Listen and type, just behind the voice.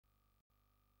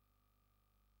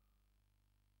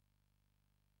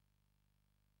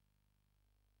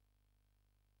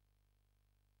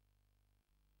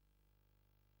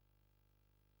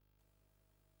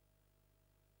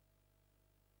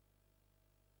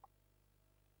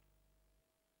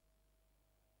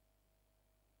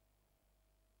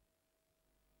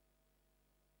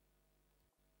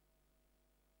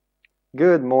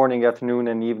Good morning, afternoon,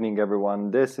 and evening,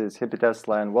 everyone. This is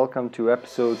HippyTesla, and welcome to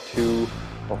episode 2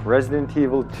 of Resident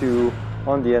Evil 2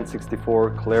 on the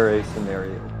N64 Claire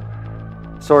scenario.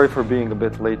 Sorry for being a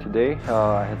bit late today.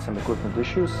 I had some equipment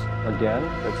issues. Again,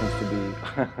 that seems to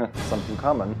be something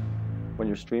common when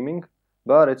you're streaming.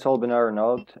 But it's all been ironed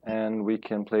out, and we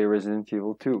can play Resident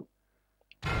Evil 2.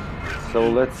 So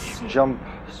let's jump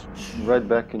right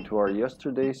back into our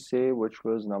yesterday's save, which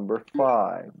was number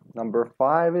 5. Number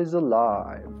 5 is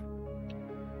alive.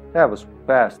 That was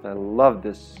fast. I love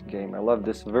this game. I love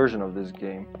this version of this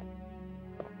game.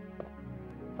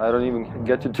 I don't even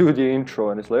get to do the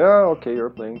intro, and it's like, oh, okay, you're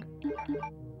playing.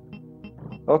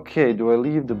 Okay, do I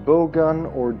leave the bow gun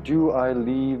or do I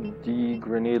leave the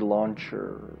grenade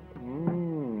launcher?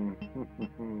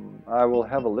 I will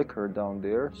have a liquor down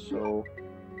there, so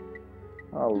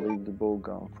I'll leave the bow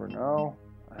gun for now.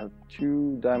 I have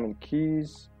 2 diamond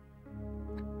keys.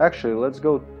 Actually, let's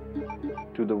go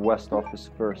to the west office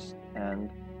first and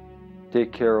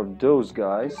take care of those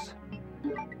guys.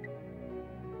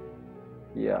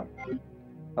 Yeah.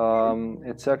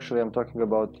 It's actually, I'm talking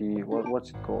about the, what's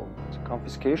it called? It's a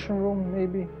confiscation room,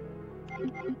 maybe?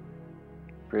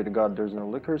 Pray to God there's no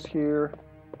liquors here.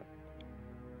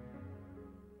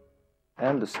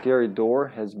 And the scary door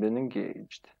has been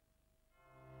engaged.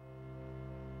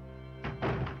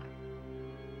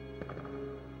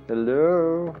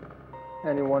 Hello?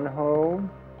 Anyone home?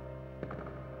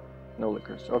 No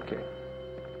liquors, okay.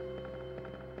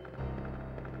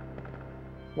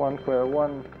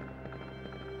 One.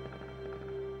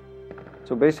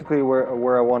 So basically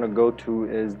where I want to go to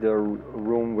is the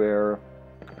room where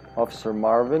Officer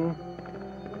Marvin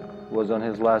was on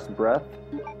his last breath.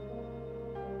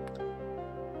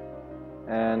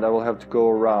 And I will have to go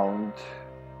around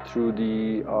through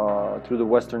the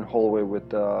western hallway with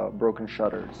broken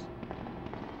shutters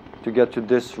to get to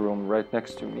this room right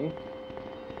next to me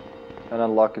and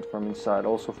unlock it from inside.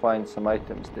 Also find some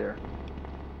items there.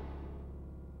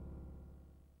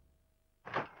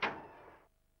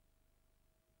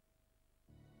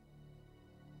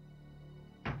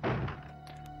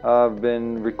 I've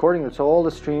been recording it, so all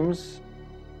the streams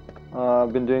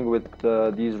I've been doing with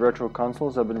these retro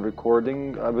consoles, I've been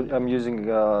recording. I'm using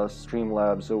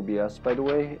Streamlabs OBS, by the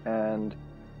way, and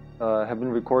have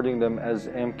been recording them as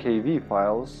MKV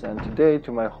files. And today,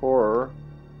 to my horror,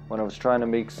 when I was trying to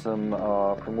make some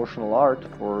promotional art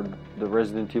for the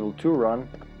Resident Evil 2 run,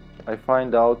 I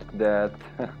find out that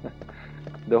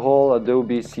the whole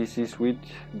Adobe CC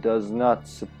suite does not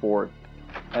support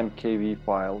MKV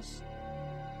files.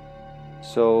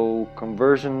 So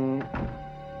conversion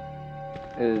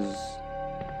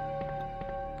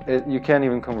you can't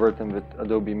even convert them with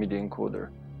Adobe Media Encoder.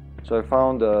 So I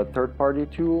found a third-party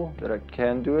tool that I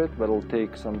can do it, but it'll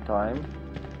take some time.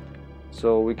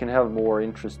 So we can have more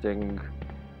interesting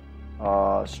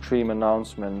stream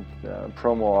announcement,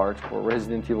 promo art for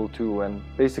Resident Evil 2 and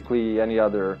basically any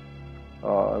other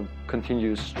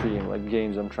continuous stream, like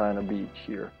games I'm trying to beat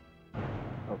here.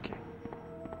 Okay.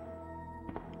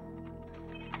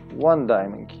 1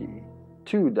 diamond key.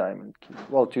 2 diamond keys.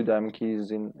 Well, 2 diamond keys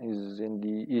is in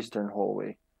the eastern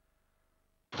hallway,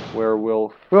 where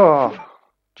we'll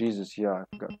Jesus, yeah, I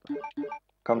forgot.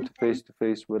 Come to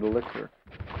face with a liquor.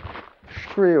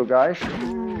 Screw you guys.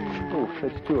 Oh,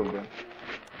 hit 2 of them.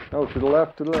 No, to the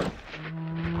left, to the left.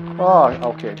 Oh,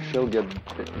 okay, she'll get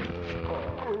bitten.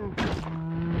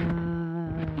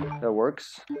 That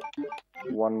works.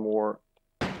 1 more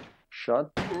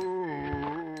shot.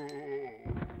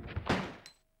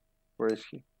 Where is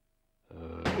he?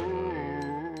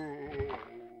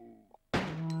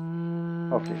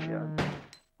 Okay, yeah.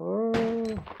 Oh.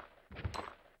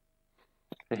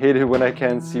 I hate it when I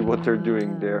can't see what they're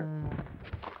doing there.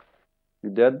 You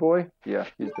dead, boy? Yeah,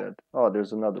 he's dead. Oh,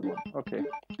 there's another one. Okay.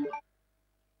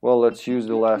 Well, let's use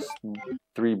the last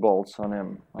 3 bolts on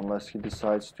him, unless he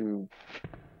decides to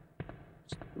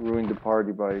ruin the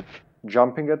party by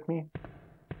jumping at me.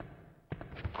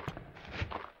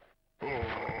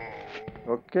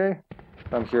 Okay,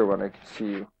 I'm here when I can see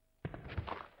you.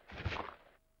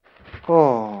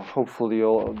 Oh, hopefully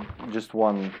just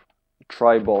 1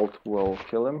 tri-bolt will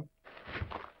kill him.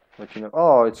 But you know,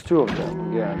 oh, it's 2 of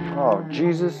them again. Oh,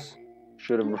 Jesus.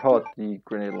 Should have brought the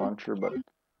grenade launcher, but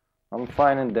I'm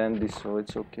fine and dandy, so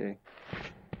it's okay.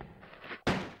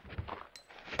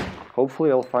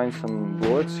 Hopefully I'll find some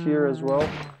bullets here as well.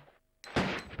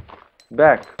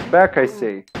 Back, I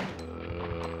say.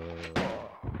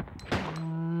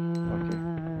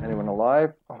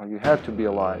 Alive? Oh, you had to be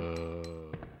alive.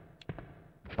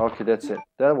 Okay, that's it.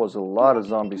 That was a lot of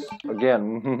zombies.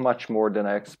 Again, much more than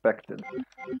I expected.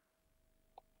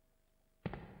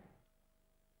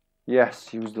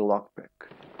 Yes, use the lockpick.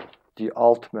 The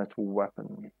ultimate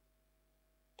weapon.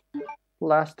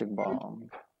 Plastic bomb.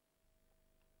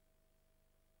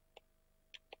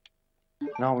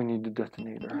 Now we need the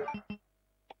detonator.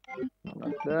 No,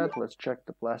 not that. Let's check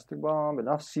the plastic bomb.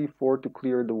 Enough C4 to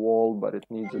clear the wall, but it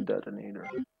needs a detonator.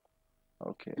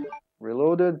 Okay.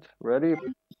 Reloaded. Ready.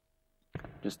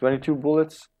 Just 22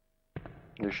 bullets.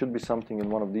 There should be something in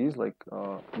one of these, like,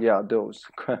 yeah, those.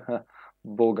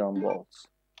 Bullgun bolts.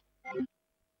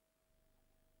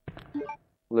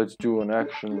 Let's do an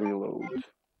action reload.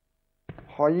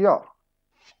 Hiya!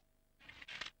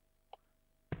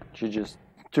 She just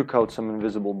took out some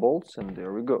invisible bolts, and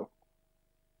there we go.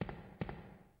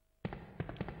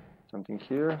 Something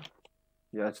here.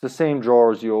 Yeah, it's the same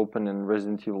drawers you open in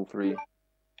Resident Evil 3.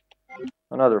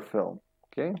 Another film.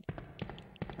 Okay.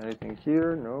 Anything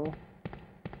here? No.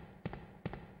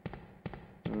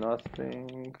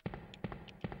 Nothing.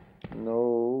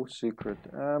 No secret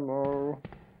ammo.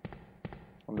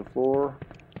 On the floor.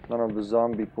 None of the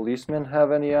zombie policemen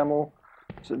have any ammo.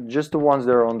 So just the ones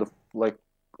that are on the, like,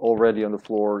 already on the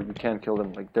floor, you can't kill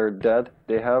them. Like, they're dead.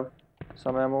 They have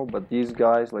some ammo, but these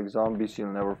guys, like zombies,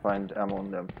 you'll never find ammo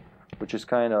on them, which is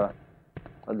kind of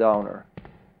a downer.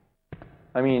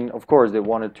 I mean, of course, they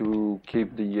wanted to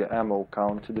keep the ammo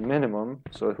count to the minimum,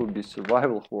 so it would be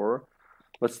survival horror,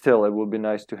 but still, it would be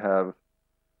nice to have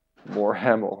more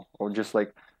ammo, or just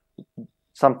like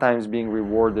sometimes being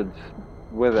rewarded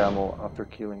with ammo after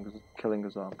killing a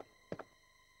zombie.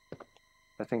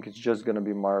 I think it's just gonna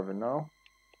be Marvin now.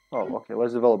 Oh, okay,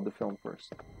 let's develop the film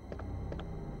first.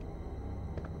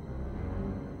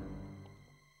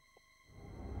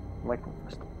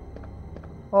 Microfist.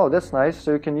 Oh, that's nice.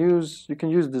 So you can use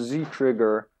the Z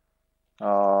trigger,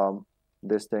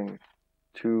 this thing,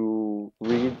 to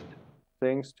read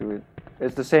things to it.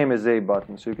 It's the same as A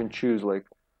button, so you can choose, like,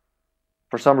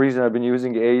 for some reason I've been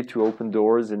using A to open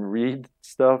doors and read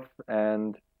stuff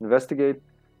and investigate,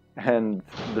 and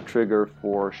the trigger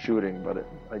for shooting, but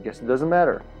I guess it doesn't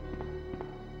matter.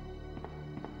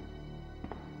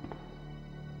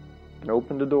 And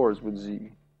open the doors with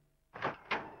Z.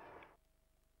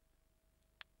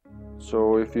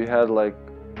 So if you had, like,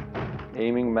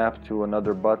 aiming mapped to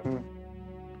another button,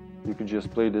 you could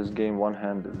just play this game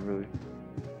one-handed, really.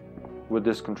 With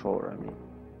this controller, I mean.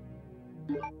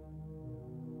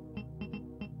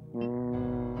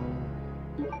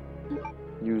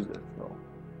 Use that though.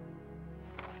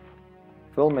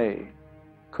 Film A.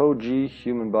 Code G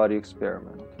Human Body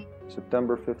Experiment.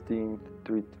 September 15th,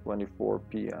 3:24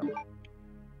 p.m.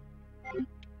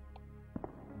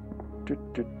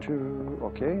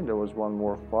 Okay, there was one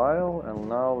more file, and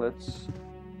now let's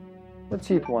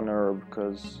eat one herb,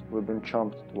 because we've been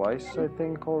chomped twice, I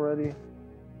think, already.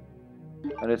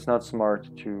 And it's not smart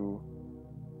to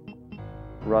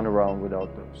run around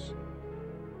without those.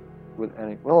 With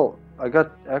any... Well, I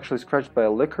got actually scratched by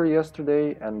a licker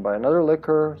yesterday, and by another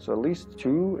licker, so at least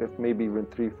 2, if maybe even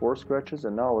 3, 4 scratches,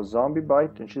 and now a zombie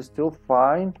bite, and she's still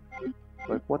fine?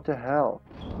 Like, what the hell?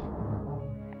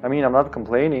 I mean, I'm not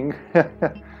complaining.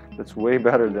 That's way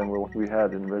better than what we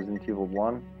had in Resident Evil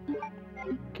 1.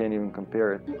 Can't even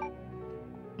compare it.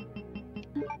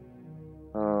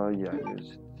 Yeah,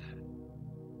 use it.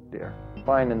 There.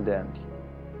 Fine and dandy.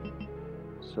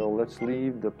 So let's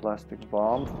leave the plastic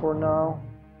bomb for now.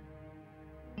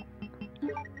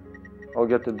 I'll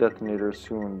get the detonator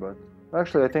soon, but...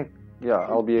 Actually, I think, yeah,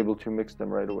 I'll be able to mix them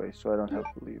right away, so I don't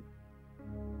have to leave.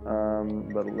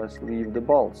 But let's leave the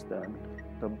bolts then.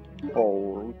 The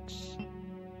bolts.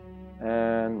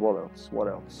 And what else? What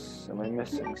else? Am I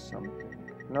missing something?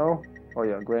 No? Oh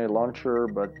yeah, grenade launcher,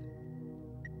 but...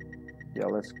 Yeah,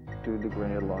 let's do the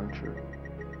grenade launcher.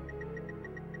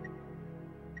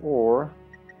 Or...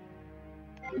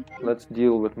 let's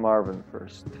deal with Marvin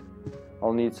first.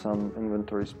 I'll need some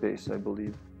inventory space, I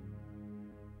believe.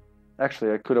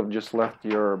 Actually, I could have just left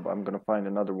the herb. I'm gonna find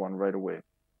another one right away.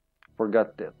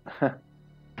 Forgot that.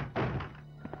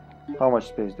 How much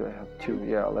space do I have? 2.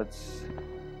 Yeah, let's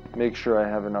make sure I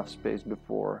have enough space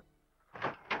before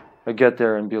I get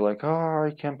there and be like, oh,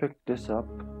 I can't pick this up.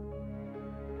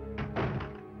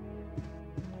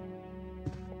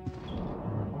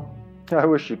 I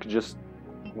wish you could just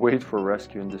wait for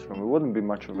rescue in this room. It wouldn't be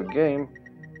much of a game,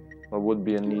 but would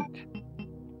be a neat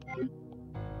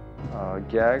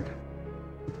gag.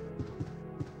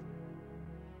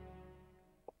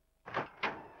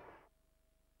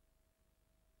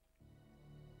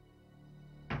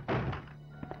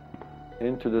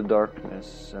 Into the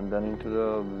darkness, and then into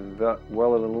the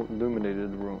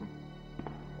well-illuminated room.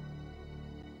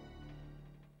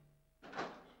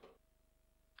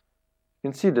 You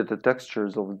can see that the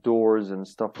textures of doors and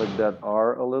stuff like that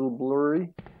are a little blurry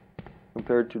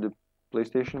compared to the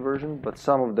PlayStation version, but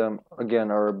some of them, again,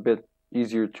 are a bit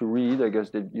easier to read. I guess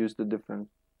they used a different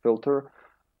filter.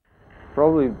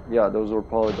 Probably, yeah, those were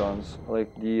polygons.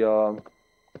 Like the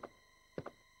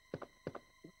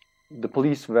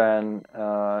police van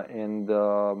in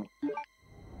the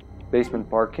basement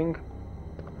parking.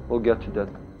 We'll get to that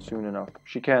soon enough.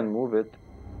 She can move it,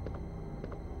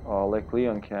 like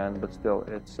Leon can, but still,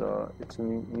 it's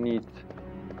neat.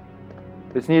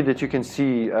 It's neat that you can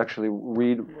see, actually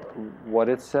read what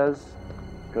it says,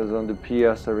 because on the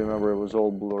PS I remember it was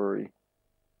all blurry.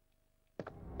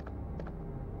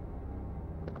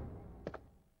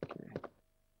 Okay.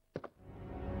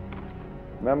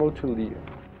 Memo to Leon.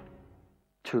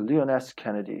 To Leon S.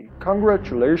 Kennedy.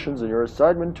 Congratulations on your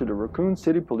assignment to the Raccoon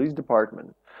City Police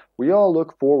Department. We all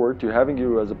look forward to having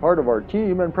you as a part of our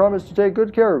team and promise to take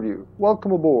good care of you.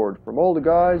 Welcome aboard from all the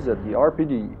guys at the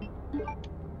RPD.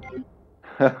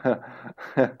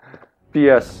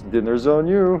 P.S. Dinner's on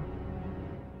you.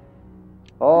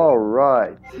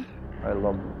 Alright. I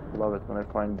love it when I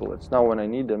find bullets. Now when I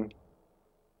need them,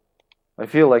 I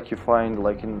feel like you find,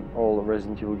 like in all the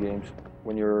Resident Evil games,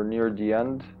 when you're near the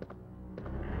end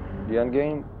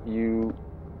game, you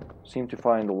seem to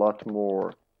find a lot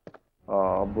more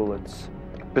bullets,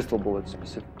 pistol bullets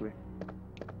specifically.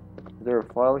 Is there a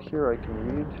file here I can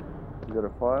read? Is that a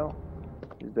file?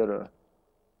 Is that a...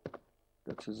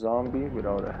 That's a zombie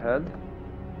without a head.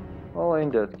 Oh,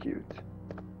 ain't that cute.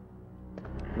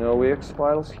 No EX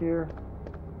files here.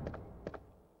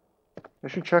 I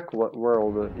should check where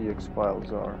all the EX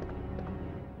files are.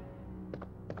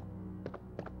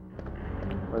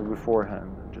 Like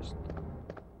beforehand. Just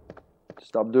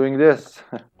stop doing this.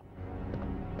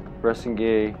 Pressing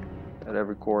A at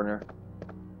every corner.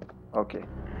 Okay.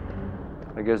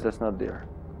 I guess that's not there.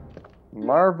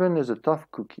 Marvin is a tough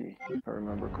cookie, if I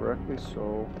remember correctly,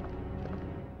 so...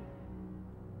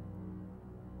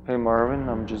 Hey Marvin,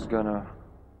 I'm just gonna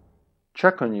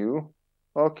check on you.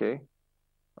 Okay,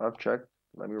 I've checked.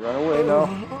 Let me run away now.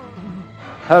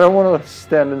 I don't want to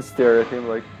stand and stare at him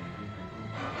like...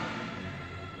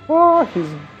 Oh,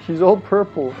 he's all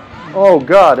purple. Oh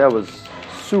god, that was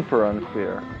super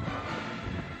unfair.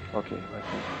 Okay, I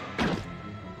think...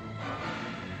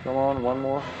 Come on, one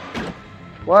more.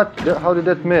 What? How did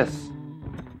that miss?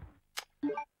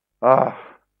 Ah,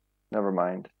 never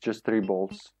mind. Just 3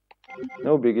 bolts.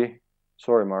 No biggie.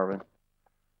 Sorry, Marvin.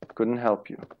 Couldn't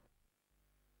help you.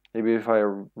 Maybe if I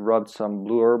rubbed some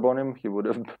blue herb on him, he would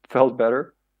have felt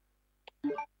better.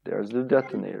 There's the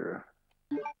detonator.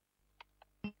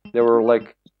 They were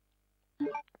like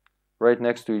right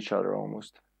next to each other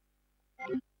almost.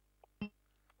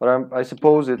 But I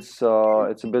suppose it's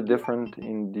a bit different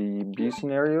in the B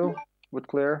scenario with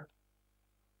Claire.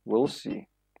 We'll see.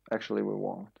 Actually, we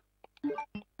won't.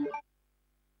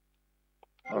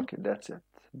 Okay, that's it.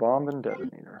 Bomb and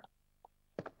detonator.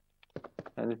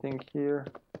 Anything here?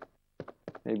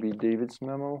 Maybe David's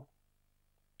memo?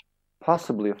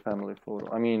 Possibly a family photo.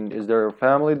 I mean, is there a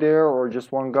family there or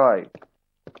just one guy?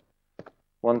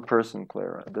 One person,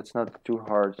 Clara. That's not too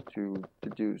hard to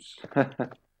deduce.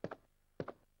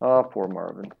 Ah, poor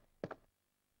Marvin.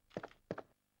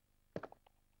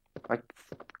 I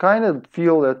kind of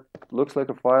feel that looks like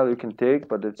a file you can take,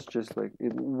 but it's just like,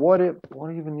 what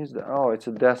even is that? Oh, it's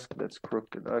a desk that's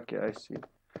crooked. Okay, I see.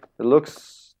 It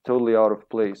looks totally out of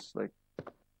place, like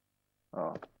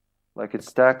it's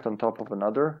stacked on top of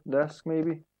another desk,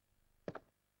 maybe.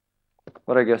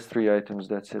 But I guess 3 items,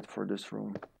 that's it for this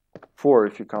room. 4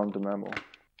 if you count the memo.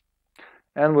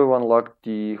 And we've unlocked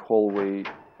the hallway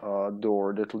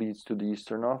door that leads to the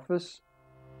eastern office.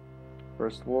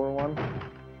 First floor one.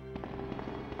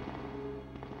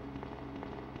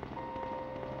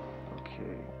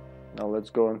 Okay, now let's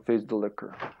go and face the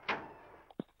liquor.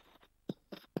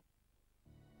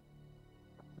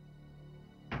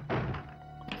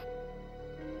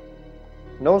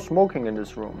 No smoking in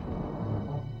this room.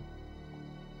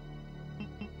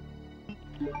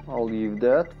 I'll leave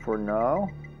that for now.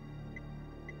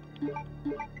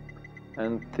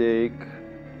 And take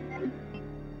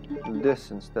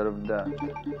this instead of that.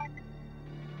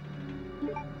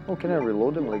 Oh, can I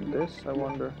reload them like this? I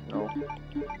wonder. No.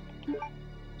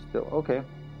 Still, okay.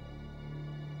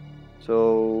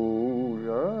 So,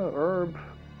 herb,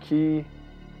 key,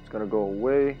 it's gonna go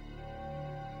away.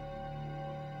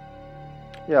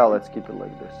 Yeah, let's keep it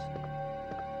like this.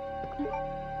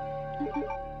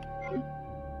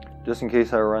 Just in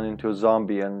case I run into a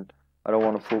zombie and I don't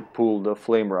want to pull the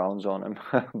flame rounds on him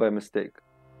by mistake.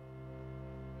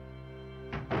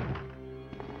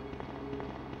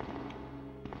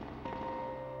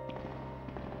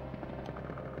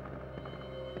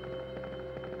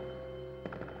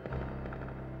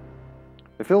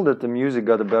 I feel that the music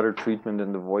got a better treatment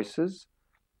than the voices.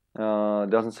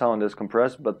 Doesn't sound as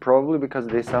compressed, but probably because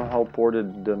they somehow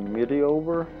ported the MIDI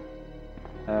over.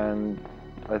 And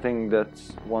I think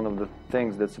that's one of the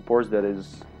things that supports that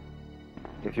is,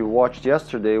 if you watched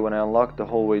yesterday when I unlocked the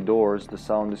hallway doors, the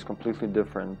sound is completely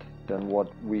different than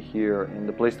what we hear in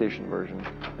the PlayStation version.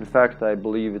 In fact, I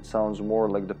believe it sounds more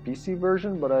like the PC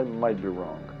version, but I might be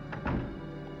wrong.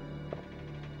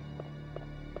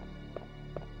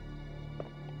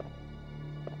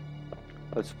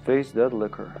 Let's face that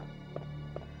liquor.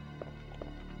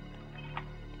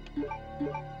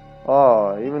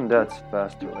 Ah, even that's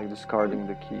faster, like discarding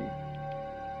the key.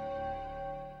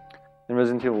 In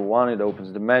Resident Evil 1, it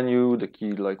opens the menu, the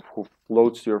key like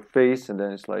floats to your face, and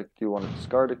then it's like, do you want to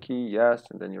discard the key? Yes,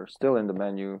 and then you're still in the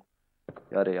menu,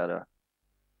 yada yada.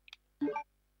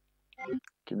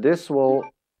 Okay, this will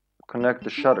connect the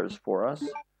shutters for us.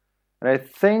 And I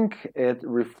think it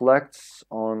reflects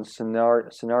on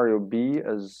scenario B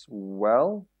as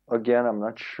well. Again, I'm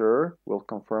not sure. We'll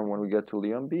confirm when we get to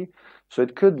Leon B. So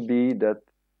it could be that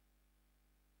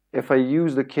if I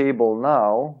use the cable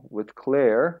now with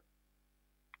Claire,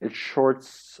 it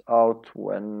shorts out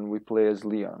when we play as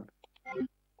Leon.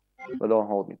 But don't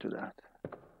hold me to that.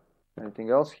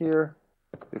 Anything else here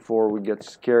before we get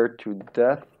scared to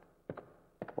death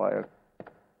by a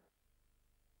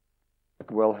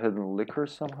well-hidden liquor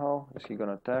somehow? Is he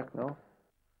gonna attack? No.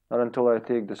 Not until I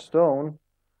take the stone.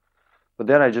 But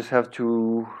then I just have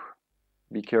to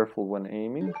be careful when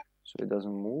aiming so it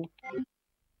doesn't move.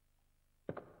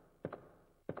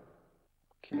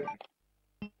 Okay.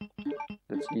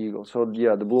 That's eagle. So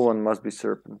yeah, the blue one must be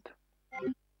serpent.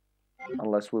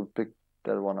 Unless we've picked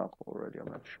that one up already, I'm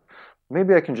not sure.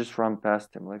 Maybe I can just run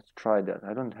past him. Let's try that.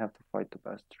 I don't have to fight the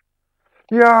bastard.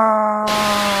 Yeah!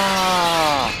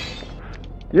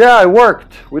 Yeah, it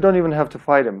worked! We don't even have to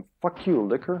fight him. Fuck you,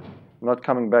 liquor. I'm not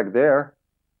coming back there.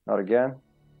 Not again.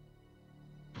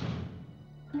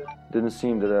 Didn't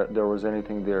seem that there was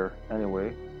anything there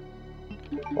anyway.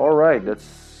 Alright,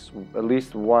 that's at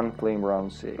least one flame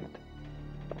round saved.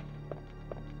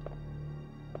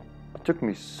 It took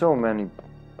me so many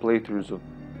playthroughs of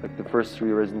like the first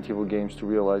 3 Resident Evil games to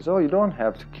realize, oh, you don't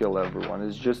have to kill everyone.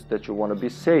 It's just that you want to be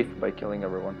safe by killing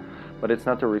everyone. But it's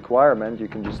not a requirement. You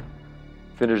can just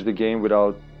finish the game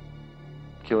without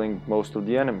killing most of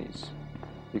the enemies.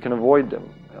 You can avoid them.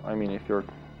 I mean, if you're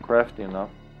crafty enough.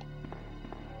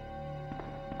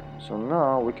 So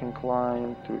now we can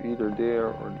climb to either there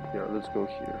or there. Let's go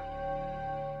here.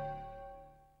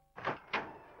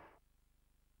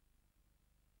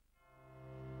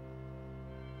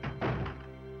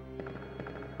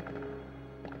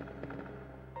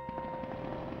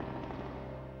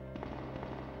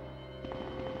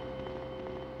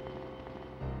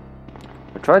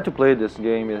 I tried to play this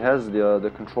game. It has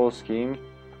the control scheme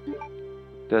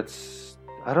that's,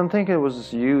 I don't think it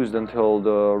was used until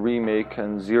the remake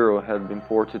and Zero had been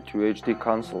ported to HD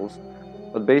consoles.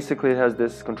 But basically it has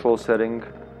this control setting,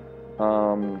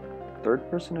 third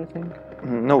person I think?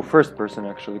 No, first person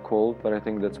actually called, but I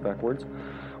think that's backwards.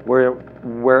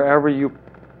 Wherever you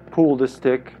pull the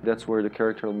stick, that's where the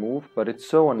character will move, but it's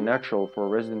so unnatural for a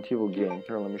Resident Evil game.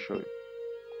 Here, let me show you.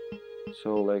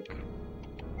 So like,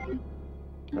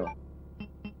 no.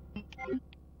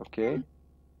 Okay.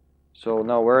 So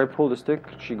now where I pull the stick,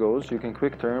 she goes. You can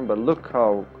quick turn, but look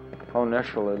how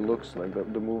natural it looks, like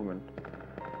the movement.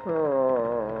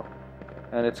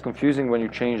 And it's confusing when you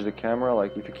change the camera.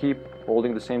 Like if you keep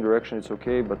holding the same direction, it's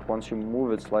okay, but once you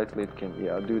move it slightly, it can,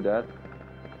 yeah, do that.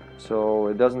 So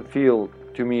it doesn't feel,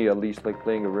 to me at least, like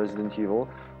playing a Resident Evil.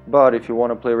 But if you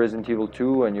want to play Resident Evil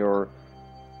 2 and you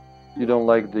don't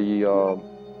like the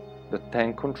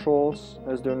tank controls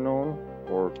as they're known,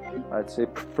 or I'd say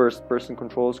first-person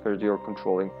controls, because you're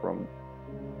controlling from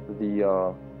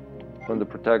the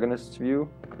protagonist's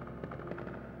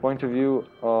point of view,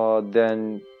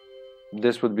 then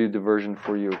this would be the version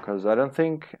for you. Because I don't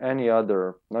think any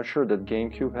other, not sure that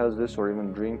GameCube has this or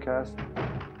even Dreamcast.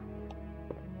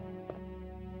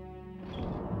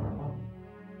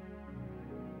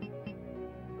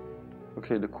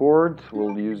 Okay, the cord,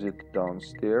 we'll use it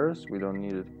downstairs. We don't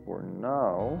need it for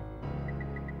now.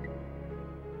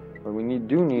 But we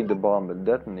do need the bomb and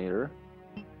detonator.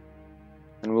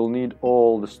 And we'll need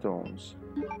all the stones.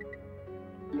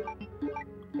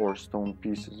 Or stone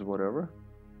pieces, whatever.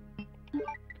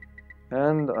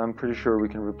 And I'm pretty sure we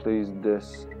can replace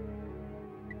this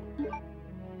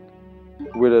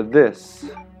with a this.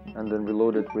 And then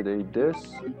reload it with a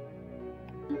this.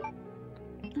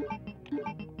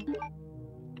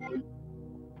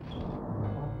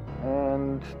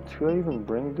 And do I even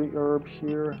bring the herb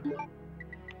here?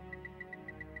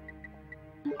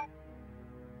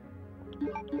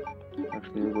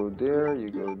 Actually, you go there, you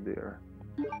go there.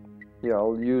 Yeah,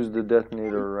 I'll use the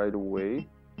detonator right away.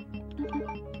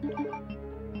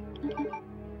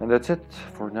 And that's it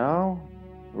for now.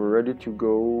 We're ready to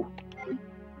go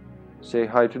say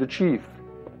hi to the chief.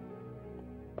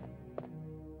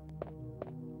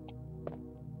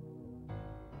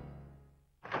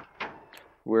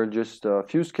 We're just a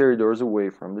few scary doors away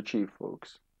from the chief,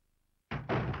 folks.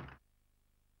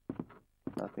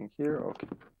 Nothing here? Okay.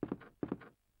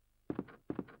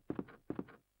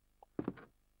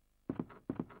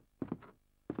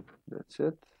 That's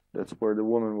it. That's where the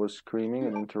woman was screaming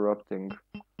and interrupting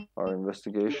our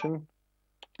investigation.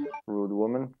 Rude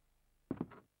woman.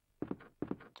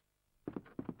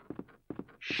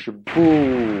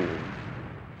 Shaboom!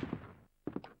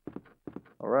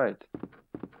 Alright.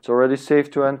 It's already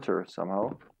safe to enter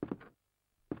somehow.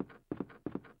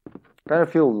 Kind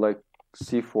of feel like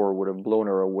C4 would have blown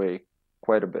her away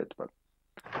quite a bit, but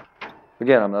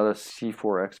again, I'm not a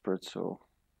C4 expert, so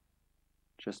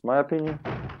just my opinion.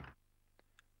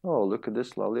 Oh, look at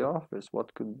this lovely office.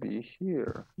 What could be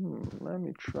here? Let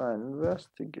me try and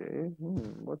investigate.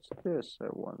 What's this, I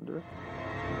wonder?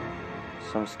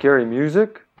 Some scary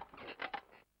music?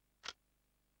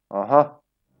 Uh-huh.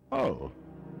 Oh,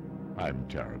 I'm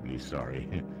terribly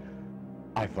sorry.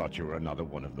 I thought you were another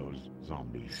one of those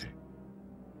zombies.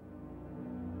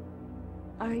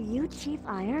 Are you Chief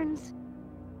Irons?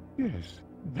 Yes,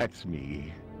 that's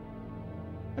me.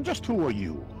 And just who are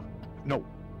you? No,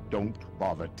 don't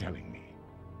bother telling me.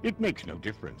 It makes no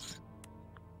difference.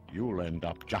 You'll end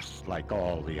up just like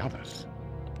all the others.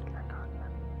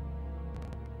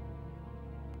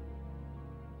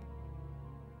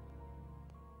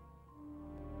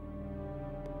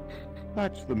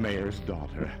 That's the mayor's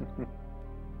daughter.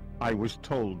 I was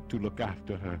told to look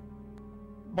after her,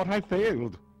 but I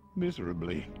failed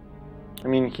miserably. I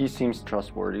mean, he seems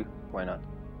trustworthy. Why not?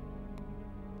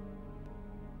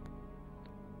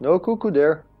 No cuckoo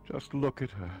there. Just look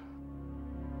at her.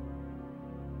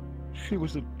 She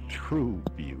was a true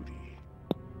beauty.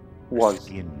 Was.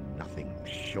 Skin nothing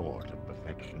short of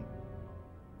perfection.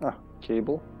 Ah,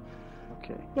 cable.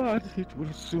 Okay. But it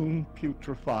will soon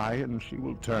putrefy, and she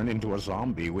will turn into a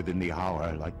zombie within the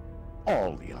hour, like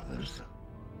all the others.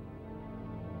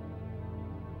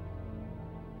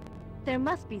 There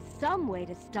must be some way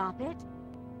to stop it.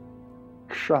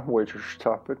 Some way to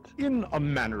stop it. In a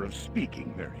manner of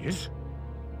speaking, there is.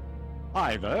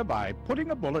 Either by putting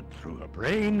a bullet through her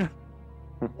brain,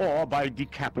 or by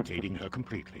decapitating her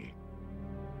completely.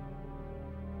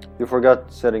 You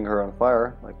forgot setting her on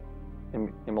fire, like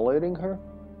immolating her?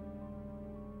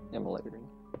 Immolating.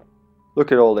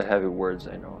 Look at all the heavy words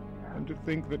I know. And to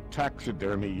think that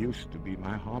taxidermy used to be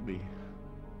my hobby.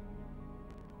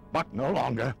 But no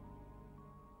longer.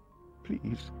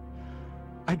 Please,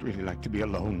 I'd really like to be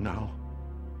alone now.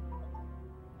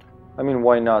 I mean,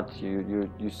 why not?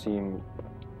 You seem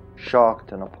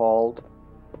shocked and appalled.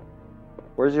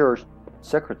 Where's your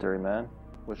secretary, man?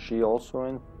 Was she also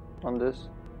in on this?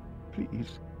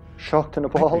 Please. Shocked and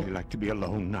I'd appalled? really like to be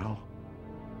alone now.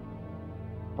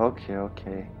 Okay,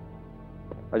 okay.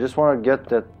 I just want to get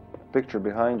that picture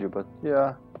behind you, but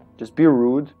yeah. Just be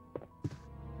rude,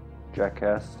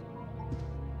 jackass.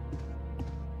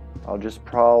 I'll just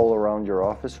prowl around your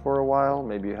office for a while.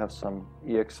 Maybe you have some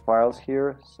EX files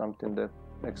here, something that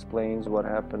explains what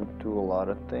happened to a lot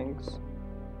of things.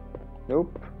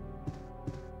 Nope.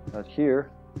 Not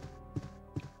here.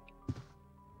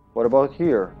 What about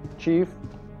here? Chief?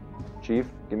 Chief,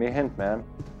 give me a hint, man.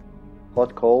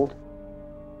 Hot, cold?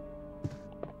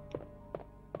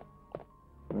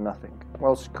 Nothing.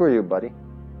 Well, screw you, buddy.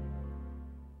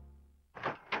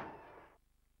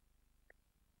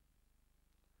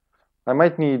 I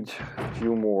might need a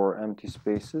few more empty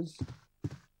spaces.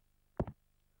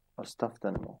 A stuffed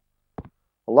animal.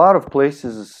 A lot of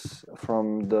places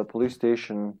from the police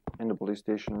station, in the police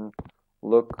station,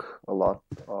 look a lot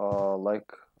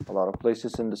like a lot of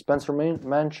places in the Spencer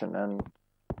mansion, and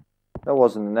that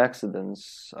wasn't an accident,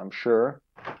 I'm sure.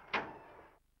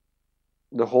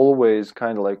 The hallway is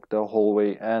kind of like the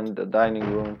hallway and the dining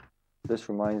room. This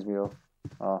reminds me of...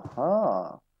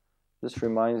 This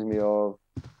reminds me of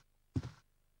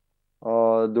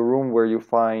the room where you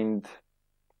find...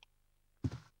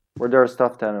 where there are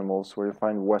stuffed animals, where you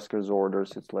find Wesker's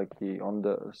orders. It's like on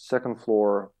the second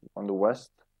floor on the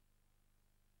west.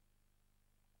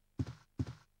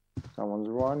 Someone's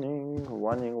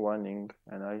running,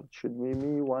 and it should be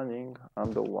me running.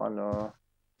 I'm the one.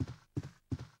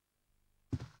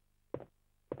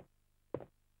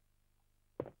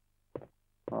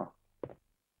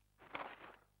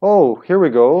 Oh, here we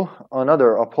go.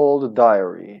 Another appalled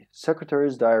diary.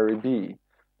 Secretary's Diary B.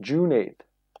 June 8th.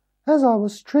 As I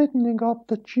was straightening up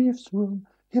the chief's room,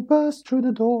 he burst through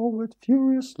the door with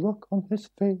furious look on his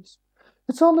face.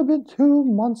 It's only been 2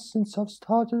 months since I've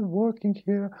started working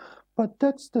here, but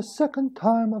that's the second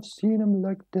time I've seen him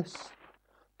like this.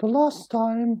 The last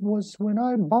time was when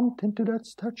I bumped into that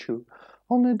statue,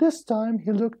 only this time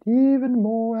he looked even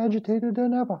more agitated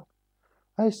than ever.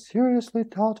 I seriously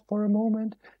thought for a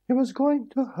moment he was going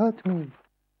to hurt me.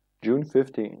 June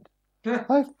 15th.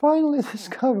 I finally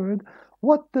discovered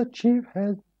what the chief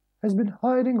has been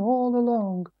hiding all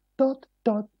along. ...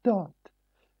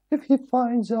 If he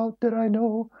finds out that I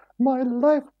know, my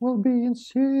life will be in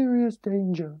serious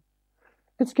danger.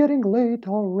 It's getting late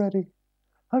already.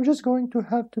 I'm just going to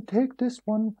have to take this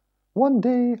one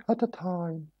day at a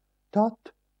time. ...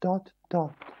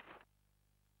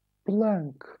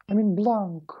 Blank.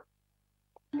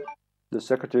 The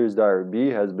Secretary's Diary B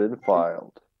has been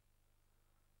filed.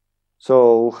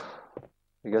 So,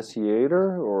 I guess he ate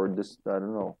her, or this, I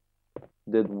don't know,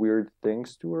 did weird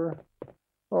things to her.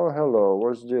 Oh, hello,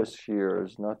 what's this here?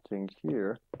 There's nothing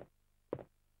here.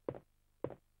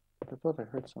 I thought I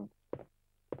heard something.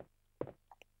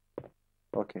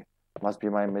 Okay, must be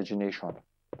my imagination.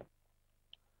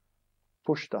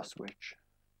 Push the switch.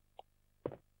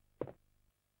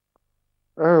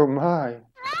 Oh my.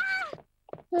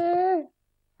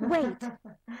 Wait.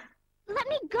 Let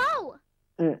me go.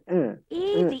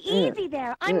 Easy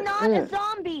there. I'm not a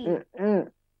zombie.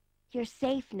 You're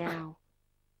safe now.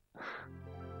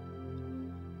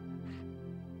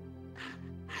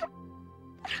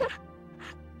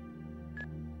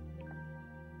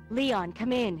 Leon,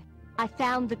 come in. I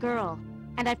found the girl,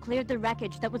 and I've cleared the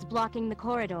wreckage that was blocking the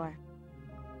corridor.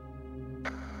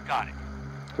 Got it.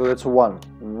 So that's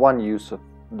one use of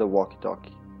the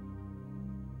walkie-talkie.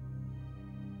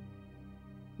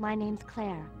 My name's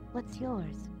Claire. What's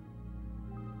yours?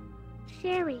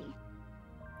 Sherry.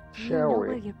 Do you know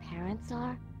where your parents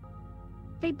are?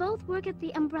 They both work at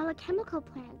the Umbrella Chemical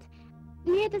Plant,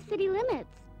 near the city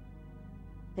limits.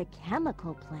 The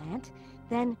chemical plant?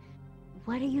 Then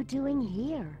what are you doing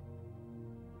here?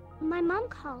 My mom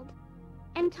called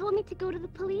and told me to go to the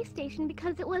police station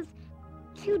because it was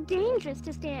too dangerous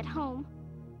to stay at home.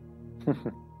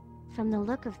 From the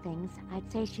look of things, I'd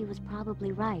say she was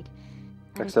probably right.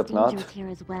 But Except it's not. dangerous here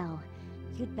as well.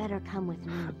 You'd better come with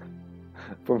me.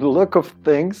 From the look of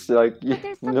things, like, But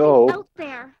there's something no. out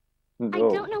there. No.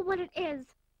 I don't know what it is,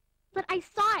 but I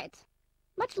saw it.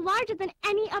 Much larger than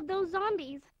any of those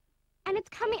zombies. And it's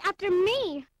coming after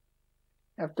me.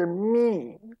 After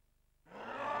me.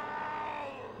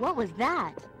 What was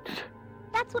that?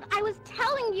 That's what I was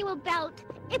telling you about.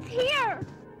 It's here.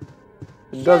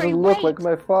 It Sherry, doesn't look wait. like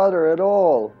my father at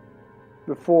all.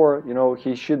 Before, you know,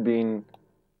 he should be in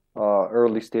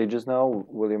early stages now,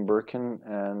 William Birkin,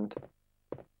 and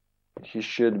he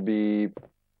should be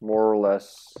more or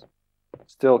less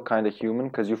still kind of human,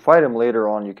 because you fight him later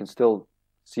on, you can still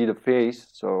see the face,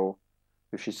 so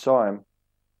if she saw him,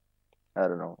 I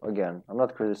don't know. Again, I'm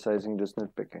not criticizing, just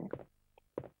nitpicking.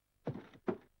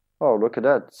 Oh, look at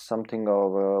that. Something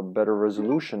of a better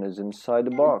resolution is inside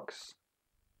the box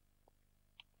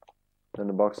than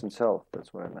the box itself.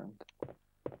 That's what I meant.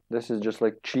 This is just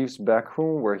like Chief's back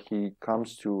room, where he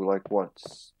comes to, like, what?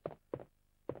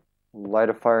 Light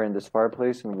a fire in this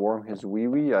fireplace and warm his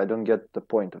wee-wee. I don't get the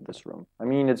point of this room. I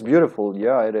mean, it's beautiful.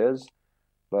 Yeah, it is.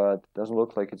 But it doesn't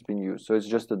look like it's been used. So it's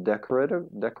just a decorative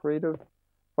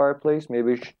fireplace.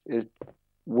 Maybe it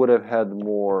would have had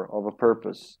more of a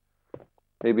purpose.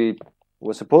 Maybe it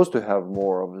was supposed to have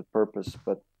more of a purpose,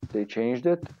 but they changed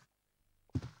it.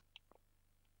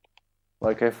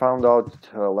 Like I found out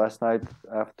last night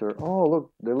after... Oh,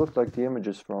 look, they look like the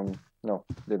images from... No,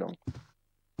 they don't.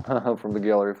 From the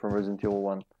gallery from Resident Evil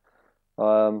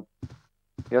 1.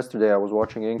 Yesterday I was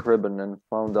watching Ink Ribbon and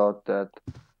found out that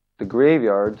the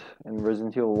graveyard in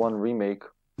Resident Evil 1 Remake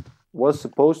was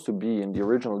supposed to be in the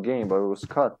original game, but it was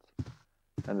cut.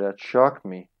 And that shocked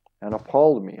me and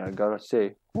appalled me, I gotta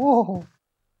say. Whoa!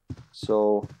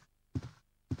 So...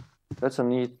 that's a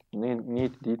neat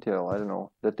detail. I don't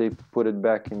know that they put it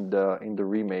back in the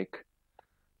remake.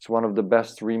 It's one of the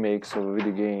best remakes of a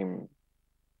video game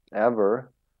ever.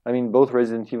 I mean, both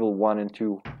Resident Evil 1 and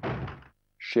 2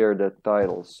 share that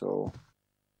title, so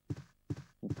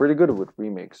I'm pretty good with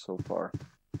remakes so far.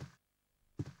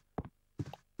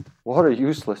 What a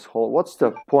useless hole! What's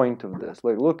the point of this?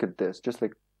 Like, look at this. Just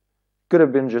like, could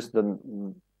have been just the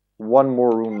one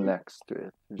more room next to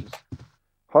it. Just,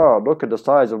 look at the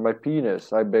size of my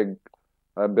penis. I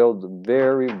build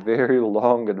very, very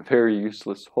long and very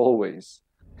useless hallways.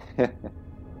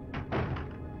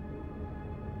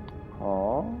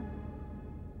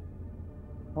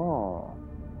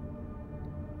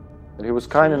 And he was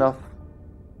kind enough...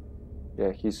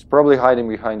 Yeah, he's probably hiding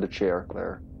behind the chair,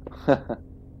 Claire.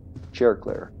 Chair,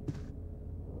 Claire.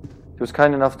 He was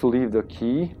kind enough to leave the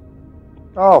key.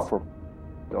 Oh, for...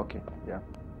 Okay, yeah.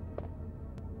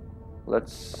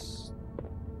 Let's...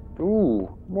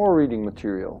 Ooh, more reading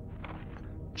material.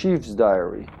 Chief's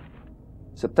diary.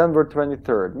 September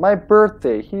 23rd. My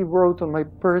birthday. He wrote on my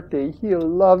birthday. He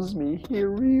loves me. He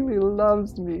really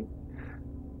loves me.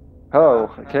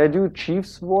 Oh, can I do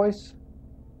Chief's voice?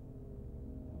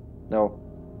 No.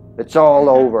 It's all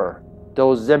over.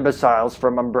 Those imbeciles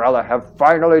from Umbrella have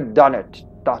finally done it. ...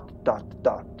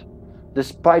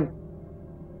 Despite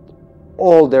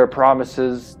all their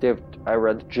promises, I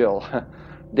read Jill.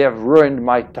 They've ruined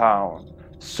my town.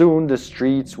 Soon the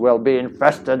streets will be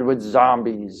infested with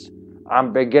zombies.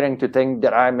 I'm beginning to think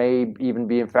that I may even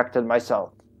be infected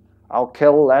myself. I'll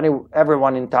kill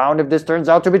everyone in town if this turns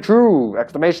out to be true!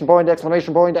 Exclamation point,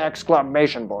 exclamation point,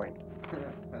 exclamation point.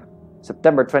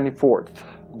 September 24th,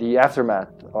 the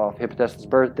aftermath of HippyTesla's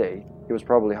birthday. He was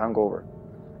probably hungover.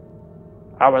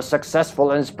 I was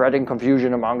successful in spreading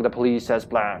confusion among the police as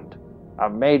planned.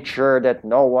 I've made sure that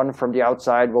no one from the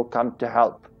outside will come to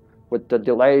help. With the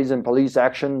delays in police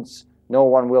actions, no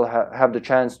one will have the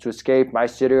chance to escape my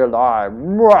city alive.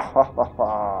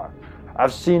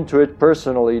 I've seen to it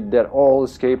personally that all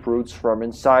escape routes from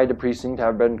inside the precinct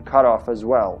have been cut off as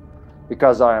well,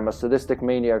 because I am a sadistic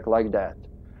maniac like that.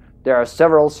 There are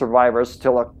several survivors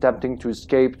still attempting to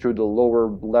escape through the lower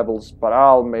levels, but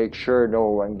I'll make sure no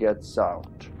one gets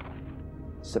out.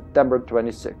 September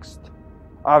 26th.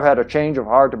 I've had a change of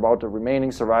heart about the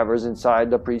remaining survivors inside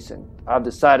the precinct. I've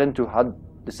decided to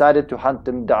hunt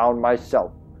them down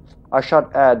myself. I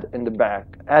shot Ed in the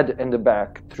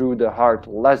back through the heart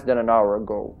less than an hour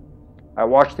ago. I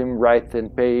watched him writhe in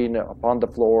pain upon the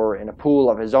floor in a pool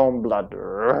of his own blood.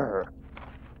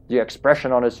 The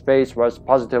expression on his face was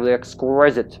positively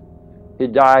exquisite. He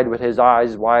died with his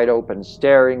eyes wide open,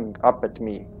 staring up at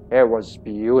me. It was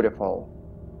beautiful.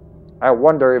 I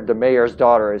wonder if the mayor's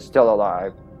daughter is still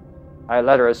alive. I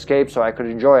let her escape so I could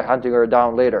enjoy hunting her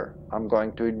down later. I'm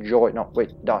going to enjoy... No,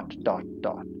 wait, ...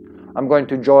 I'm going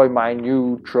to enjoy my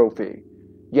new trophy.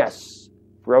 Yes,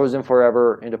 frozen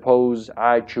forever in the pose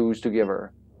I choose to give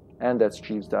her. And that's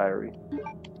Chief's diary.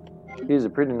 He's a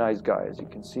pretty nice guy, as you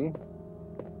can see.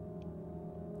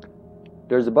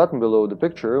 There's a button below the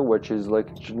picture, which is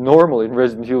like normal in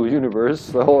Resident Evil universe.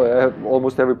 So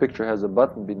almost every picture has a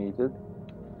button beneath it.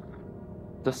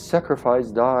 The sacrifice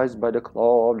dies by the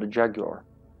claw of the jaguar.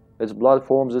 Its blood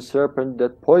forms a serpent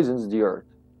that poisons the earth.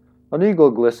 An eagle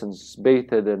glistens,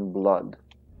 bathed in blood,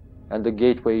 and the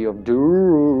gateway of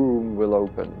doom will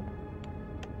open.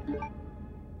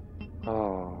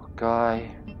 Oh,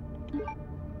 guy.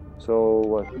 So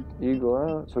what?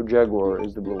 Eagle, So jaguar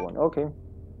is the blue one. Okay.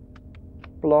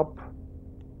 Plop.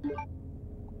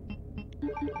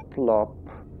 Plop.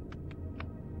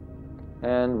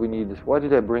 And we need... Why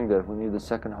did I bring that? We need the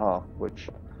second half, which...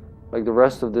 Like the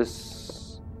rest of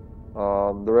this...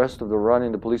 the rest of the run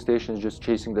in the police station is just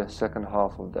chasing the second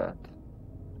half of that.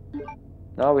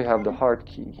 Now we have the heart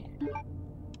key.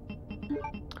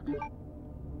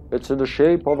 It's in the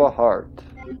shape of a heart.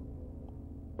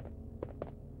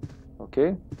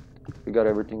 Okay. We got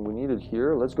everything we needed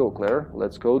here. Let's go, Claire.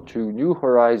 Let's go to New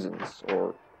Horizons.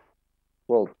 Or...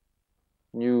 Well...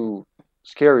 New...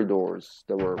 Scary doors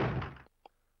that were...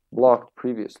 blocked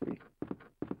previously.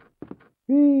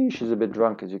 Whee, she's a bit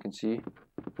drunk, as you can see.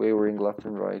 Wavering left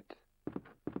and right.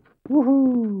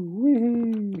 Woohoo!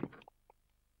 Wee!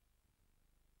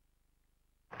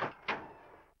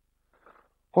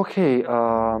 Okay,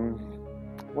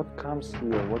 what comes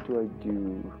here? What do I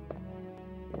do?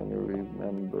 Let me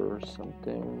remember some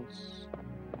things.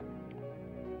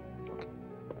 Okay.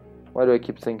 Why do I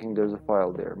keep thinking there's a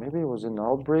file there? Maybe it was an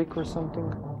outbreak or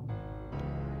something?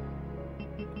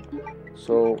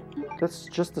 So, that's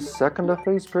just the second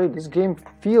phase spray. This game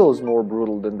feels more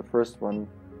brutal than the first one,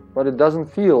 but it doesn't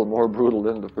feel more brutal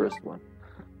than the first one.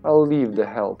 I'll leave the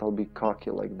health, I'll be cocky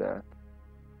like that.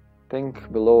 I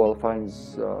think below I'll find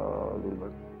a little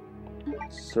bit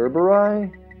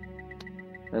Cerberi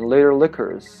and later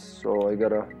liquors, so I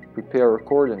gotta prepare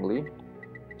accordingly.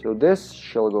 So this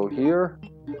shall go here,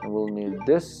 and we'll need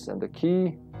this and the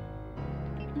key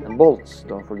and bolts.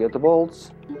 Don't forget the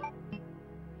bolts.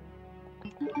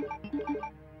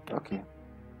 Okay.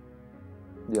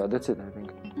 Yeah, that's it, I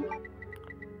think.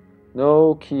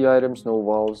 No key items, no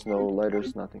valves, no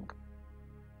lighters, nothing.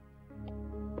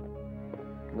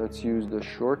 Let's use the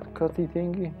shortcutty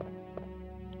thingy.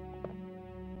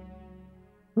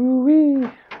 Woo-wee!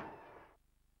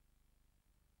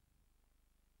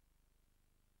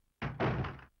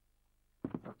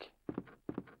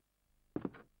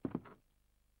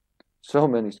 So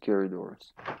many scary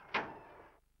doors.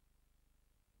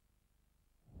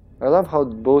 I love how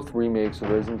both remakes of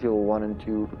Resident Evil 1 and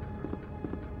 2,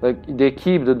 like, they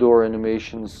keep the door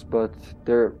animations, but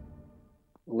they're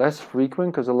less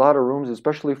frequent because a lot of rooms,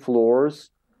 especially floors,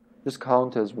 just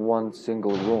count as one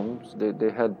single room. So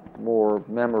they had more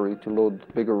memory to load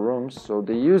bigger rooms, so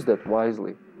they used that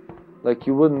wisely. Like,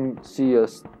 you wouldn't see a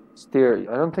stair.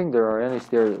 I don't think there are any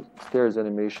stairs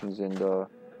animations in the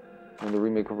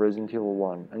remake of Resident Evil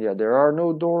 1. And yeah, there are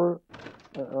no door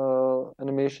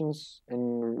animations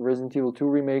in Resident Evil 2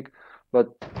 remake, but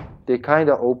they kind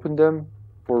of opened them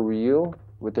for real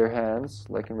with their hands,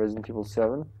 like in Resident Evil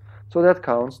 7. So that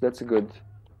counts. That's a good,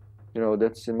 you know,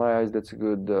 that's, in my eyes, that's a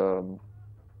good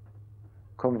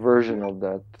conversion of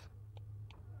that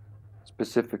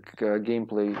specific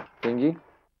gameplay thingy.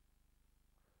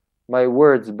 My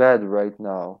word's bad right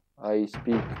now. I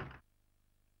speak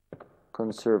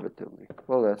conservatively.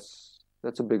 Well,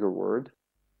 that's a bigger word.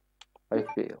 I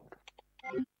failed.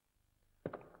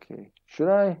 Okay, should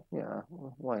I? Yeah,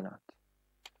 why not?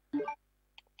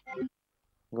 I'm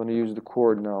gonna use the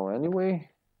cord now anyway,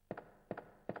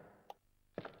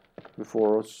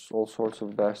 before all sorts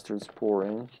of bastards pour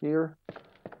in here.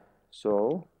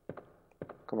 So,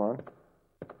 come on.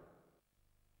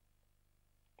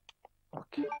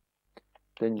 Okay,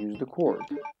 then use the cord.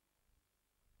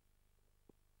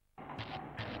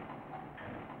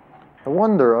 I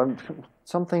wonder,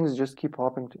 some things just keep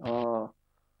popping to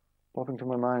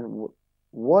my mind.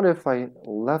 What if I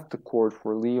left the cord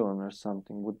for Leon or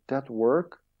something? Would that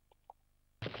work?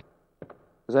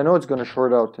 Because I know it's going to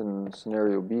short out in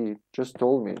scenario B. It just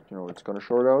told me, you know, it's going to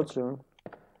short out soon.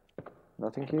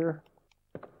 Nothing here.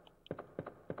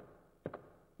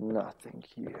 Nothing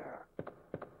here.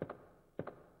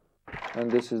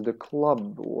 And this is the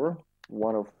club door.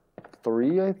 One of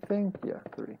 3, I think. Yeah,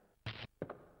 3.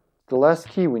 The last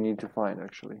key we need to find,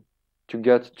 actually, to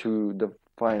get to the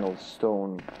final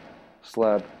stone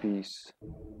slab piece.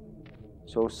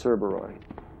 So, Cerberoi,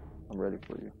 I'm ready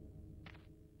for you.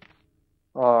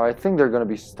 I think they're gonna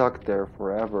be stuck there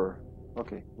forever.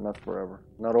 Okay, not forever.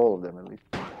 Not all of them, at least.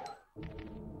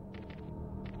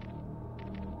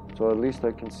 So at least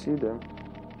I can see them.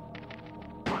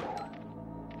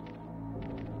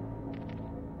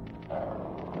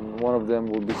 And one of them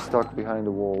will be stuck behind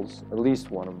the walls. At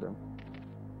least one of them.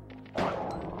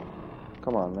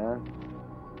 Come on, man.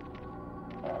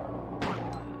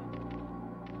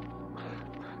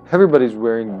 Everybody's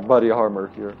wearing body armor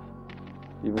here.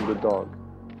 Even the dog.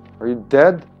 Are you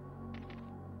dead?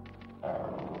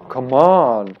 Come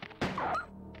on.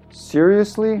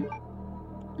 Seriously?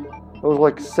 That was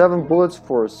like 7 bullets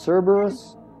for a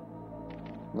Cerberus?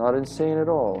 Not insane at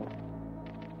all.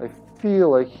 I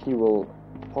feel like he will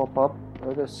pop up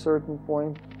at a certain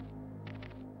point.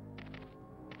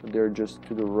 But they're just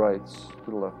to the right, to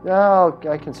the left. Yeah,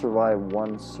 I can survive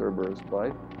 1 Cerberus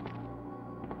bite.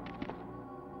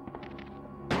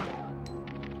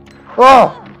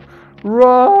 Oh!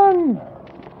 Run!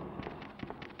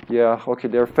 Yeah, okay,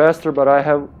 they're faster, but I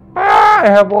have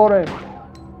auto.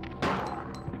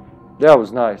 That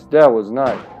was nice. That was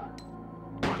nice.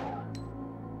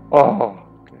 Oh,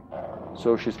 okay.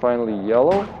 So she's finally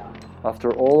yellow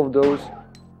after all of those.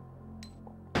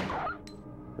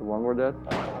 One more dead.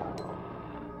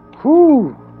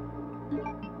 Whew!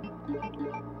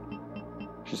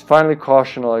 She's finally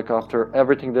cautioned, like, after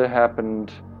everything that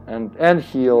happened and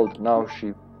healed. Now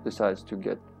she decides to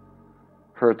get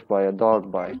hurt by a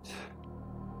dog bite.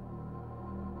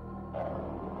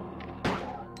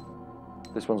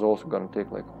 This one's also gonna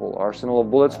take like a whole arsenal of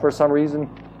bullets for some reason.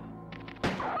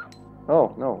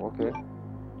 Oh, no, okay.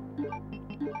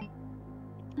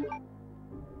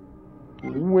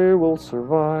 We will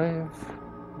survive.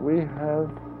 We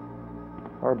have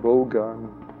our bow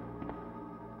gun.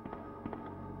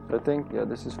 I think, yeah,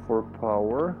 this is for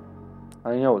power.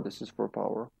 I know this is for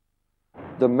power.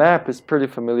 The map is pretty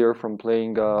familiar from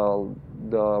playing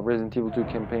the Resident Evil 2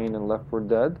 campaign and Left 4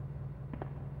 Dead.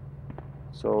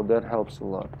 So that helps a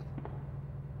lot.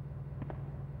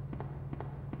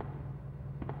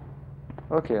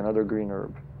 Okay, another green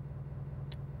herb.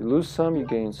 You lose some, you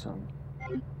gain some.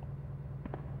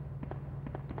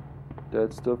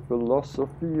 That's the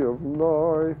philosophy of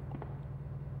life.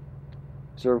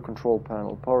 Reserve control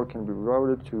panel. Power can be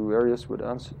routed to areas with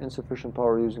insufficient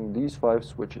power using these 5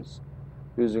 switches.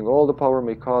 Using all the power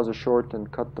may cause a short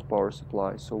and cut the power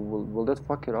supply. So will that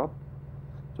fuck it up?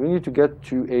 So we need to get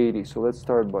to 80. So let's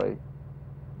start by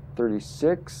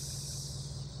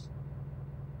 36.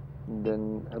 And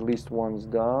then at least one's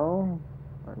down.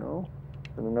 I know.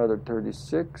 And another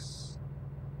 36.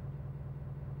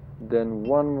 then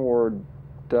one more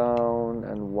down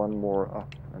and one more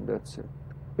up, and that's it.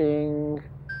 Bing.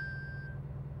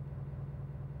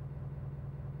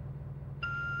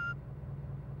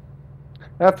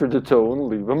 After the tone,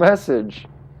 leave a message.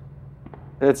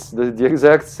 It's the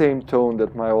exact same tone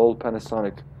that my old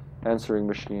Panasonic answering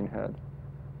machine had.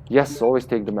 Yes, always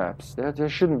take the maps. There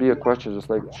shouldn't be a question, just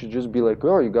like, it should just be like,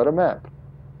 oh, you got a map.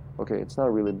 Okay, it's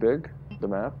not really big, the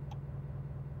map.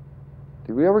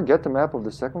 Did we ever get the map of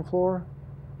the second floor?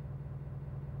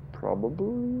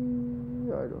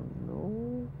 Probably, I don't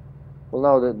know. Well,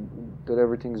 now that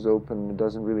everything's open, it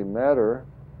doesn't really matter.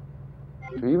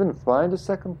 To even find the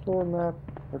second floor map,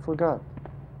 I forgot.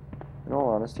 In all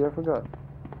honesty, I forgot.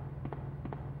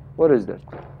 What is that?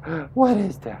 What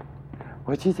is that?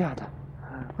 What is that?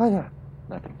 What is that?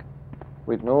 Nothing.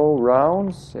 Wait, no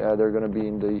rounds? Yeah, they're gonna be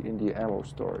in the ammo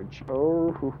storage.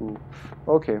 Oh, hoo hoo.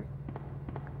 Okay.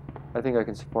 I think I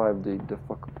can survive the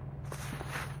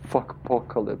fuck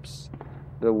apocalypse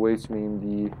that awaits me in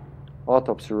the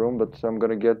autopsy room, but I'm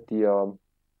gonna get the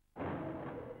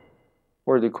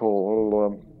what do they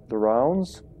call the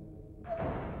rounds,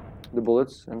 the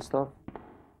bullets and stuff,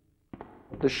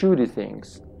 the shooty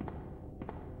things.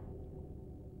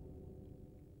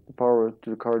 The power to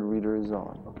the card reader is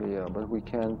on. Okay, yeah, but we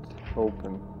can't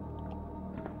open.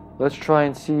 Let's try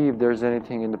and see if there's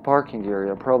anything in the parking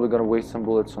area. Probably gonna waste some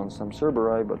bullets on some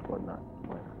Cerberus, but why not?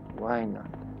 Why not? Why not?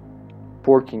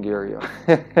 Porking area.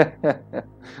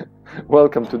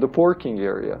 Welcome to the porking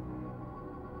area.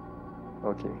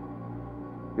 Okay.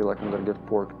 Feel like I'm gonna get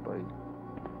porked by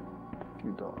a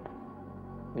few dogs.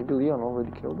 Maybe Leon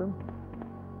already killed him?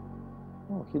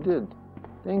 Oh, he did.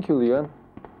 Thank you, Leon.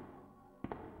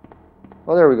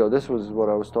 Oh, there we go. This was what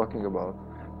I was talking about.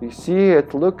 You see,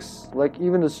 it looks like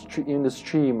even in the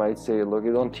stream, I'd say, look,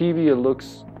 on TV it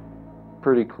looks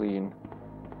pretty clean.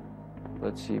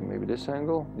 Let's see, maybe this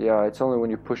angle? Yeah, it's only when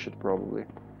you push it, probably.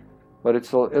 But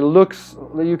it looks,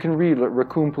 you can read, like,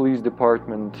 Raccoon Police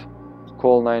Department,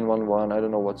 call 911. I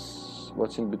don't know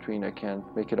what's in between. I can't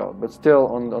make it out. But still,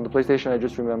 on the PlayStation, I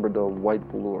just remember the white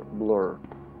blur.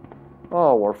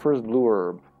 Oh, our first blue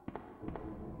herb.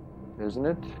 Isn't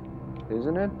it?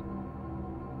 Isn't it?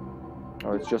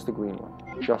 Oh, it's just a green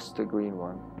one. Just a green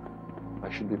one. I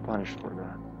should be punished for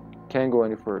that. Can't go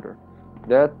any further.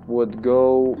 That would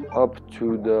go up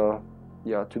to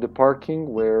the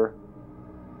parking where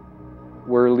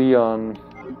Leon,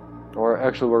 or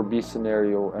actually where B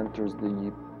scenario enters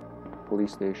the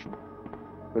police station.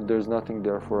 But there's nothing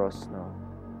there for us now.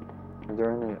 Is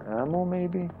there any ammo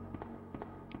maybe?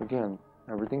 Again,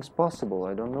 everything's possible.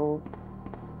 I don't know.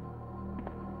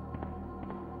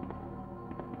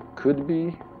 Could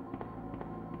be.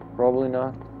 Probably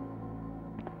not.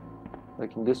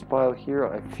 Like in this pile here,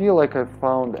 I feel like I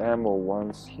found ammo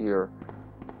once here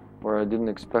where I didn't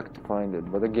expect to find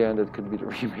it. But again, that could be the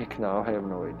remake now. I have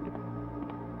no idea.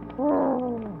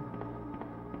 Oh.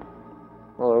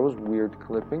 Well, that was weird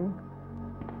clipping.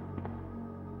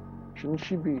 Shouldn't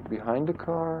she be behind the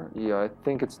car? Yeah, I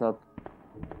think it's not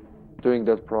doing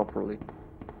that properly.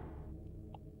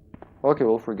 Okay,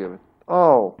 we'll forgive it.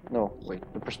 Oh, no, wait.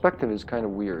 The perspective is kind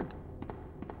of weird.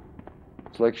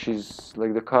 It's like she's,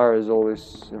 like the car is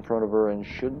always in front of her and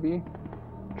should be.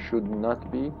 Should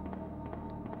not be.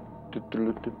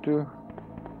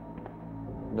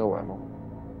 No ammo.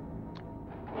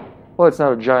 Well, it's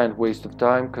not a giant waste of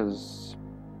time because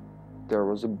there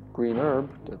was a green herb.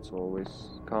 That's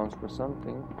always counts for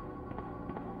something.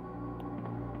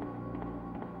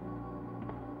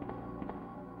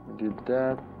 We did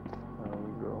that. There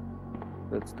we go.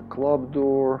 That's the club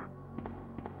door.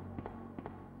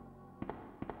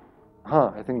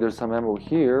 Huh, I think there's some ammo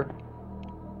here.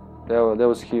 That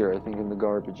was here, I think, in the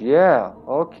garbage. Yeah,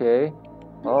 okay.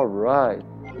 Alright.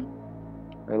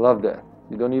 I love that.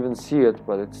 You don't even see it,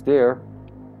 but it's there.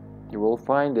 You will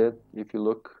find it if you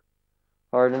look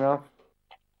hard enough.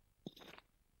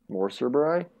 More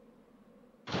Cerberus.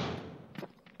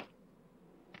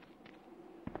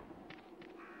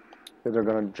 They're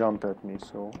gonna jump at me,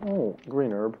 so... Oh,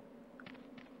 green herb.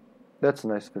 That's a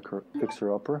nice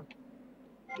fixer-upper.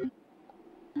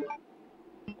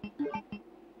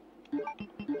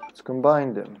 Let's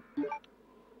combine them.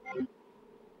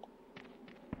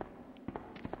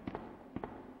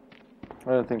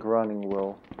 I don't think running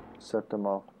will set them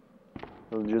off.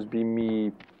 It'll just be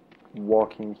me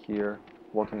walking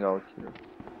out here.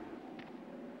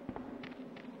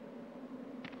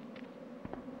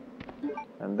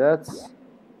 And that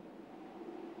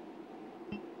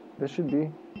should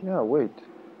be, yeah, wait.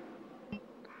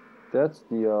 That's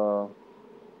the, oh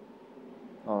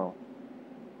no.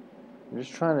 I'm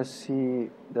just trying to see.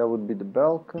 That would be the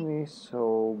balcony.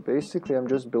 So basically, I'm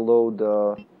just below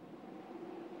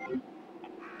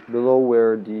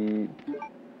where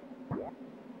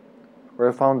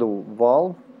I found the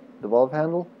valve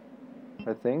handle,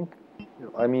 I think.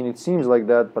 I mean, it seems like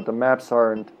that, but the maps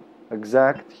aren't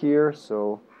exact here,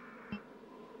 so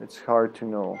it's hard to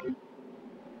know.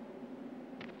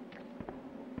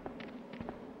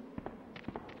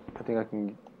 I think I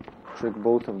can trick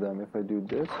both of them if I do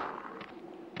this.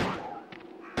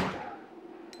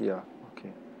 Yeah,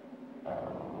 okay.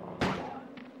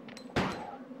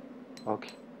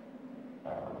 Okay.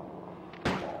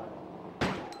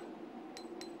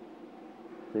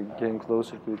 They're getting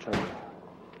closer to each other.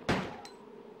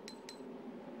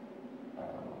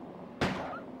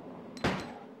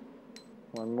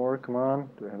 One more, come on.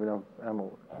 Do I have enough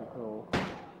ammo? Oh.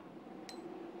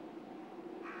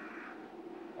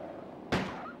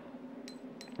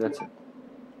 That's it.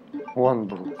 One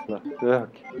bullet left.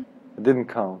 Okay. It didn't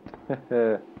count.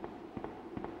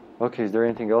 Okay, is there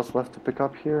anything else left to pick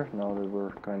up here now that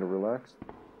we're kind of relaxed?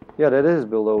 Yeah, that is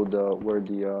below where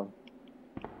the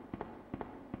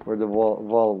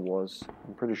valve was.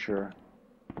 I'm pretty sure.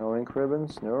 No ink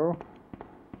ribbons? No.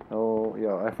 Oh,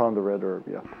 yeah, I found the red herb.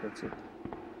 Yeah, that's it.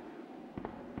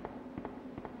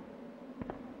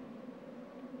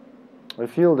 I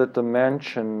feel that the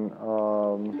mansion,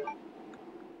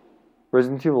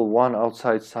 Resident Evil 1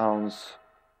 outside sounds,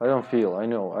 I don't feel, I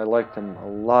know, I like them a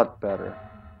lot better.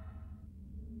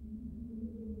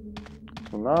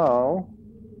 So now,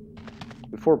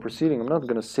 before proceeding, I'm not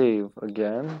gonna save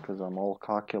again, because I'm all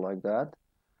cocky like that.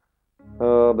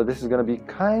 But this is gonna be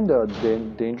kinda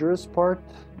dangerous part,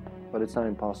 but it's not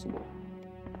impossible.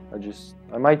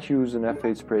 I might use an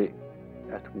F8 spray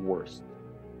at worst.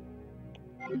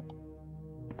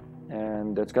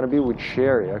 And that's gonna be with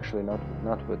Sherry, actually, not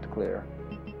with Claire.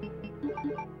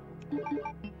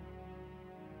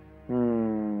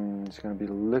 It's gonna be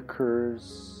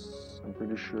liquors, I'm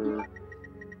pretty sure.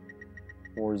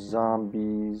 More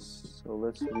zombies, so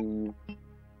let's leave.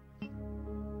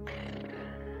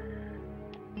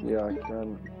 Yeah, I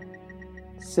can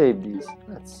save these.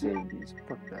 Let's save these.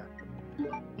 Fuck that.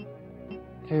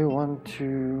 Okay, 1,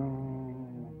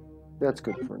 2. That's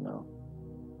good for now.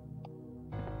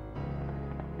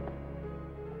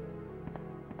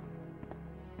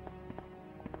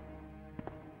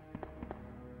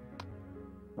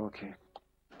 Okay.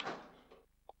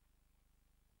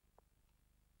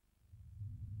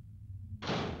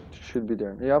 Should be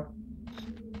there. Yep.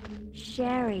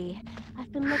 Sherry,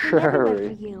 I've been looking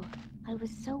everywhere for you. I was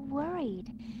so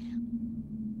worried.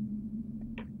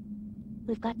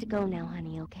 We've got to go now,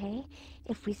 honey, okay?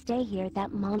 If we stay here,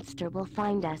 that monster will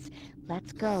find us.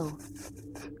 Let's go.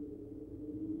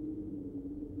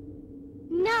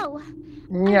 No!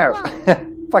 No!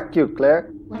 Fuck you,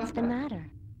 Claire. What's the matter?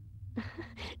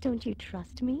 Don't you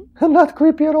trust me? I'm not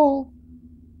creepy at all.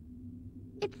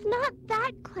 It's not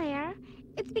that, Claire.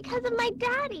 It's because of my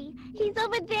daddy. He's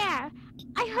over there.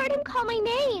 I heard him call my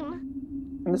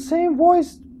name. In the same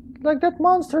voice like that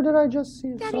monster that I just saw.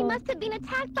 Daddy must have been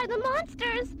attacked by the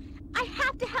monsters. I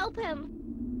have to help him.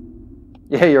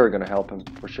 Yeah, you're gonna help him,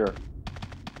 for sure.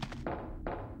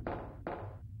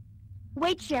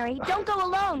 Wait, Sherry, don't go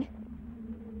alone.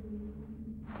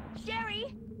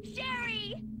 Sherry!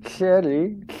 Sherry!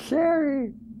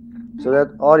 Sherry. So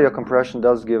that audio compression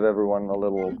does give everyone a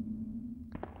little...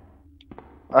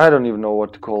 I don't even know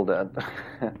what to call that.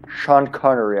 Sean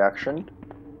Connery action.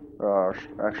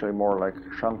 Actually more like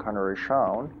Sean Connery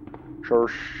sound. So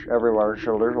everyone's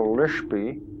a little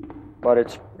lispy. But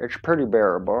it's pretty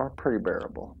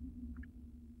bearable.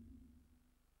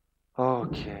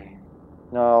 Okay.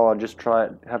 Now I'll just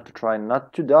have to try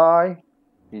not to die.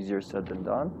 Easier said than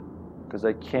done. Because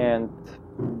I can't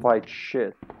fight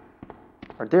shit.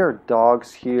 Are there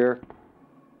dogs here?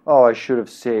 Oh, I should have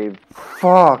saved.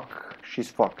 Fuck! She's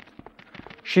fucked.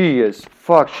 She is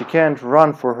fucked. She can't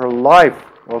run for her life.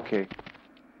 Okay.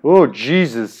 Oh,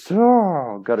 Jesus.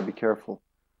 Oh, gotta be careful.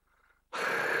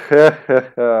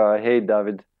 Hey,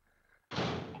 David.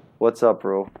 What's up,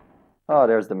 bro? Oh,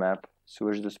 there's the map.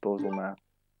 Sewage disposal map.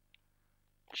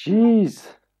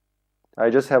 Jeez. I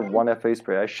just have one FA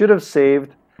spray. I should have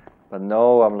saved. But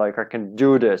no, I'm like, I can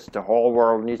do this. The whole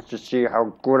world needs to see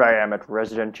how good I am at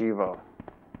Resident Evil.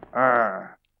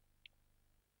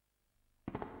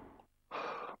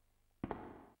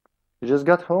 You just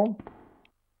got home?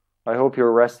 I hope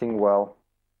you're resting well.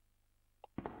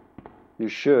 You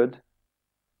should.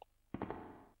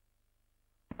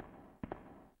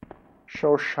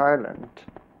 Show silent.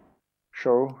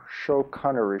 Show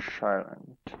Connery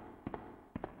silent.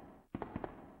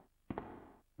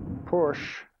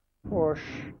 push, push.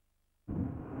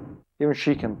 Even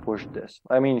she can push this.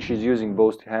 I mean, she's using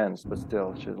both hands, but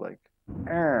still, she's like,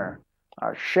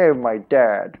 I shaved my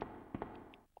dad.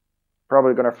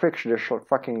 Probably gonna fix this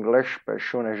fucking glitch as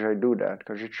soon as I do that,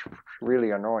 because it's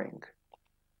really annoying.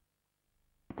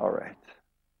 Alright.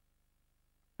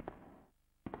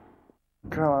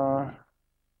 Come on.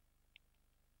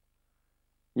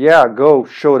 Yeah, go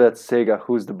show that Sega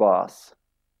who's the boss.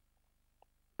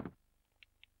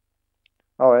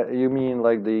 Oh, you mean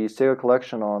like the Sega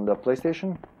collection on the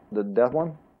PlayStation? That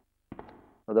one?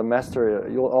 Or the Master,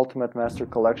 your Ultimate Master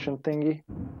Collection thingy?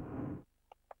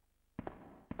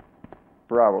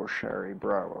 Bravo, Sherry,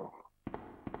 bravo.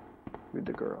 With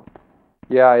the girl.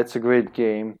 Yeah, it's a great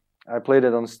game. I played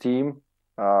it on Steam.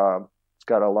 It's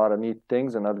got a lot of neat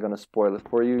things. I'm not gonna spoil it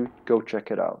for you. Go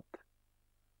check it out.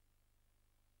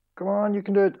 Come on, you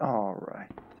can do it.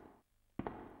 Alright.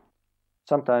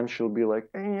 Sometimes she'll be like,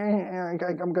 I'm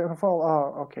gonna fall.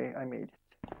 Oh, okay, I made it.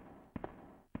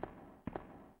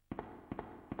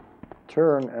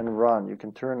 Turn and run. You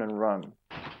can turn and run.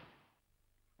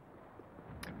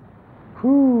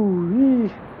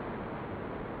 Whoo-wee.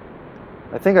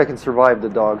 I think I can survive the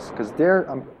dogs, because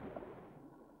I'm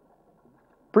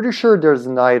pretty sure there's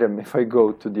an item if I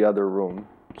go to the other room.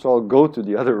 So I'll go to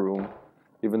the other room,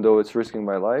 even though it's risking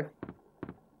my life.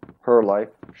 Her life.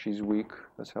 She's weak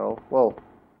as hell. Well,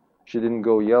 she didn't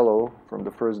go yellow from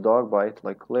the first dog bite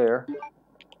like Claire.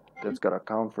 That's gotta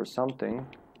count for something.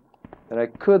 And I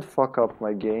could fuck up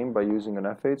my game by using an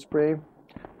F8 spray,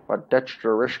 but that's the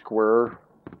risk we're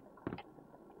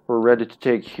ready to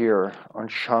take here on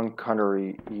Sean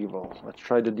Connery Evil. Let's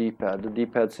try the D-pad. The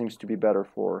D-pad seems to be better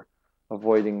for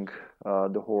avoiding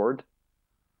the horde.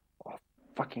 Oh,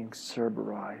 fucking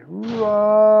Cerberus.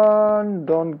 Run!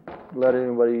 Don't let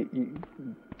anybody eat.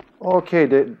 Okay,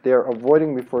 they're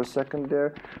avoiding me for a second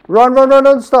there. Run, run, run,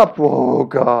 don't stop! Oh,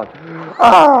 God.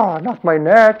 Ah, not my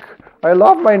neck. I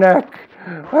love my neck.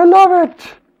 I love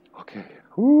it. Okay.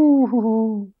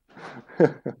 Ooh.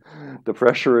 The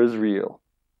pressure is real.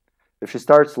 If she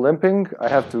starts limping, I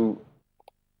have to...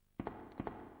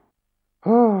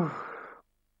 I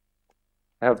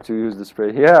have to use the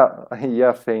spray.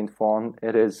 Yeah, faint fawn.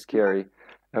 It is scary.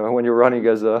 When you're running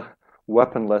as a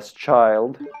weaponless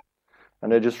child,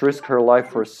 and I just risk her life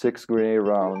for 6 grenade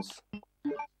rounds.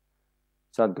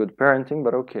 It's not good parenting,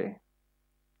 but okay.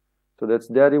 So that's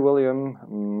Daddy William,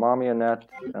 Mommy Annette,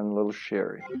 and little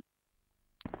Sherry.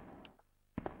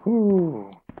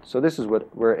 Whew. So this is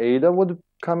where Ada would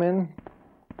come in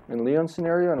Leon's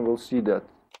scenario, and we'll see that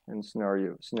in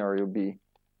scenario B.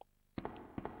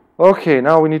 Okay,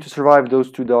 now we need to survive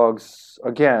those 2 dogs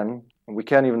again. We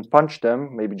can't even punch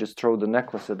them. Maybe just throw the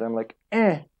necklace at them like,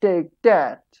 take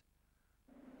that.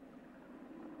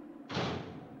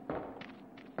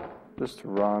 Just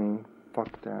run.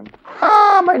 Fuck them.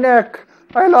 Ah, my neck!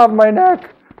 I love my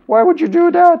neck! Why would you do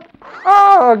that?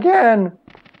 Ah, again!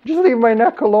 Just leave my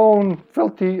neck alone,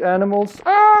 filthy animals.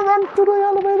 Ah, run to the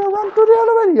elevator, run to the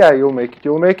elevator. Yeah, you'll make it,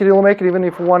 you'll make it, you'll make it. Even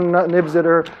if one nibs at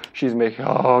her, she's making...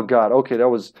 Oh, God. Okay,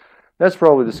 that's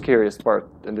probably the scariest part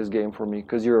in this game for me,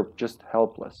 because you're just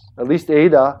helpless. At least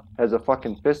Ada has a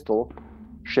fucking pistol.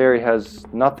 Sherry has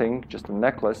nothing, just a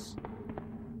necklace.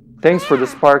 Thanks for the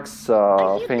sparks,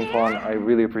 Faint Fawn. I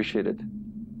really appreciate it.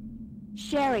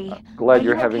 Sherry, glad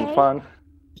you're having fun.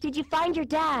 Did you find your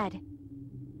dad?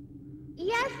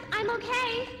 Yes, I'm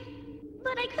okay.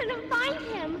 But I couldn't find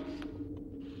him.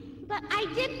 But I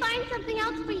did find something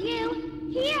else for you.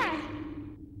 Here.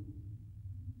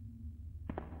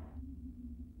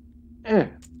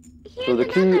 So the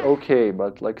key, okay,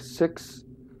 but like 6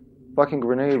 fucking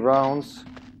grenade rounds.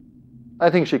 I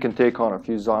think she can take on a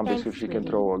few zombies. Thanks, if she can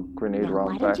throw a grenade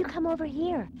round back. Why don't you come over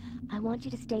here? I want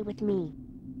you to stay with me.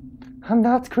 I'm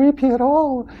not creepy at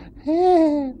all.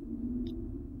 Claire!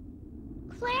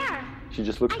 She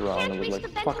just looked around and was like,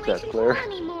 fuck that, Claire.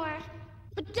 Anymore.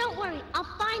 But don't worry, I'll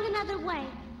find another way.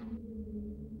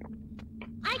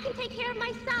 I can take care of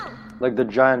myself. Like the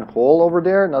giant hole over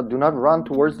there? Now, do not run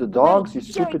towards the dogs, you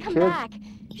stupid Sherry, kid. Back.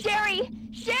 Sherry!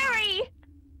 Sherry!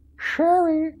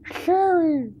 Sherry!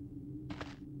 Sherry!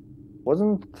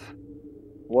 Wasn't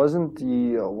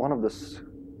the one of the...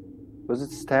 Was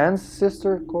it Stan's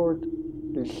sister, Cord?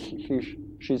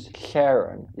 She's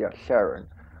Sharon. Yeah, Sharon.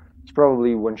 It's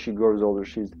probably when she grows older,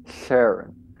 she's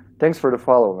Sharon. Thanks for the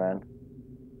follow, man.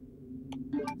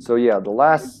 So yeah, the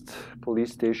last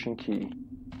police station key.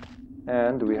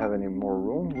 And do we have any more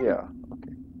room? Yeah,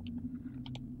 okay.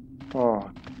 Oh,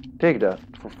 take that.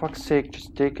 For fuck's sake,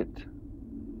 just take it.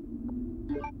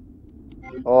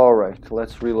 Alright,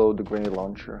 let's reload the grenade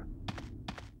launcher.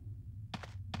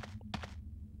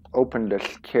 open the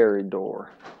scary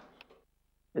door.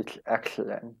 It's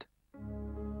excellent.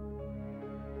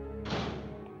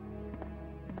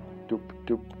 Doop,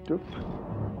 doop, doop.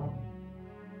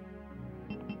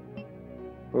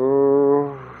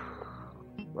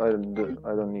 I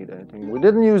don't need anything. We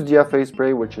didn't use the FA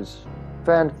spray, which is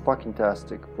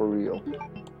fan-fucking-tastic, for real.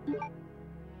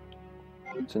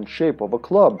 It's in shape of a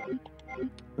club.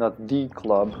 Not the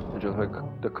club, it's just like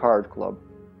the card club.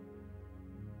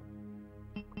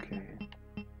 Okay.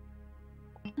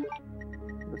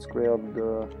 Let's grab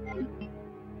the...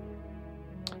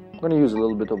 I'm gonna use a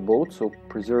little bit of both, so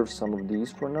preserve some of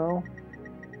these for now.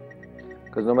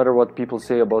 Because no matter what people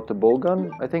say about the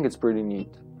bowgun, I think it's pretty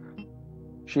neat.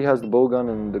 She has the bowgun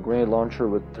and the grenade launcher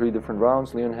with 3 different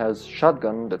rounds. Leon has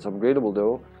shotgun, that's upgradable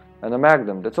though, and a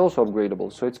magnum, that's also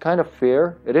upgradable. So it's kind of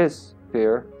fair. It is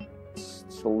fair.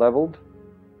 It's leveled.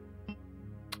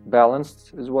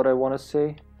 Balanced is what I want to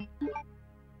say.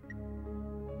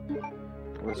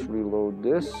 Let's reload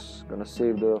this. Gonna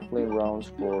save the flame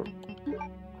rounds for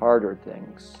harder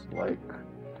things, like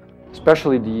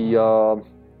especially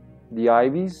the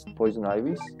ivies, poison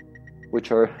ivies,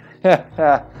 which are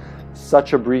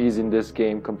such a breeze in this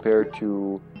game compared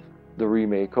to the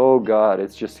remake. Oh god,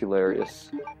 it's just hilarious.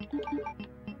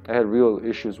 I had real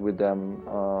issues with them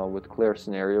with Claire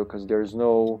scenario, because there's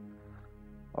no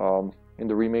in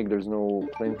the remake there's no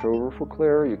flamethrower for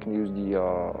Claire. You can use the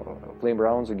flame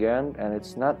rounds again, and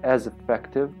it's not as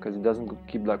effective because it doesn't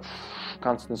keep like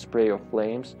constant spray of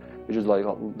flames. It just like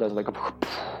does like a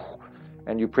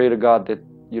and you pray to God that,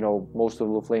 you know, most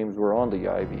of the flames were on the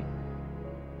ivy.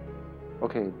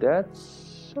 Okay,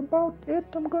 that's about it,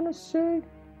 I'm gonna say.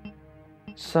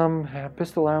 Some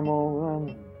pistol ammo.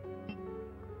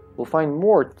 We'll find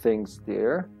more things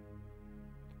there.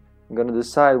 I'm gonna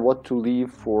decide what to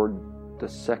leave for the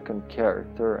second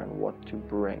character and what to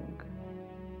bring.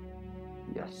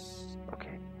 Yes,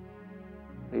 okay.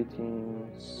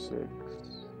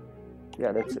 18:6.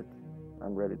 Yeah, that's it.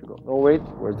 I'm ready to go. Oh wait,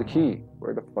 where's the key?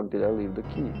 Where the fuck did I leave the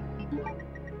key?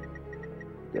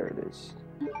 There it is.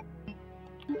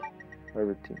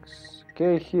 Everything's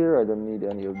okay here. I don't need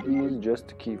any of these, just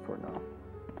the key for now.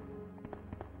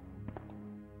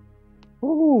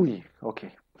 Ooh,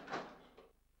 okay.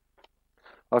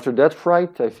 After that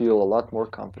fright, I feel a lot more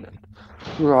confident.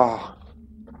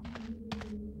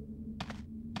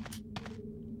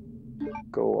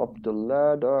 Go up the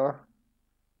ladder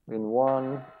in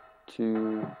 1,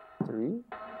 2, 3,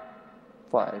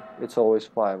 5. It's always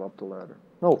 5 up the ladder.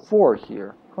 No, 4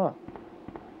 here. Huh.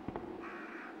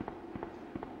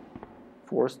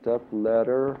 4-step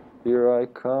ladder. Here I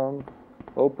come,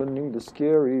 opening the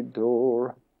scary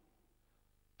door.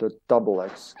 The double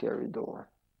X scary door.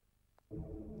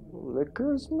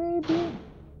 Liquors, maybe?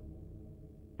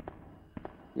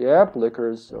 Yep,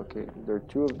 liquors. Okay, there are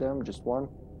 2 of them, just 1.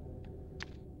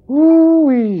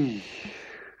 Woo-wee!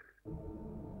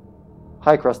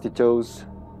 Hi, Krusty Toes.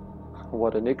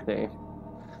 What a nickname.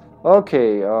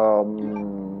 Okay,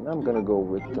 I'm gonna go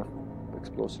with the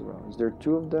explosive rounds. There are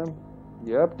 2 of them?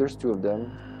 Yep, there's 2 of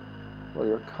them. Well,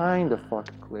 you're kind of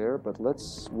fucking clear, but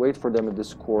let's wait for them at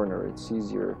this corner. It's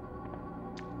easier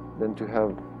than to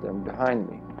have them behind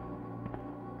me.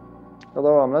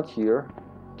 Hello, I'm not here.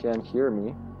 Can't hear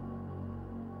me.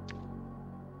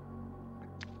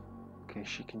 Okay,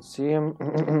 she can see him.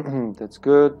 That's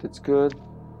good, that's good.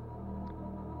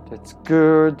 That's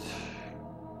good.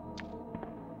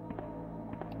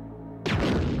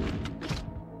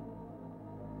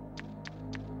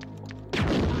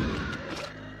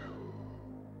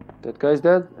 That guy's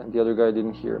dead, and the other guy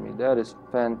didn't hear me. That is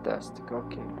fantastic.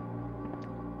 Okay.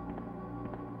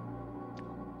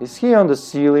 Is he on the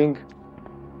ceiling?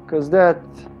 Because that...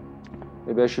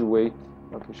 Maybe I should wait.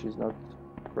 Okay, she's not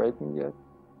frightened yet.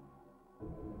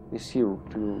 Is he to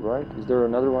the right? Is there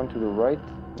another one to the right?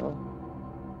 No?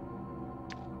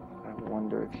 I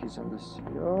wonder if he's on the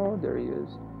ceiling. Oh, there he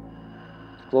is.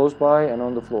 It's close by and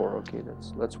on the floor. Okay,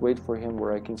 let's wait for him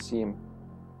where I can see him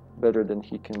better than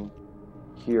he can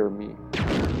hear me.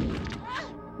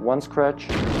 1 scratch.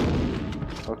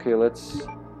 Okay, let's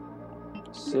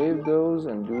save those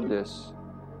and do this.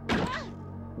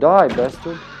 Die,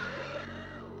 bastard.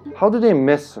 How do they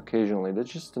miss occasionally? That's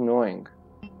just annoying.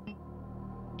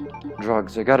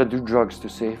 Drugs. I gotta do drugs to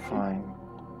say fine.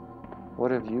 What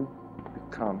have you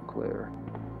become, Claire?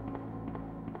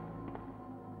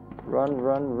 Run,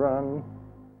 run, run.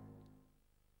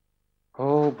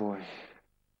 Oh boy.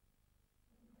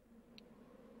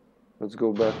 Let's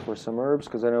go back for some herbs,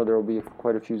 because I know there will be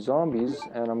quite a few zombies,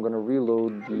 and I'm going to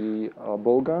reload the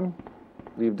bowgun,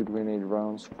 leave the grenade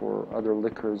rounds for other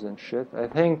liquors and shit. I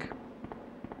think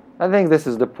I think this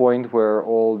is the point where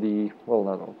all the, well,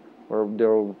 not all, where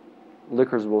their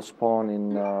lickers will spawn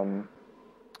in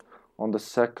on the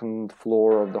second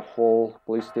floor of the hall,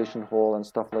 police station hall, and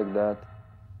stuff like that.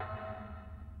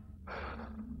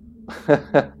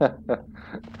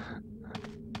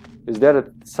 Is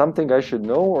that something I should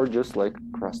know, or just like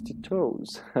crusty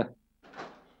toes?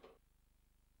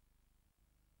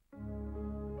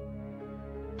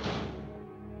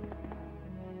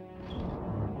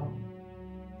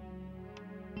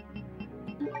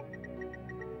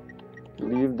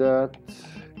 Leave that,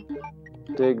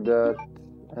 take that,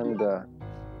 and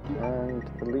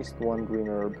at least one green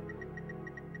herb,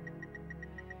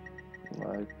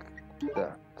 like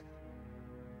that.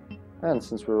 And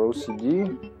since we're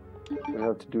OCD, we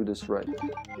have to do this right.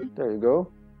 There you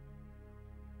go.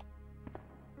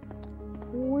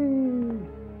 Whee!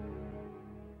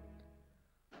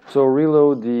 So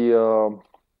reload the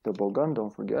bow gun,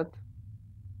 don't forget.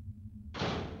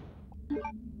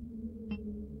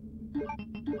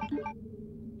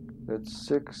 That's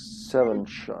 6, 7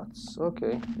 shots.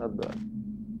 Okay, not bad.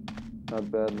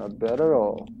 Not bad, not bad at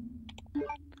all.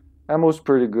 Ammo's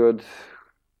pretty good.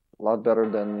 A lot better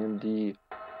than in the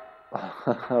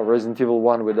Resident Evil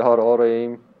 1 without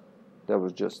auto-aim. That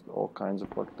was just all kinds of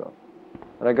fucked up.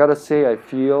 And I gotta say, I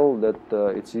feel that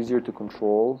it's easier to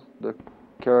control the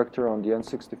character on the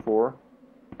N64.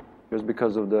 Just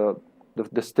because of the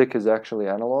stick is actually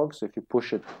analog, so if you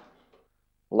push it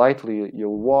lightly,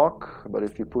 you'll walk, but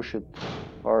if you push it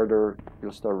harder,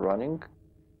 you'll start running.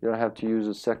 You don't have to use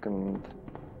a second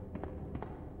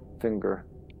finger.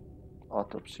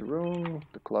 Autopsy room.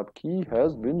 The club key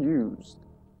has been used.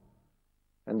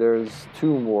 And there's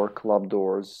 2 more club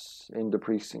doors in the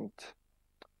precinct,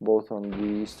 both on the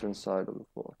eastern side of the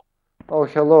floor. Oh,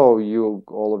 hello, you,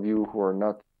 all of you who are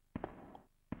not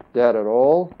dead at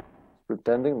all.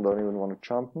 Pretending, don't even want to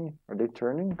chomp me. Are they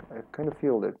turning? I kind of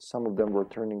feel that some of them were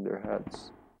turning their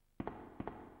heads.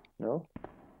 No?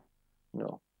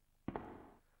 No.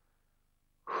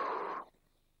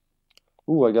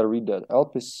 Ooh, I gotta read that.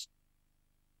 Alpis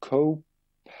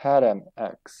Copadam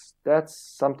X. That's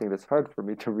something that's hard for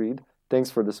me to read.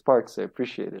 Thanks for the sparks, I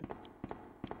appreciate it.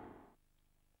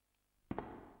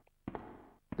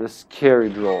 The scary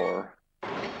drawer.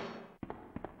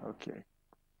 Okay.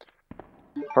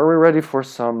 Are we ready for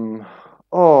some...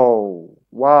 Oh,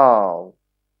 wow.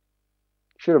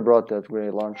 Should have brought that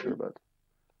grenade launcher, but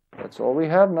that's all we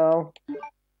have now.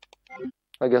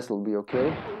 I guess it'll be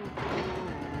okay.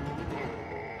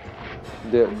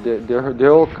 They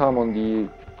all come on the...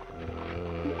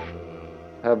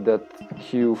 Have that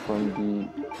cue from the...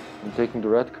 I'm taking the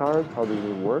red card. How does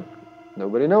it work?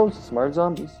 Nobody knows. Smart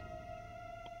zombies.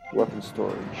 Weapon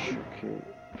storage. Okay.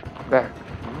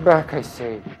 Back, I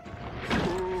say.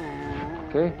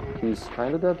 Okay, he's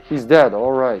kind of dead. He's dead,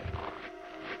 alright.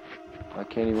 I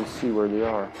can't even see where they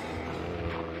are.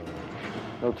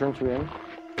 No, turn to aim.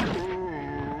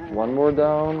 One more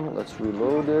down. Let's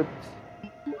reload it.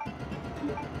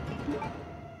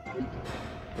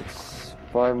 It's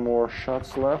 5 more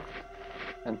shots left.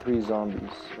 And 3 zombies.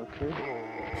 Okay.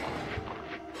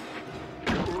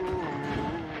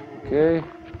 Okay,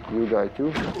 you die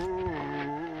too.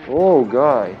 Oh,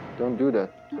 guy, don't do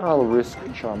that. I'll risk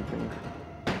chomping.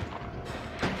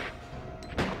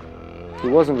 He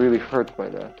wasn't really hurt by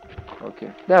that.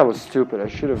 Okay, that was stupid. I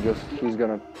should have just... He's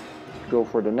gonna go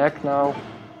for the neck now.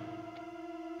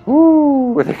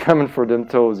 Woo! They're coming for them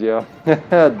toes, yeah.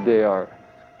 They are.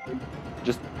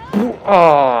 Just...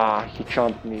 Ah! He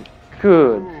chomped me.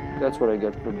 Good. That's what I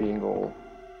get for being old.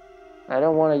 I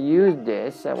don't want to use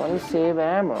this. I want to save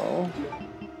ammo.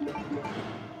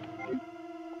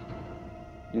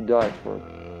 You died for it.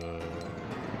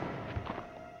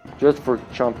 Just for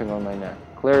chomping on my neck.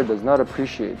 Claire does not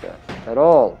appreciate that at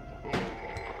all.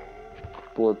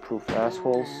 Bulletproof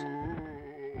assholes.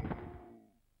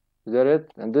 Is that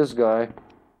it? And this guy,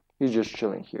 he's just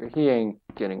chilling here. He ain't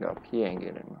getting up. He ain't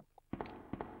getting up.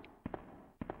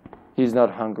 He's not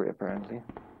hungry, apparently.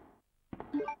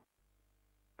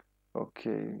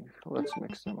 Okay, let's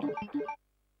mix them up.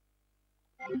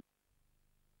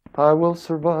 I will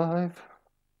survive.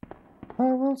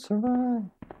 I will survive.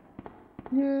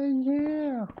 Yeah,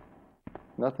 yeah.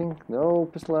 Nothing? No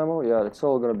pistol ammo? Yeah, it's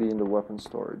all gonna be in the weapon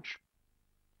storage.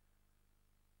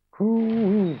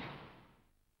 Ooh.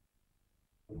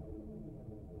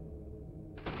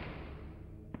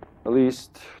 At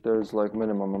least there's like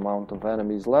minimum amount of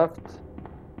enemies left.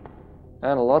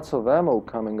 And lots of ammo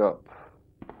coming up.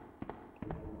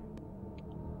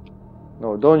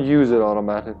 No, don't use it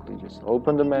automatically. Just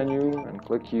open the menu and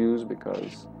click use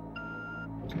because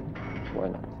why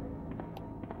not?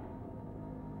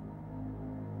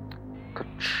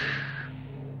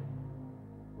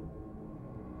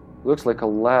 Looks like a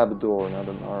lab door, not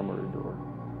an armory door.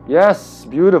 Yes,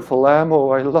 beautiful ammo.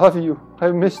 I love you.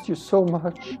 I missed you so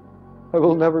much. I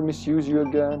will never misuse you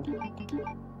again.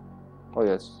 Oh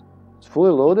yes, it's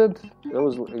fully loaded. That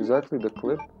was exactly the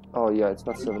clip. Oh yeah, it's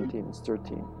not 17, it's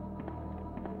 13.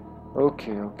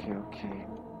 Okay.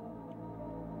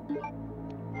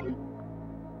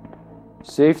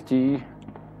 Safety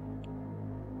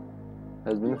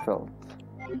has been felt.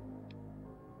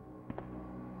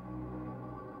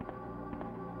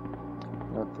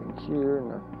 Nothing here,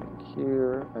 nothing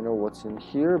here. I know what's in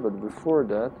here, but before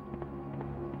that...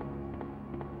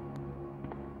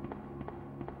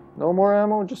 No more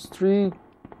ammo, just 3.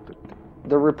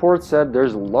 The report said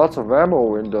there's lots of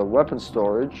ammo in the weapon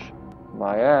storage.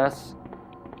 My ass.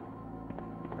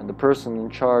 And the person in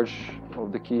charge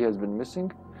of the key has been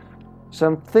missing. So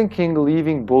I'm thinking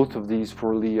leaving both of these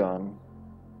for Leon.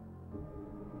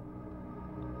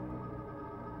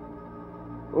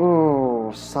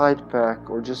 Oh, side pack,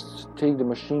 or just take the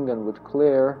machine gun with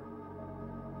Claire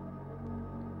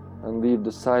and leave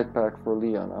the side pack for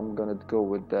Leon. I'm gonna go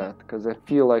with that because I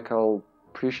feel like I'll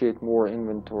appreciate more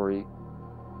inventory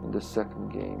in the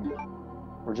second game.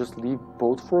 Or just leave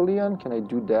both for Leon? Can I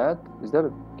do that?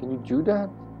 Can you do that?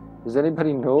 Does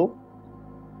anybody know?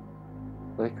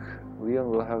 Like, Leon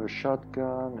will have a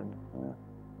shotgun and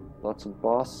lots of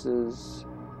bosses.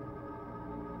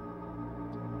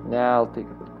 Nah, I'll take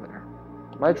it with Claire.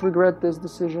 Might regret this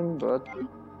decision, but...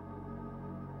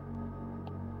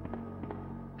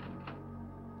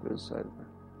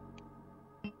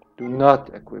 Do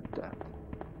not equip that.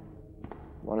 I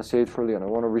want to save it for Leon. I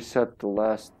want to reset the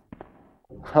last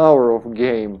hour of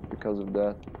game because of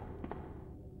that.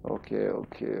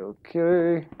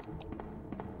 Okay.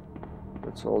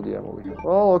 That's all the ammo we have.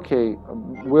 Well, okay.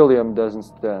 William doesn't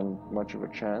stand much of a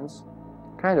chance.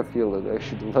 Kind of feel that I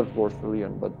should have left board for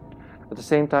Leon, but at the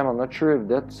same time, I'm not sure if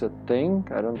that's a thing.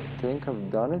 I don't think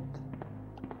I've done it.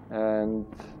 And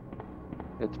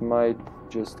it might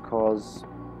just cause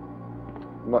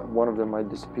one of them might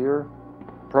disappear.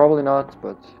 Probably not,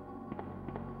 but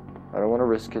I don't want to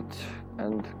risk it.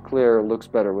 And Claire looks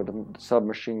better with a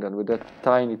submachine gun, with that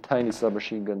tiny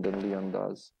submachine gun than Leon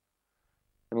does.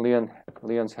 In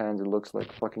Leon's hands, it looks like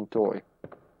a fucking toy.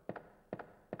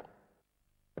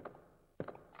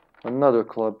 Another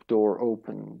club door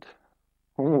opened.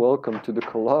 Welcome to the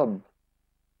club.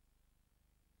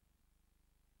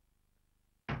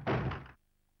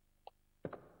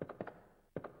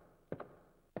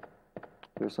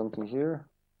 There's something here.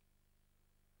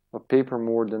 A paper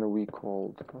more than a week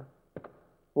old.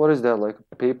 What is that, like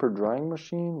a paper drying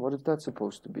machine? What is that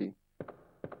supposed to be?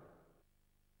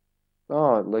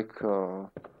 Oh, like, oh,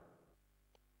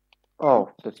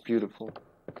 that's beautiful.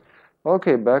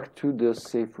 Okay, back to the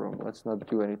safe room. Let's not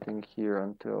do anything here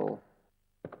until...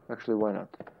 Actually, why not?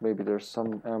 Maybe there's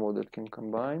some ammo that can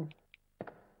combine.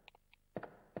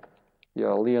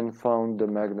 Yeah, Leon found the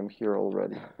Magnum here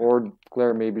already. Or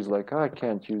Claire maybe is like, I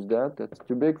can't use that. That's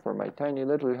too big for my tiny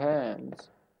little hands.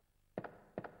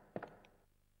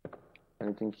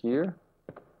 Anything here?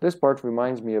 This part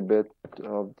reminds me a bit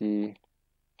of the...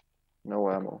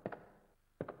 No ammo.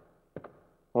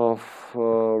 Of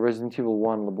Resident Evil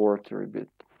 1 laboratory bit.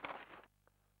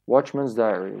 Watchman's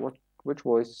diary. Which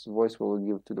voice will we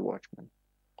give to the watchman?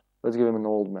 Let's give him an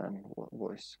old man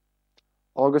voice.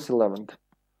 August 11th.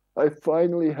 I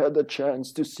finally had a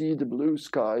chance to see the blue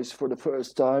skies for the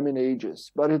first time in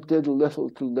ages, but it did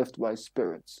little to lift my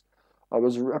spirits. I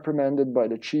was reprimanded by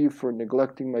the chief for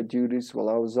neglecting my duties while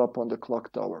I was up on the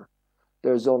clock tower.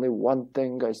 There's only one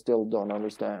thing I still don't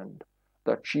understand.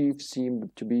 The chief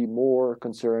seemed to be more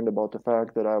concerned about the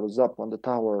fact that I was up on the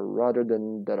tower rather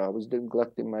than that I was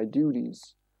neglecting my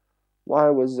duties. Why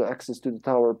was access to the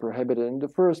tower prohibited in the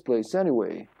first place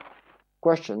anyway?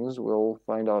 Questions we'll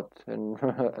find out, and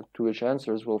to which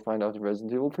answers we'll find out in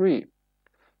Resident Evil 3.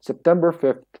 September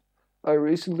 5th. I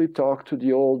recently talked to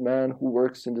the old man who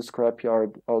works in the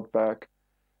scrapyard out back,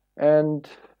 and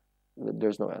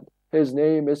there's no end. His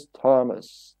name is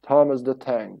Thomas the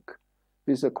Tank.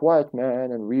 He's a quiet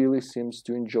man and really seems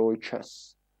to enjoy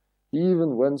chess. He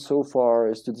even went so far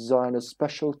as to design a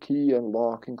special key and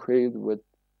lock engraved with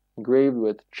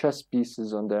chess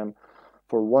pieces on them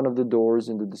for one of the doors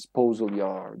in the disposal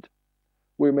yard.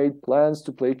 We made plans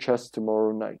to play chess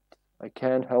tomorrow night. I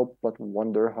can't help but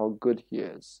wonder how good he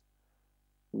is.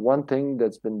 One thing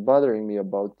that's been bothering me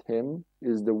about him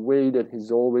is the way that he's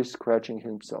always scratching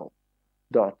himself. ...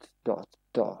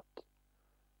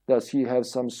 Does he have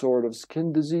some sort of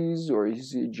skin disease, or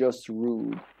is he just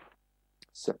rude?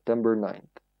 September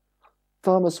 9th.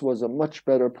 Thomas was a much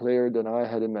better player than I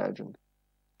had imagined.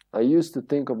 I used to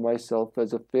think of myself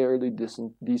as a fairly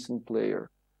decent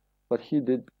player, but he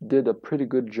did a pretty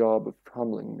good job of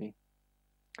humbling me.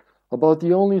 About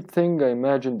the only thing I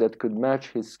imagined that could match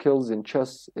his skills in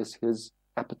chess is his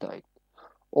appetite.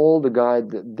 All the guy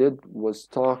did was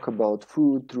talk about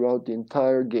food throughout the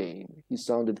entire game. He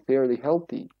sounded fairly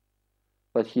healthy,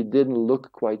 but he didn't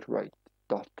look quite right. ...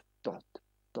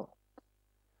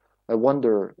 I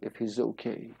wonder if he's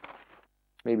okay.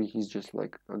 Maybe he's just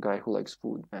like a guy who likes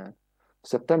food, man.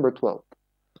 September 12th.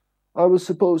 I was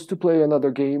supposed to play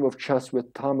another game of chess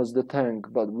with Thomas the Tank,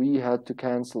 but we had to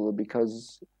cancel it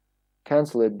because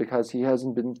he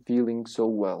hasn't been feeling so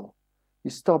well. He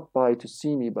stopped by to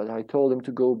see me, but I told him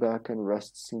to go back and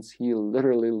rest since he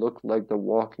literally looked like the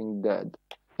Walking Dead.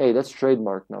 Hey, that's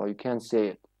trademark now, you can't say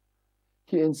it.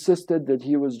 He insisted that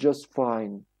he was just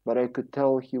fine, but I could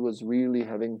tell he was really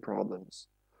having problems.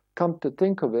 Come to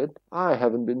think of it, I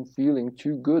haven't been feeling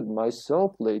too good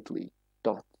myself lately. ...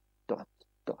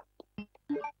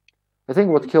 I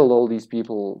think what killed all these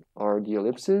people are the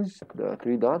ellipses, the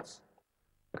 3 dots,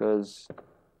 because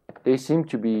they seem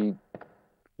to be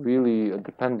really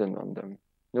dependent on them.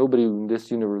 Nobody in this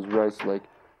universe writes like,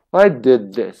 I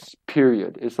did this,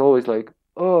 period. It's always like,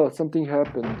 oh, something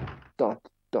happened, ...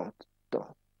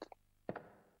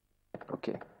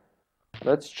 Okay,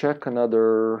 let's check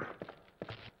another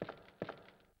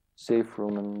safe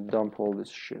room and dump all this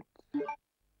shit.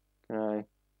 Can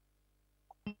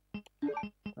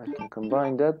I can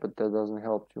combine that, but that doesn't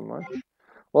help too much.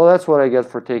 Well, that's what I get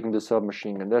for taking the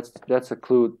submachine gun. That's a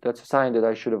clue. That's a sign that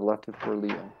I should have left it for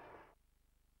Leon.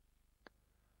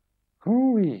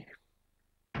 Hooey.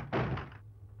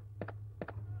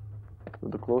 So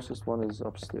the closest one is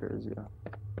upstairs, yeah.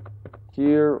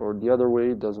 Here or the other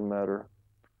way, doesn't matter.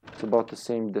 It's about the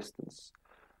same distance.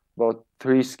 About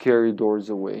 3 scary doors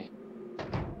away.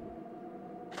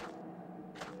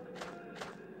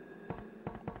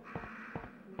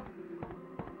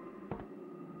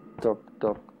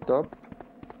 Top.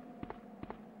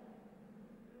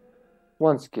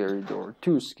 1 scary door,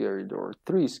 2 scary door,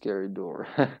 3 scary door.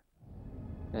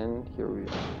 And here we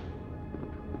are.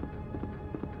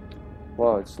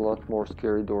 Wow, it's a lot more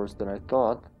scary doors than I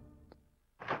thought.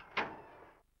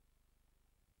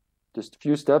 Just a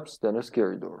few steps, then a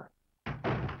scary door.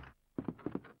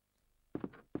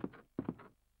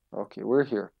 Okay, we're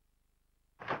here.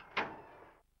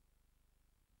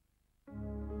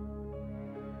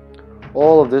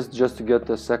 All of this just to get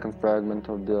the second fragment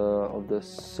of the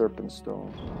serpent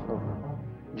stone. Oh,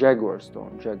 jaguar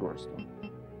stone.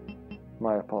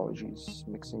 My apologies,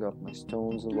 mixing up my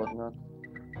stones and whatnot.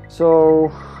 So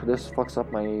this fucks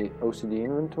up my OCD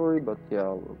inventory, but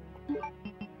yeah,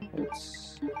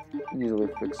 it's easily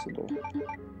fixable.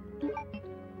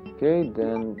 Okay,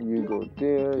 then you go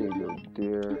there, you go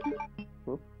there.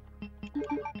 Whoop.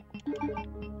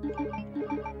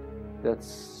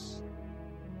 That's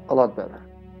a lot better.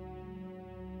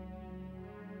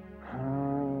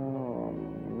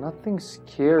 Nothing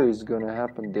scary is gonna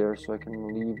happen there, so I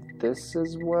can leave this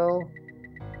as well.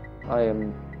 I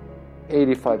am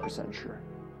 85% sure.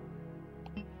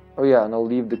 Oh yeah, and I'll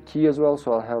leave the key as well,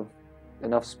 so I'll have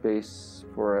enough space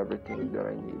for everything that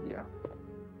I need, yeah.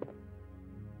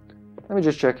 Let me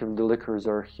just check if the liquors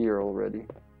are here already.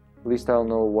 At least I'll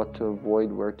know what to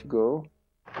avoid, where to go.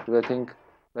 Because I think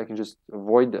I can just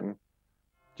avoid them.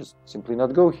 Just simply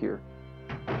not go here.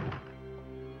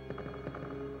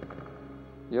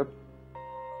 Yep.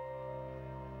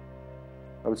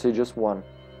 I would say just 1.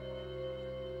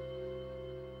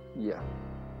 Yeah.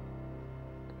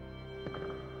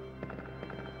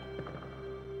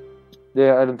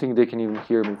 I don't think they can even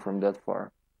hear me from that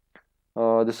far.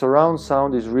 The surround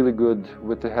sound is really good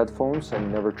with the headphones. I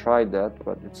never tried that,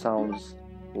 but it sounds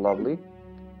lovely.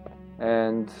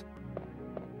 And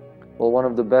well, one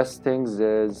of the best things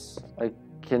is I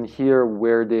can hear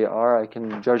where they are. I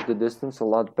can judge the distance a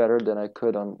lot better than I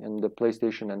could in the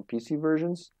PlayStation and PC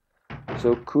versions.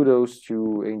 So kudos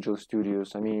to Angel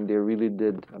Studios. I mean, they really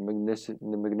did a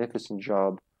magnificent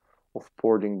job of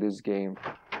porting this game.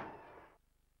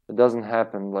 It doesn't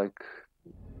happen, like,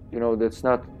 you know, that's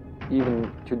not,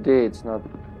 even today it's not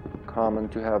common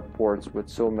to have ports with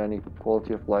so many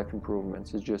quality of life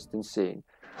improvements. It's just insane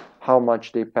how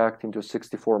much they packed into a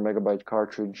 64 megabyte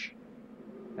cartridge,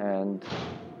 and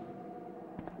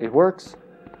it works.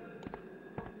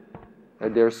 I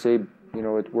dare say, you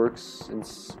know, it works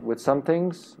with some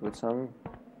things, with some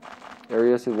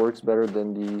areas it works better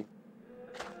than the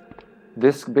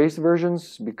disc-based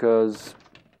versions, because,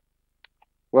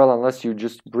 well, unless you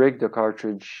just break the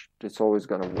cartridge, it's always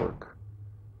gonna work.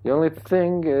 The only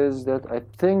thing is that I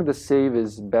think the save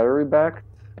is battery backed.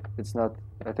 It's not.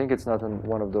 I think it's not on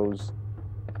one of those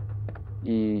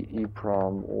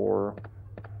EEPROM or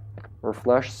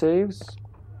flash saves.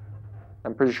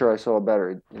 I'm pretty sure I saw a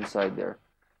battery inside there,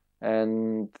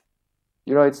 and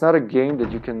you know, it's not a game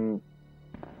that you can.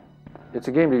 It's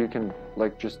a game that you can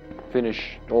like just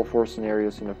finish all 4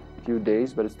 scenarios in a few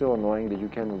days, but it's still annoying that you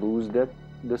can lose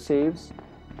the saves.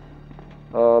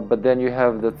 But then you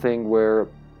have the thing where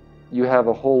you have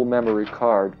a whole memory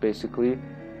card basically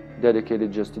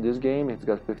dedicated just to this game. It's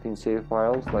got 15 save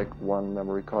files, like one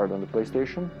memory card on the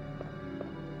PlayStation.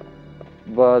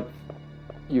 But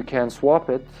you can't swap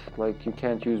it, like you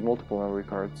can't use multiple memory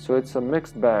cards. So it's a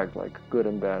mixed bag, like good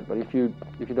and bad. But if you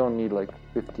don't need like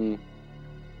 50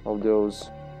 of those,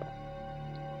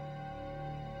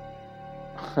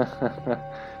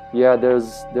 yeah,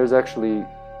 there's actually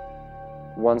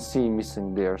one C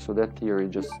missing there, so that theory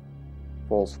just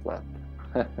falls flat.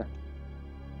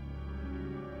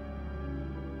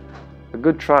 A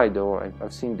good try though.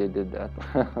 I've seen they did that.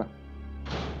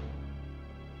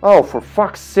 Oh, for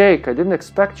fuck's sake, I didn't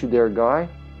expect you there, guy.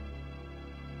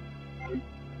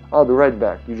 I'll be right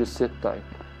back, you just sit tight.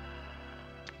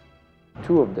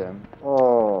 2 of them.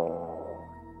 Oh,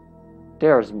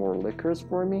 there's more liquors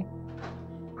for me.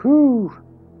 Whew.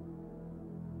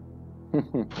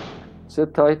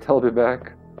 Sit tight, I'll be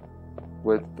back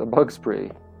with a bug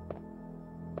spray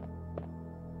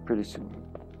pretty soon.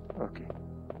 Okay.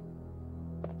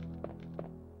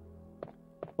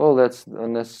 Well, that's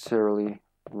unnecessarily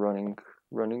running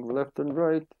left and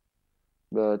right,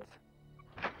 but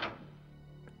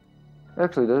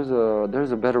actually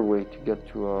there's a better way to get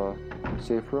to a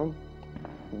safe room,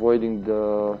 avoiding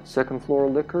the 2nd floor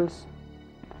liquors.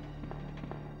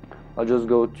 I'll just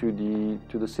go to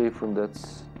the safe room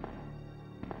that's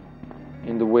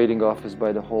in the waiting office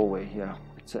by the hallway. Yeah,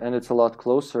 it's a lot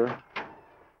closer.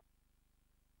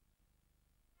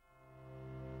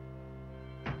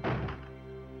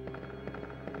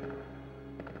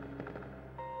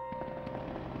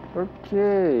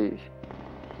 Okay.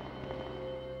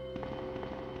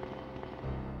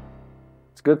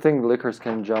 It's a good thing the liquors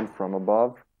can jump from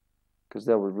above, because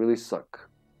that would really suck.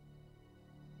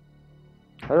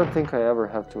 I don't think I ever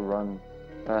have to run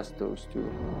past those 2.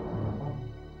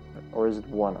 Or is it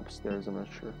one upstairs? I'm not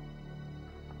sure.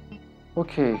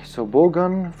 Okay, so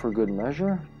bowgun for good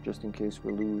measure, just in case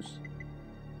we lose.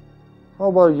 How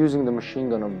about using the machine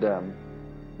gun on them?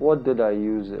 What did I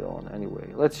use it on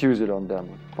anyway? Let's use it on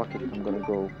them. Fuck it, I'm gonna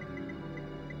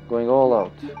going all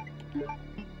out.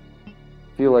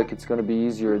 Feel like it's gonna be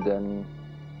easier than,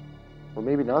 or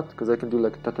maybe not, because I can do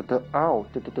like ow,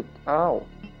 ow.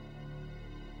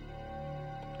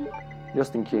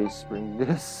 Just in case, bring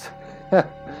this.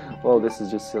 Well, this is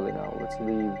just silly now. Let's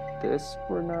leave this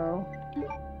for now.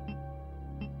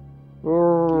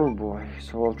 Oh boy,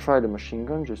 so I'll try the machine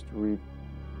gun just to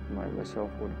remind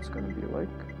myself what it's gonna be like.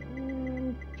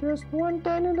 Just one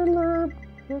tiny little herb,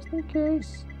 just in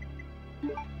case.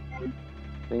 I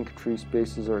think 3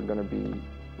 spaces are gonna be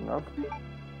enough.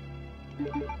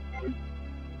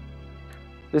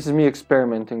 This is me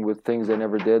experimenting with things I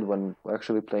never did when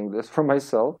actually playing this for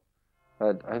myself.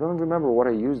 I don't remember what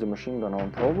I used the machine gun on.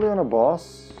 Probably on a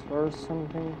boss or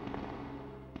something.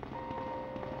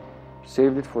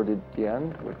 Saved it for the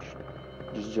end, which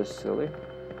is just silly.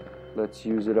 Let's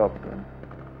use it up then.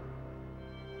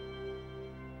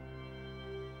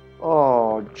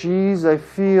 Oh, geez, I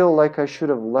feel like I should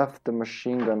have left the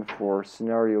machine gun for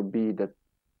scenario B, that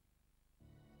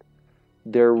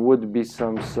there would be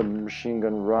some submachine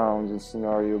gun rounds in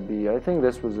scenario B. I think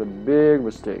this was a big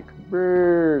mistake,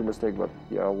 but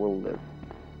yeah, we'll live.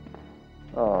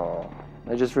 Oh,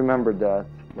 I just remembered that,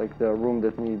 like the room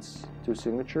that needs 2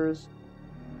 signatures.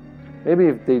 Maybe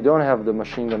if they don't have the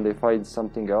machine gun, they find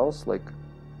something else, like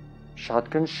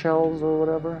shotgun shells or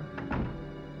whatever.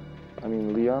 I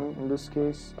mean, Leon in this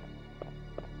case.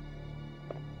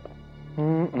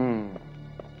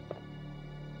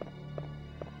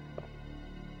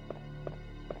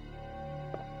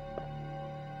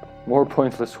 More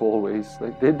pointless hallways.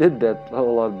 Like, they did that a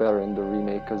lot better in the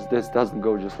remake, because this doesn't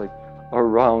go just like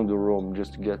around the room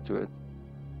just to get to it.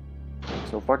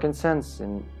 Makes no fucking sense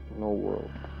in no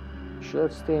world. Should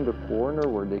I stay in the corner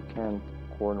where they can't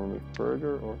corner me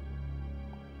further, or?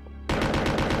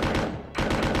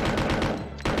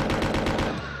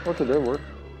 Okay, that worked.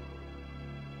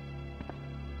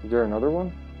 Is there another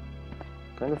one?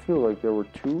 Kind of feel like there were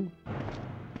 2.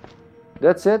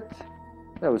 That's it?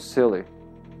 That was silly.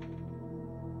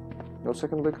 No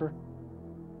second liquor?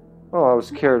 Oh, I was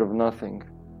scared of nothing.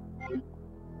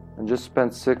 And just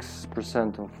spent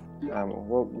 6% of ammo.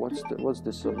 What's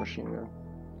this submachine gun?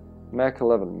 Mach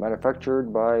 11,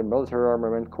 manufactured by Military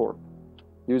Armament Corp.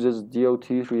 Uses DOT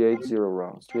 380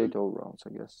 rounds. 380 rounds, I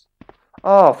guess.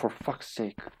 Oh, for fuck's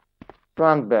sake.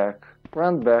 Run back.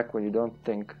 Run back when you don't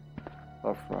think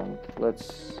up front.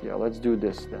 Let's do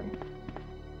this then.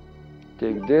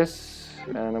 Take this,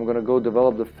 and I'm gonna go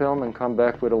develop the film and come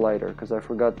back with a lighter, because I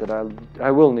forgot that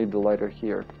I will need the lighter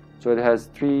here. So there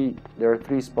are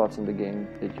 3 spots in the game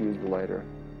that use the lighter.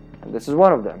 And this is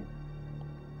one of them.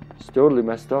 It's totally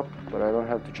messed up, but I don't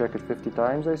have to check it 50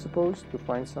 times, I suppose, to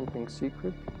find something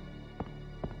secret.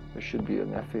 There should be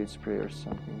an F8 spray or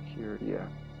something here, yeah.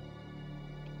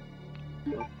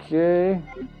 Okay.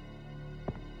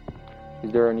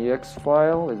 Is there an EX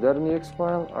file? Is that an EX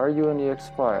file? Are you an EX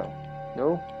file?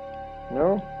 No?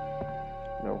 No?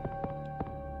 No.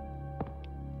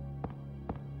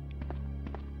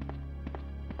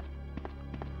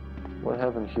 What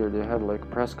happened here? They had like a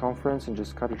press conference and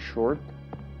just cut it short?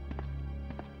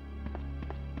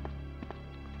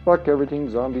 Fuck everything,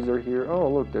 zombies are here. Oh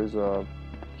look, there's a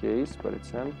case, but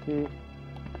it's empty.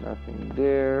 Nothing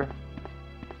there.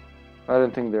 I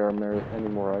don't think there are any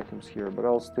more items here, but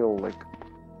I'll still like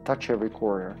touch every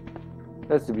corner.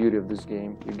 That's the beauty of this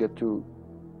game. You get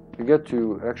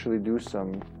to actually do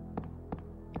some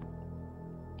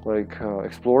like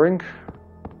exploring.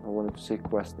 I wanted to say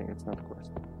questing, it's not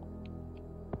questing.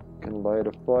 You can light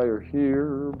a fire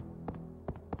here.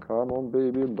 Come on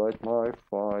baby, light my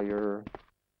fire.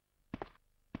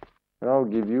 And I'll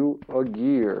give you a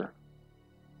gear.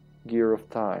 Gear of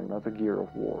time, not a gear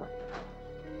of war.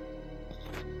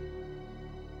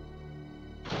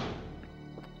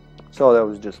 So that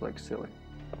was just like silly.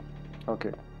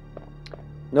 Okay.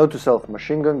 Note to self,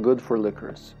 machine gun good for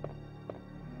liquors.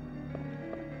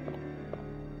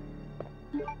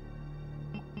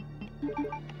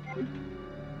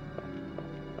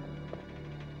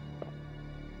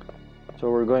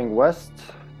 So we're going west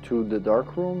to the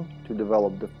dark room to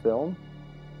develop the film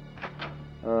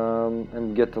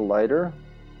and get the lighter.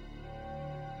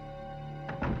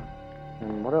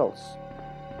 And what else?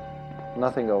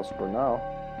 Nothing else for now.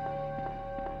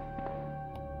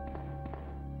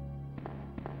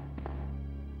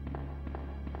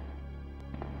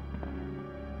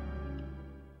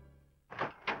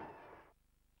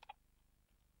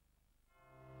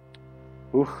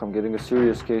 I'm getting a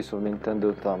serious case of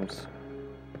Nintendo thumbs.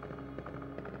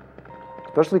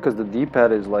 Especially because the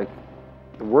D-pad is like,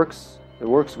 it works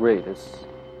great. It's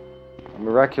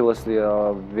miraculously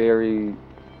a very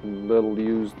little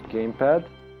used gamepad,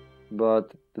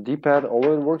 but the D-pad,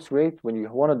 although it works great, when you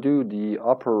want to do the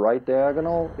upper right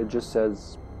diagonal, it just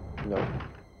says no.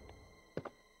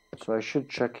 So I should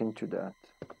check into that.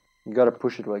 You gotta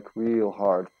push it like real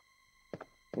hard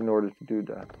in order to do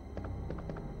that.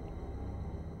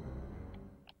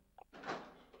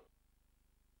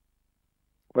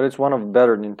 But it's one of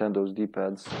better Nintendo's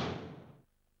D-pads.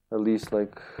 At least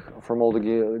like from all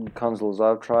the consoles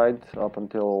I've tried up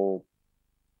until,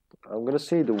 I'm gonna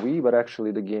say the Wii, but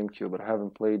actually the GameCube, but I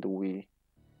haven't played the Wii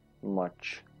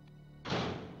much.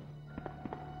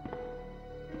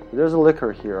 There's a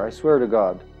liquor here, I swear to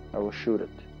God, I will shoot it.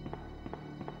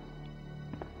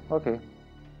 Okay,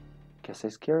 guess I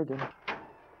scared him.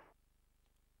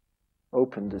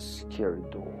 Open this scary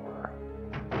door.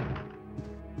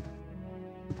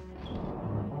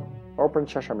 Open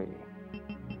sesame.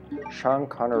 Sean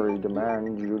Connery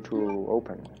demands you to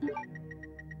open.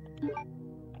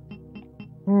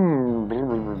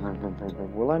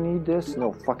 Will I need this?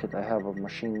 No, fuck it, I have a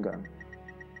machine gun.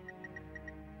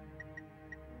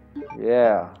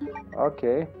 Yeah,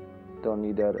 okay. Don't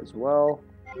need that as well.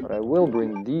 But I will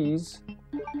bring these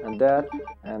and that,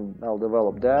 and I'll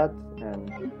develop that,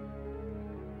 and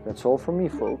that's all for me,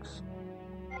 folks.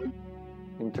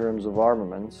 In terms of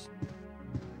armaments.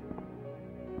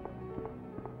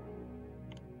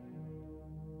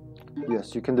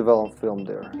 Yes, you can develop film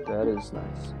there. That is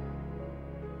nice.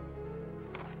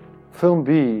 Film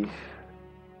B.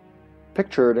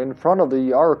 Pictured in front of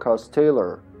the Arcus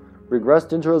Taylor.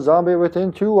 Regressed into a zombie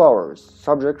within 2 hours.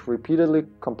 Subject repeatedly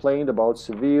complained about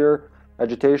severe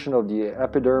agitation of the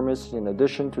epidermis in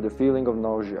addition to the feeling of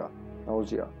nausea.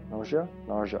 Nausea.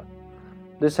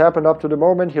 This happened up to the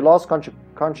moment he lost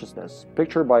consciousness.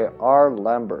 Pictured by R.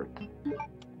 Lambert.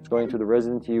 It's going to the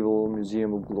Resident Evil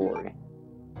Museum of Glory.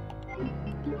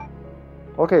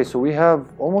 Okay, so we have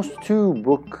almost 2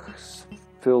 books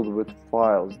filled with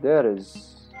files. That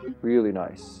is really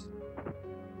nice.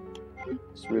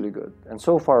 It's really good. And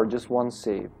so far, just 1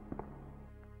 save.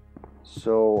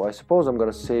 So I suppose I'm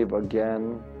gonna save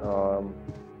again,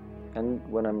 and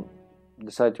when I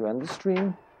decide to end the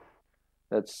stream,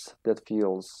 That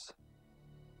feels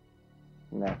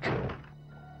natural.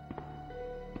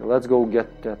 Okay, let's go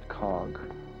get that cog.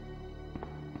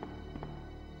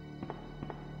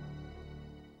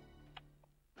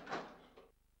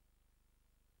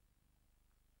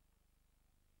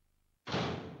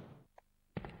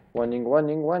 Running.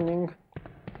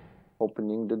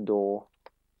 Opening the door.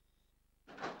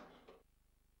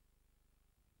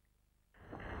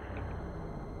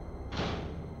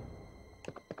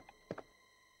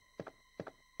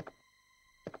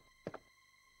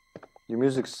 The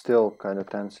music's still kind of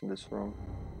tense in this room.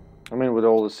 I mean, with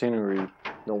all the scenery,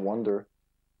 no wonder.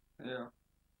 Yeah.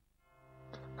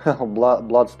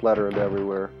 blood splattered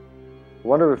everywhere. I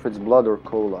wonder if it's blood or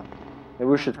cola. Maybe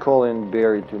we should call in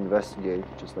Barry to investigate.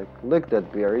 Just like, lick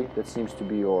that, Barry. That seems to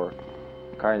be your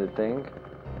kind of thing.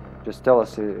 Just tell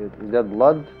us, is that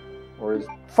blood? Or is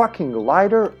fucking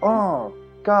lighter? Oh,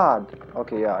 God.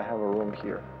 Okay, yeah, I have a room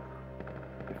here.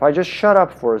 If I just shut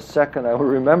up for a second, I will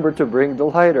remember to bring the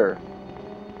lighter.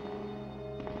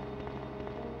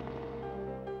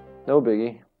 No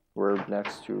biggie. We're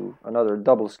next to another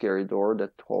double scary door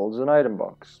that holds an item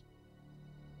box.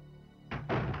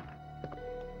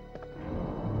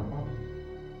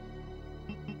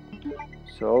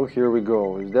 So here we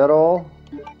go. Is that all?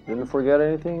 Didn't forget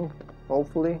anything?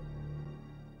 Hopefully.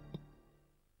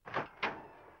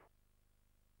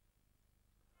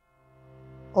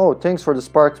 Oh, thanks for the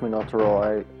sparks,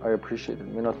 Minotauro. I appreciate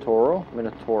it. Minotauro?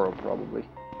 Minotauro, probably.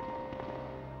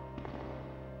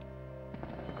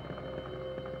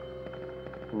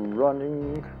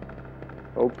 Running.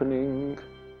 Opening.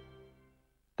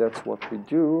 That's what we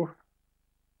do.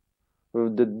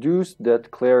 We've deduced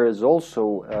that Claire is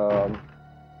also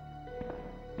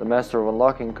the master of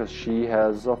unlocking because she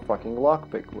has a fucking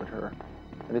lockpick with her.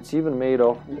 And it's even made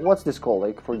of... What's this called?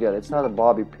 Like, forget it. It's not a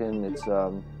bobby pin, it's...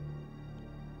 I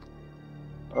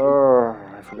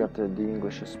forgot the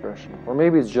English expression. Or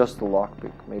maybe it's just a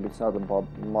lockpick. Maybe it's not a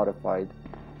modified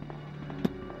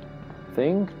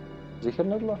thing.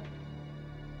 Sichernedler?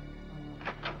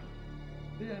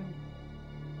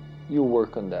 You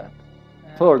work on that.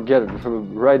 Or get it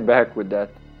right back with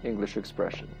that English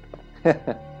expression.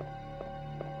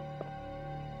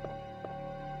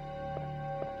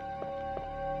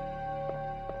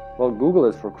 Well, Google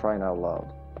it for crying out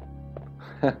loud.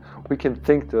 We can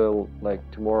think till like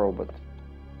tomorrow, but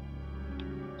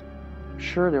I'm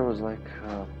sure there was like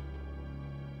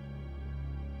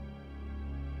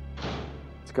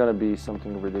it's gonna be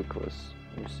something ridiculous.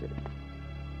 Let me see.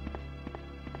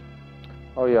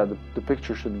 Oh yeah, the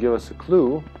picture should give us a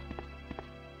clue,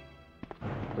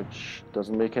 which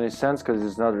doesn't make any sense because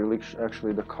it's not really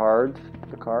actually the cards,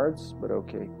 but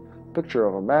okay. Picture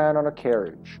of a man on a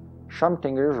carriage.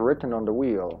 Something is written on the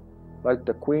wheel, like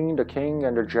the queen, the king,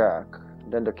 and the jack.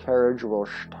 Then the carriage will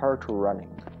start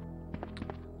running.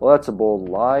 Well, that's a bold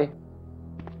lie.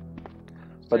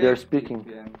 But they're speaking...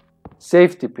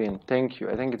 Safety pin, thank you.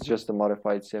 I think it's just a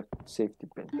modified safety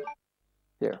pin.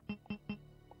 Here.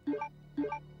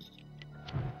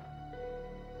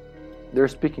 They're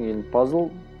speaking in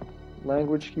puzzle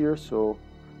language here, so...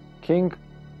 King...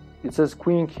 It says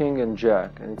queen, king, and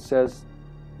jack. And it says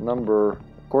number...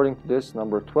 According to this,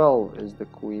 number 12 is the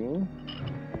queen,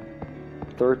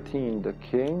 13 the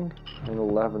king, and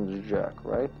 11 the jack,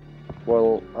 right?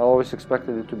 Well, I always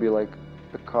expected it to be like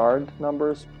the card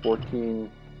numbers, 14,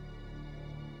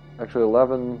 actually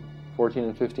 11, 14,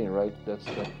 and 15, right? That's,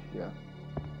 yeah.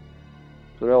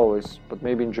 So they always, but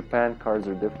maybe in Japan cards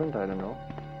are different, I don't know.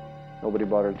 Nobody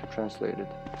bothered to translate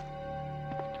it.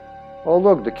 Oh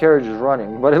look, the carriage is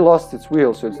running, but it lost its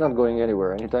wheel, so it's not going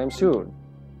anywhere anytime soon.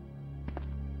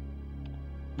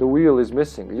 The wheel is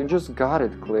missing. You just got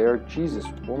it, Claire. Jesus,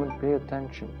 woman, pay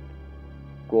attention.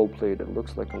 Gold plated.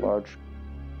 Looks like a large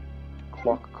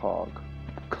clock cog.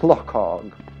 Clock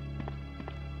hog.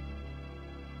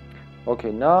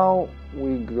 Okay, now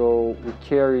we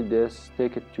carry this,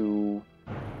 take it to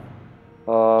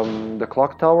the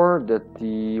clock tower that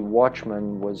the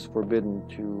watchman was forbidden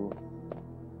to...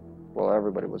 Well,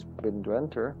 everybody was forbidden to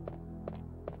enter.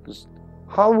 Just...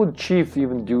 How would Chief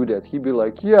even do that? He'd be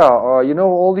like, yeah, you know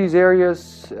all these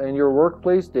areas in your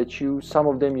workplace that some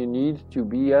of them you need to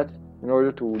be at in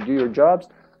order to do your jobs?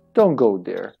 Don't go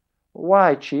there.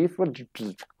 Why, Chief? What,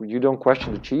 you don't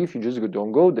question the Chief, you just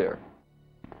don't go there.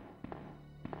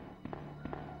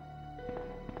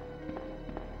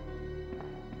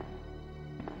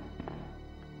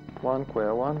 One,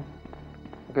 Quail one.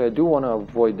 Okay, I do want to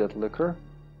avoid that liquor.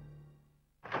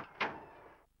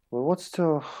 Well, what's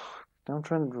the... I'm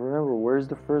trying to remember, where's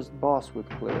the first boss with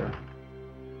Claire?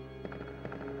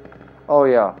 Oh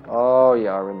yeah,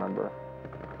 I remember.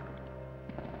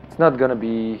 It's not gonna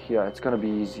be, yeah, it's gonna be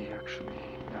easy actually.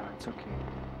 Yeah, it's okay.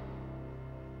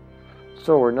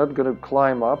 So we're not gonna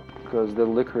climb up because the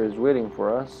liquor is waiting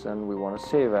for us and we want to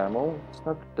save ammo. It's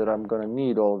not that I'm gonna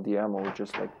need all of the ammo, it's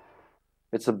just like,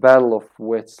 it's a battle of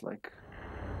wits, like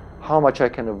how much I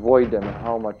can avoid them and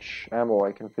how much ammo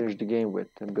I can finish the game with,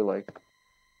 and be like,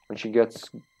 when she gets,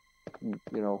 you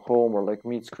know, home or like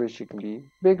meets Chris, she can be,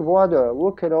 big brother,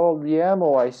 look at all the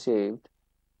ammo I saved.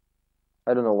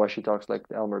 I don't know why she talks like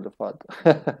Elmer the Fudd.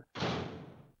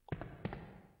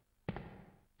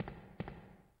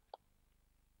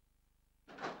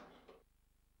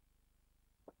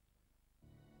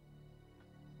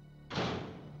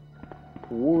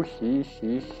 Woo hee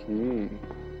hee hee.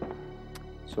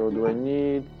 So do I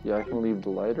need, yeah, I can leave the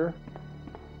lighter.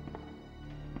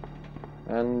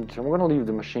 And I'm gonna leave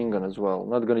the machine gun as well. I'm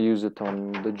not gonna use it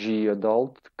on the G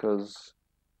adult, because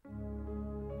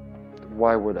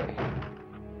why would I?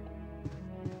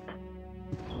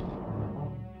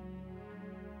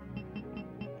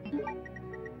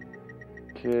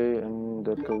 Okay, and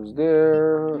that goes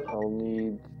there. I'll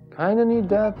need, kinda need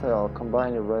that. I'll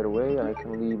combine it right away, and I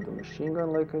can leave the machine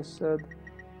gun like I said.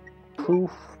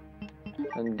 Poof.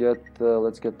 And get,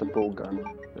 let's get the bow gun.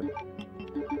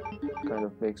 That kind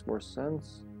of makes more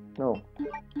sense. No,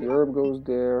 the herb goes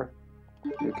there.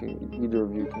 You can, either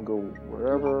of you can go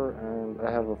wherever, and I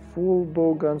have a full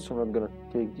bow gun, so I'm not gonna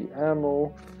take the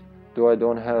ammo. Though I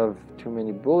don't have too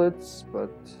many bullets,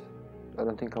 but I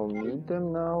don't think I'll need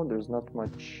them now. There's not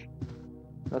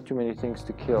too many things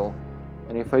to kill.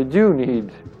 And if I do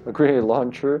need a grenade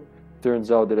launcher, turns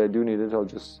out that I do need it, I'll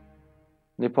just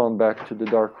nip on back to the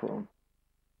dark room.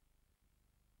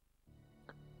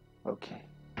 Okay.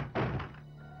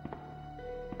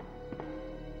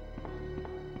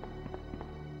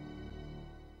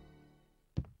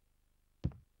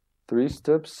 Three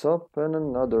steps up and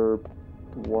another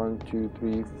 1, 2,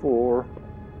 3, 4.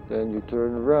 Then you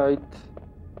turn right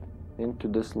into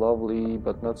this lovely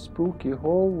but not spooky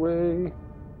hallway,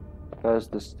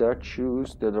 past the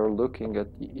statues that are looking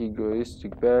at the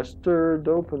egoistic bastard.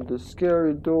 Open the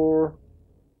scary door,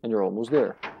 and you're almost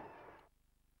there.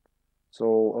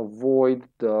 So avoid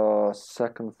the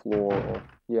second floor.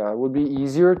 Yeah, it would be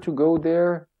easier to go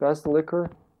there past the liquor.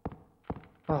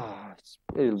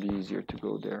 It'll be easier to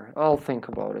go there. I'll think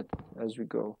about it as we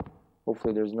go.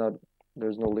 Hopefully there's no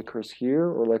liquors here,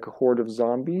 or like a horde of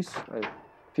zombies. I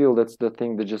feel that's the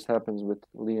thing that just happens with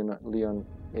Leon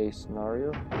A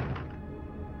scenario.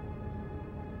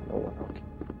 No one, okay.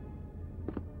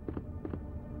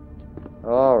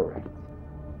 Alright.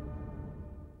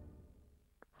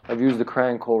 I've used the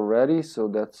crank already, so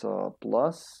that's a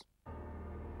plus.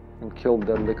 And killed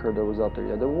that liquor that was out there.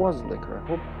 Yeah, there was liquor. I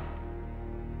hope.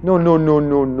 No,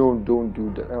 don't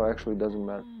do that. Oh, actually, it doesn't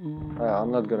matter.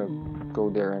 I'm not gonna go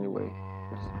there anyway.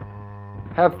 Just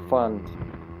have fun.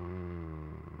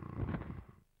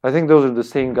 I think those are the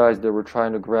same guys that were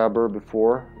trying to grab her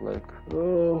before. Like,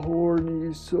 oh,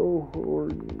 horny, so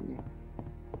horny.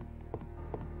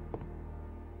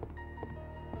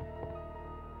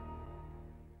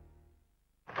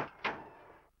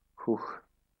 Whew.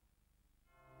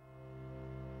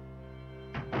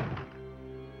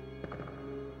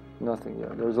 Nothing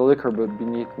yet. There's a liquor but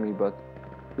beneath me, but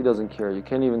he doesn't care. You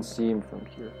can't even see him from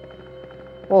here.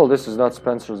 Well, this is not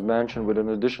Spencer's mansion with an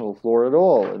additional floor at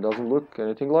all. It doesn't look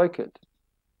anything like it.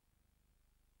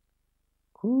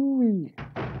 Hooey.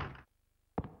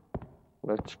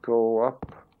 Let's go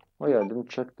up. Oh yeah, I didn't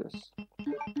check this.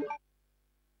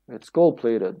 It's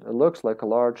gold-plated. It looks like a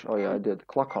large... Oh yeah, I did.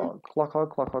 Clock hog. Clock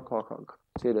hog, clock hog, clock hog.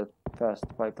 Say that fast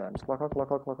 5 times. Clock hog, clock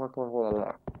hog, clock hog, clock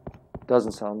hog.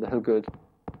 Doesn't sound that good.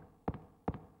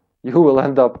 You will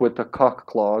end up with a cock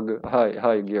clog.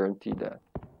 I guarantee that.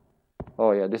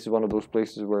 Oh yeah, this is one of those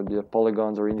places where the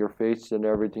polygons are in your face and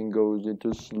everything goes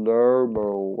into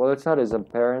slow-mo. Well, it's not as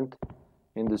apparent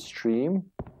in the stream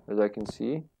as I can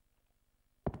see.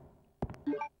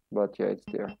 But yeah, it's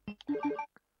there.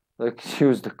 Let's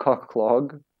use the cock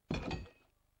clog.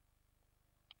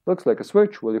 Looks like a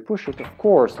switch. Will you push it? Of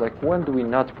course. Like, when do we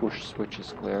not push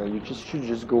switches, Claire? You should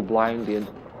just go blindly and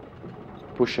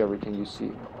push everything you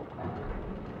see.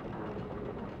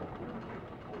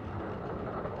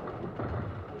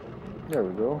 There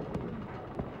we go.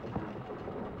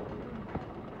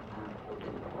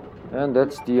 And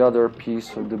that's the other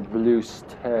piece of the blue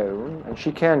stone. And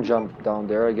she can jump down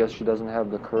there. I guess she doesn't have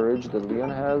the courage that Leon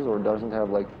has, or doesn't have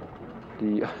like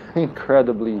the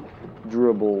incredibly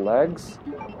durable legs.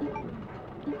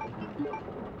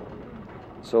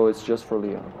 So it's just for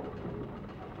Leon.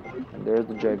 And there's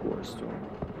the Jaguar stone.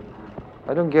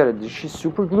 I don't get it. Did she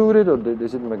super glued it, or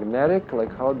is it magnetic?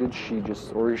 Like, how did she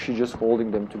just, or is she just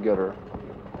holding them together?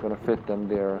 Gonna fit them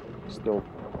there still.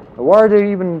 Why are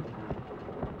they even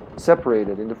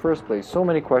separated in the first place? So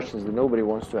many questions that nobody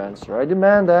wants to answer. I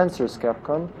demand answers,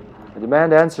 Capcom. I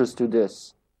demand answers to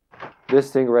this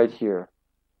thing right here.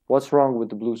 What's wrong with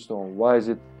the blue stone? Why is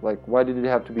it like, why did it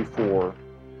have to be 4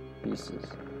 pieces?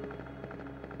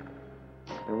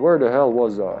 And where the hell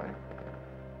was I?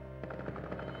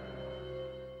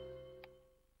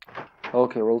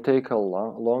 Okay, we'll take a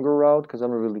longer route because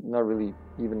I'm not really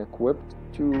even equipped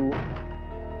to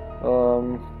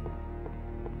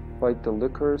fight the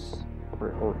lickers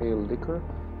or a licker.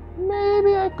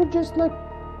 Maybe I could just like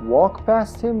walk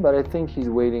past him, but I think he's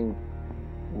waiting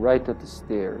right at the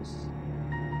stairs.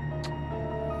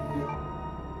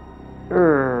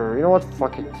 You know what?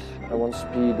 Fuck it. I want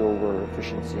speed over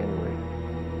efficiency anyway.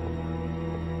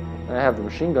 And I have the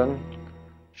machine gun.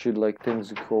 Should like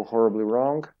things go horribly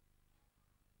wrong,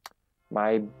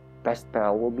 my best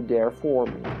pal will be there for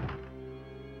me.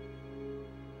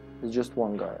 It's just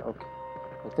one guy. Okay.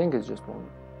 I think it's just one.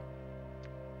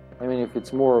 I mean, if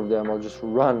it's more of them, I'll just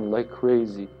run like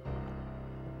crazy.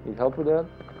 Need help with that?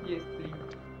 Yes, please.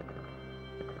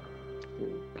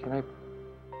 Can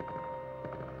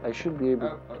I should be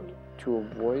able to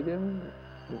avoid him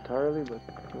entirely, but...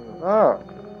 Ah!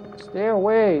 Stay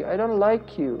away! I don't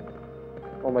like you!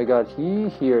 Oh my god, he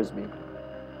hears me.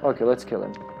 Okay, let's kill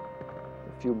him.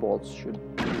 A few bolts should...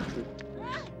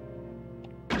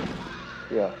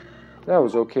 Yeah, that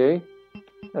was okay.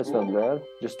 That's not bad.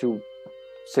 Just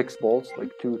 6 bolts,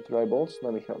 like 2 dry bolts.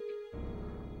 Let me help you.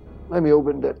 Let me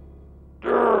open that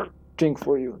thing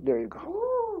for you. There you go.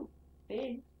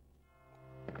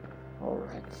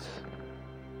 Alright.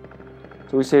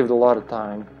 So we saved a lot of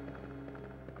time.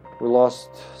 We lost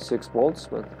 6 bolts,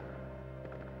 but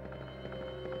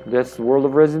that's the world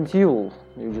of Resident Evil.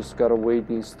 You just gotta wait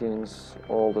these things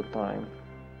all the time.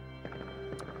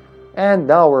 And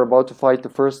now we're about to fight the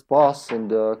first boss in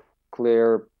the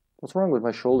Claire... What's wrong with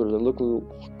my shoulders? They look a little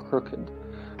crooked.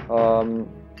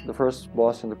 The first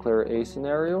boss in the Claire A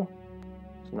scenario.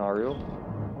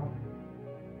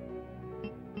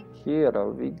 Here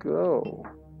we go.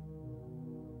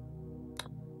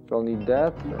 So I'll need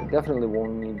that. I definitely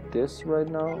won't need this right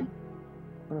now. I'm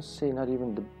gonna say not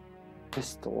even the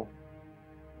pistol.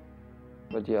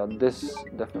 But yeah, this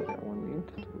definitely I won't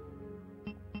need.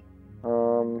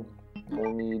 I'll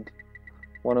need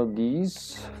one of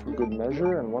these for good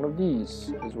measure, and one of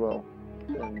these as well.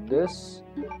 And this.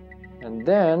 And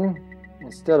then,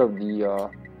 instead of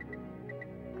the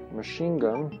machine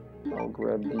gun, I'll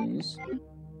grab these.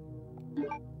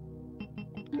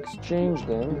 Exchange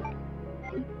them.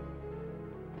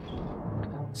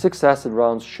 6 acid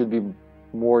rounds should be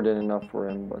more than enough for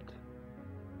him, but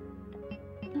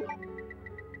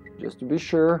just to be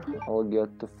sure, I'll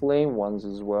get the flame ones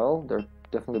as well. They're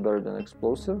definitely better than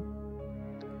explosive.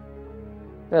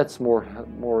 That's more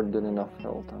than enough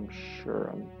health, I'm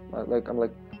sure. I'm like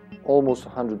almost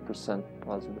 100%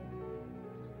 positive.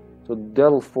 So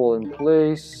that'll fall in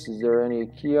place. Is there any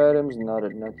key items? Not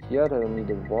yet. I don't need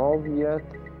a valve yet.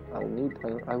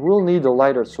 I will need a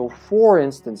lighter. So 4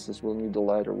 instances will need a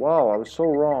lighter. Wow, I was so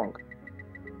wrong.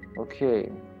 Okay,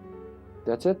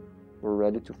 that's it. We're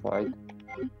ready to fight.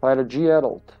 Fight a G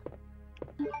adult.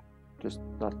 Just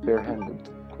not barehanded,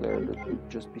 Claire. That would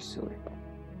just be silly.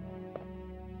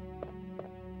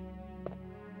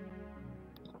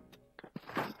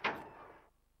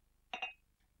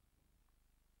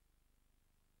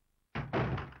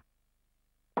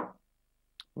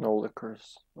 No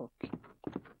liquors. Okay.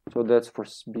 So that's for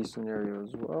B scenario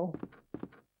as well.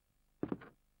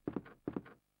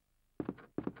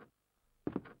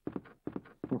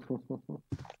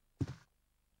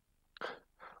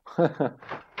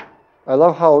 I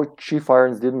love how Chief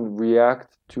Irons didn't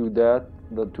react to that,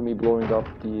 to me blowing up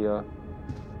the...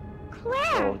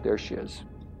 Claire! Oh, there she is.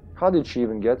 How did she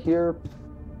even get here?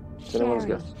 Anyone's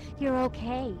Sherry, guess. you're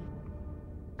okay.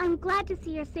 I'm glad to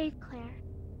see you're safe, Claire.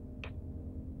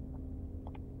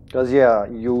 Because, yeah,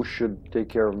 you should take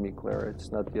care of me, Claire.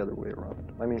 It's not the other way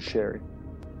around. I mean, Sherry.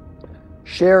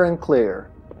 Cher and Claire.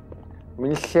 I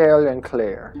mean, Cher and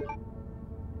Claire.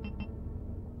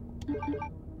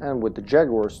 And with the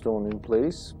Jaguar Stone in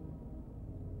place,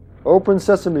 open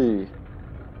sesame!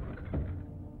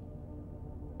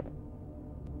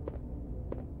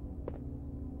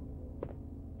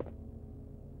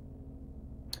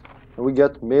 And we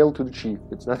get mail to the chief.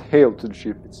 It's not hail to the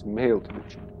chief, it's mail to the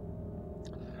chief.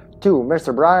 To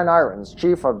Mr. Brian Irons,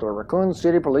 Chief of the Raccoon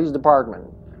City Police Department.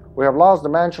 We have lost the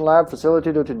Mansion Lab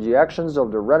facility due to the actions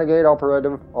of the renegade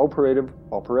operative,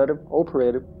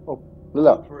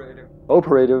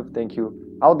 thank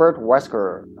you, Albert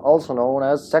Wesker, also known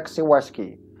as Sexy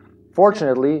Wesky.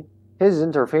 Fortunately, his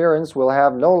interference will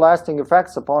have no lasting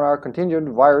effects upon our continued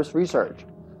virus research.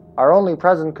 Our only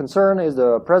present concern is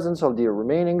the presence of the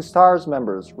remaining STARS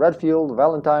members, Redfield,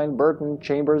 Valentine, Burton,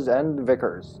 Chambers, and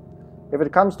Vickers. If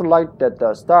it comes to light that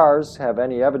the STARS have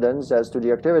any evidence as to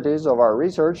the activities of our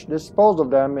research, dispose of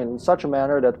them in such a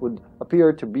manner that would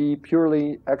appear to be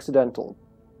purely accidental.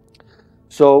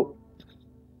 So,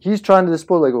 he's trying to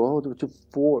dispose, like,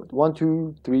 1,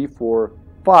 2, 3, 4,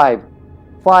 5.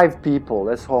 5 people.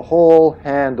 That's a whole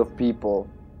hand of people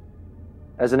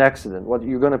as an accident. What,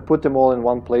 you're gonna put them all in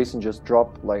one place and just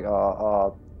drop like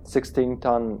a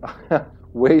 16-ton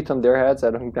weight on their heads? I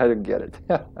don't get it.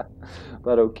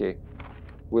 But okay.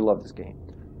 We love this game.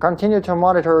 Continue to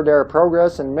monitor their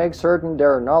progress and make certain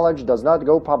their knowledge does not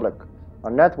go public.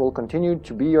 Annette will continue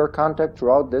to be your contact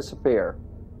throughout this affair.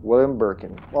 William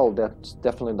Birkin. Well, that's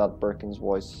definitely not Birkin's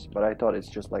voice, but I thought it's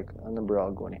just like an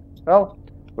umbrella going. Well,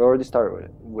 we already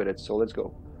started with it, so let's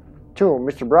go. 2.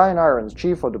 Mr. Brian Irons,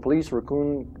 Chief of the Police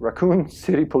Raccoon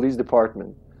City Police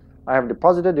Department. I have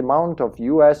deposited the amount of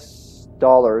US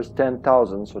dollars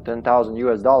 10,000, so 10,000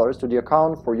 US dollars to the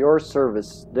account for your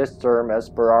service this term as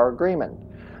per our agreement.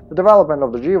 The development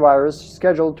of the G virus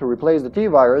scheduled to replace the T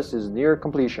virus is near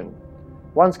completion.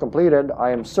 Once completed, I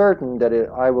am certain that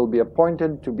I will be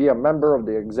appointed to be a member of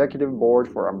the executive board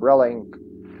for Umbrella Inc.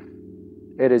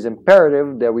 It is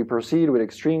imperative that we proceed with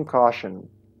extreme caution.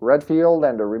 Redfield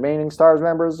and the remaining STARS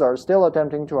members are still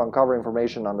attempting to uncover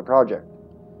information on the project.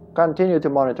 Continue to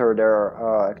monitor their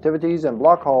activities and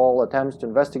block all attempts to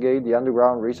investigate the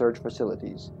underground research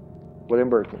facilities. William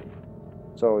Birkin.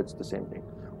 So it's the same thing.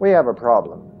 We have a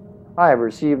problem. I have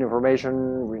received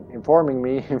information informing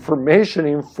me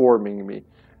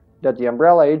that the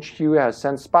Umbrella HQ has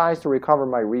sent spies to recover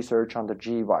my research on the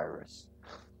G virus.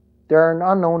 There are an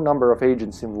unknown number of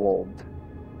agents involved.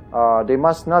 They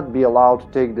must not be allowed to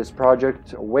take this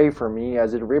project away from me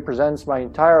as it represents my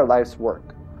entire life's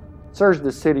work. Search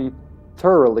the city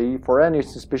thoroughly for any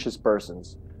suspicious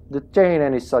persons. Detain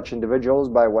any such individuals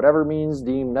by whatever means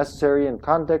deemed necessary and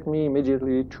contact me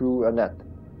immediately through Annette.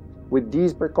 With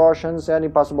these precautions, any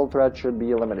possible threat should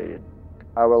be eliminated.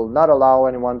 I will not allow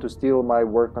anyone to steal my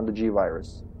work on the G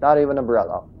virus. Not even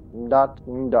Umbrella. ...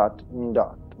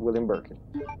 William Birkin.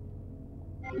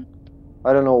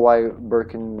 I don't know why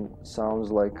Birkin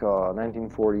sounds like a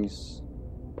 1940s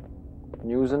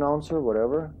news announcer,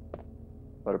 whatever.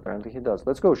 But apparently he does.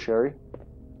 Let's go, Sherry.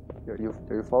 Are you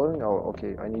following? Oh,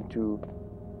 okay. I need to...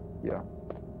 Yeah.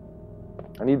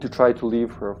 I need to try to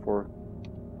leave her for...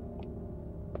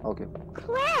 Okay.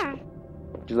 Claire!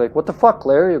 She's like, what the fuck,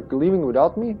 Claire? You're leaving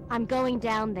without me? I'm going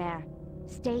down there.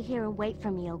 Stay here and wait for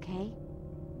me, okay?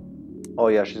 Oh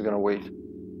yeah, she's gonna wait.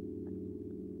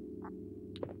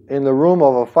 In the room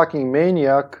of a fucking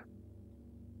maniac.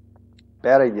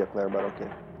 Bad idea, Claire, but okay.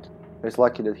 It's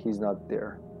lucky that he's not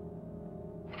there.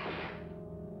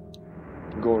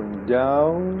 Going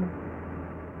down.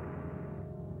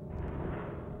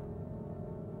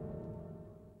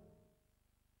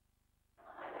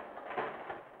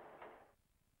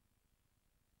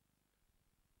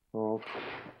 Oh.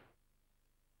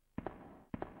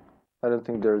 I don't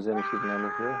think there's any hidden ammo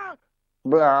here.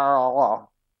 Blah.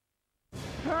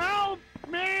 Help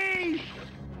me!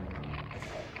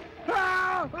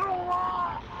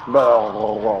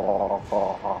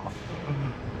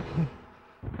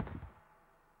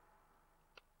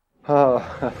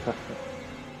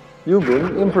 You've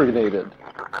been impregnated.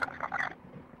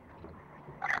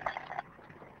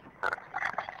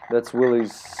 That's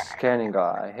Willie's scanning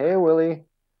guy. Hey, Willie.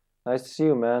 Nice to see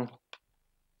you, man.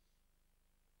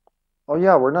 Oh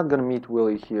yeah, we're not gonna meet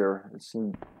Willie here.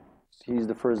 He's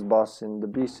the first boss in the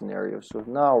B scenario. So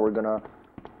now we're gonna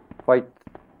fight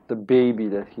the baby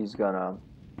that he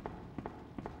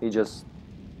just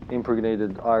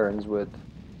impregnated Irons with.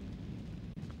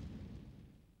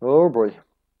 Oh boy.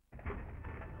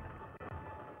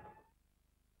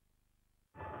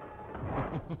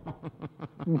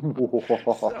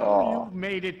 So you've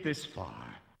made it this far.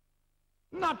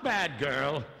 Not bad,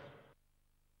 girl.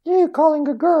 You calling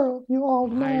a girl, you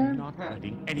old man. I'm not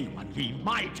letting anyone leave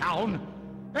my town.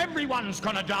 Everyone's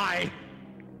gonna die.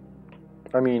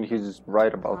 I mean, he's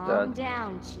right about Calm that.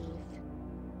 down, Chief.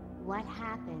 What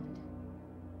happened?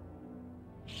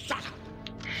 Shut up!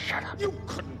 Shut up! You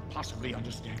couldn't possibly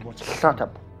understand what's happening. Shut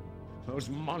up. Those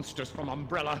monsters from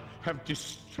Umbrella have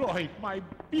destroyed my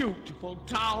beautiful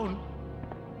town.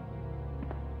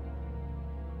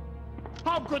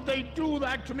 How could they do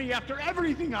that to me after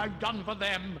everything I've done for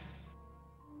them?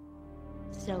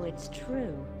 So it's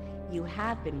true. You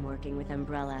have been working with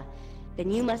Umbrella.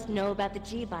 Then you must know about the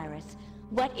G-Virus.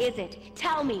 What is it?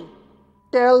 Tell me!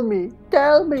 Tell me!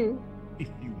 Tell me! If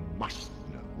you must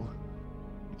know,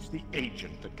 it's the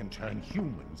agent that can turn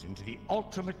humans into the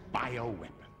ultimate bioweapons.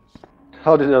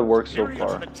 How did that work so Superior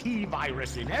far? to the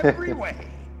T-Virus in every way.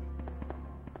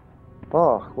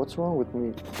 Oh, what's wrong with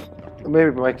me?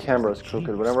 Maybe my camera's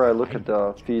crooked. Whenever I look at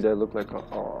the feed, I look like a...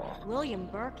 Oh. William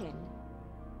Birkin.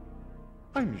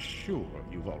 I'm sure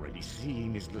you've already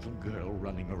seen his little girl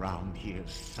running around here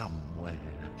somewhere.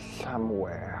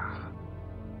 Somewhere.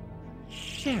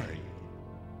 Sherry.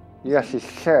 Yes, it's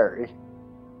Sherry.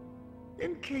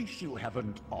 In case you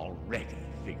haven't already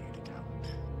figured it out,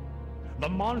 the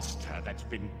monster that's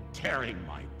been tearing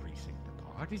my precinct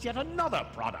apart is yet another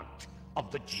product of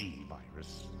the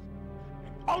G-Virus.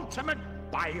 An ultimate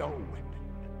bioweapon.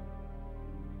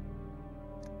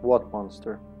 What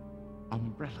monster?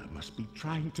 Umbrella must be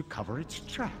trying to cover its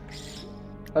tracks.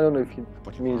 I don't know if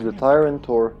he means the Tyrant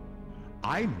or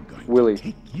I'm going Willie. to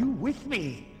take you with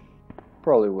me.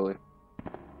 Probably Willie.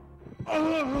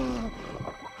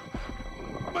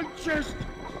 My chest.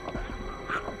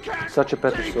 Such a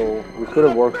petty soul. We could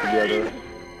have worked together.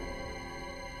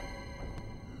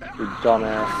 You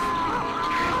dumbass.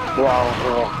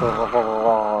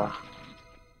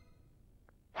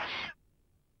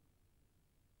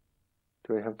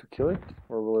 Do I have to kill it?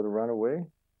 Or will it run away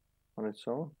on its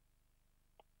own?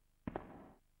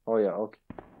 Oh yeah, okay.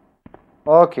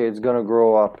 Okay, it's gonna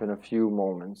grow up in a few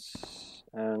moments.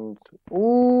 And,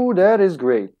 ooh, that is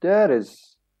great. That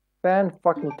is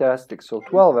fan-fucking-tastic. So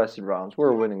 12 acid rounds.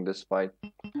 We're winning this fight.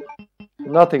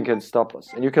 Nothing can stop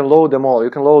us. And you can load them all. You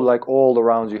can load like all the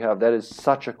rounds you have. That is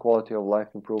such a quality of life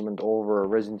improvement over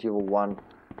Resident Evil 1.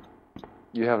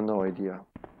 You have no idea.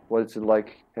 What is it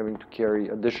like having to carry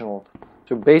additional...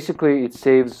 So basically it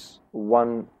saves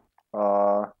one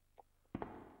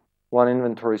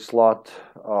inventory slot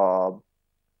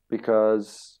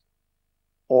because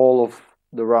all of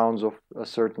the rounds of a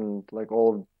certain, like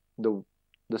all of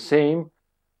the same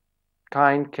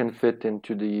kind can fit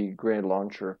into the grenade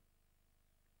launcher.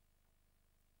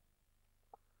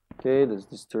 Okay, this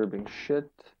disturbing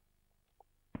shit.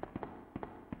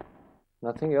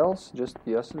 Nothing else, just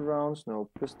the acid rounds, no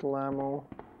pistol ammo,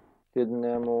 hidden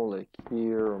ammo like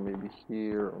here, or maybe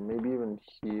even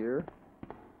here,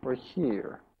 or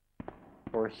here,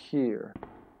 or here.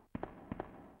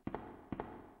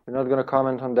 You're not gonna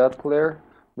comment on that, Claire?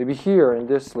 Maybe here, in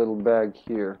this little bag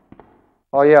here.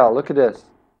 Oh yeah, look at this.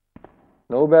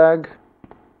 No bag.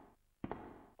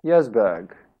 Yes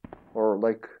bag. Or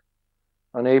like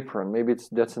an apron. Maybe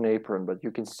that's an apron, but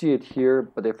you can see it here,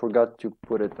 but they forgot to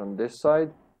put it on this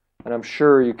side. And I'm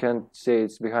sure you can't say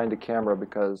it's behind the camera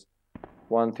because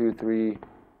 1, 2, 3,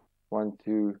 1,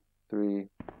 2, 3.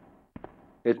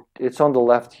 It's on the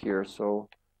left here, so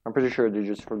I'm pretty sure they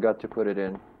just forgot to put it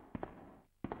in.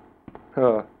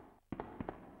 Huh.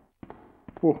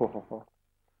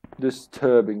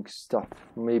 Disturbing stuff.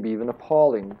 Maybe even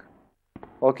appalling.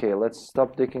 Okay, let's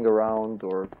stop dicking around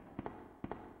or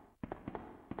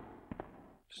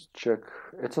just check.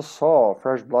 It's a saw.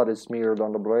 Fresh blood is smeared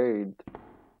on the blade.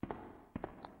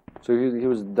 So he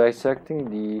was dissecting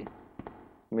the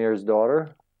mayor's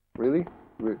daughter? Really?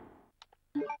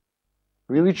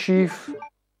 Really, Chief?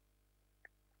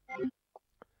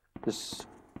 Just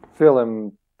fill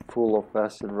him full of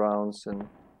acid rounds and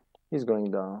he's going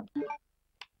down.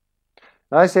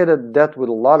 Now I say that with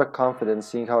a lot of confidence,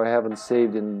 seeing how I haven't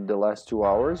saved in the last 2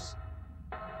 hours.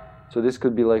 So this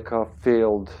could be like a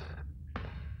failed...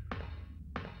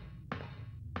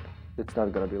 It's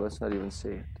not gonna be, let's not even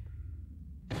say it.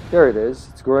 There it is,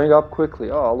 it's growing up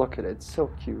quickly. Oh, look at it, it's so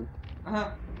cute.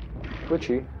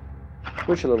 Twitchy.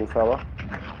 Twitchy little fella.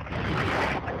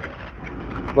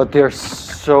 But they're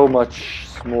so much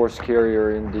more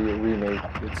scarier in the remake.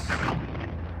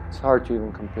 It's hard to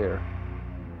even compare.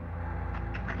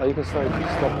 Oh, you can stop the thing.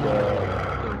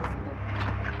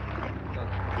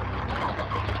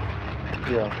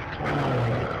 Yeah.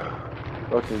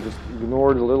 Okay, just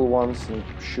ignore the little ones and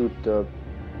shoot the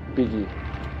biggie.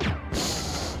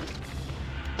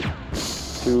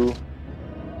 2,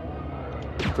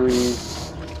 3,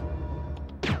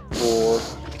 4.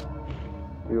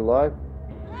 Are you alive?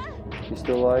 You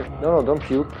still alive? No, don't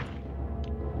puke.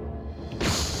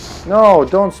 No,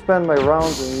 don't spend my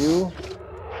rounds on you.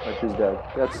 Like he's dead.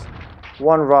 That's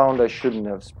one round I shouldn't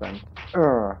have spent.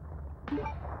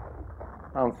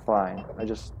 I'm fine. I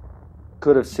just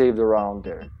could have saved a round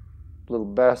there. Little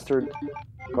bastard.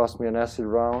 Cost me an acid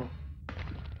round.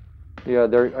 Yeah,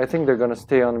 I think they're gonna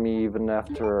stay on me even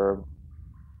after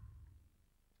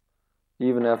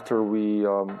we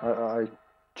I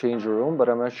change the room, but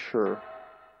I'm not sure.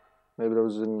 Maybe that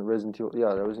was in Resident Evil.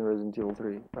 Yeah, that was in Resident Evil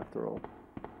 3 after all,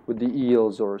 with the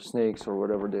eels or snakes or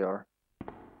whatever they are.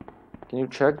 Can you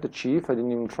check the chief? I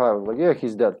didn't even try. I was like, yeah,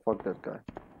 he's dead. Fuck that guy.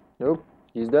 Nope,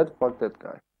 he's dead. Fuck that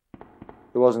guy.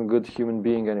 He wasn't a good human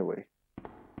being anyway.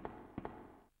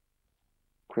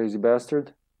 Crazy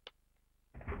bastard.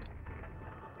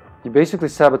 He basically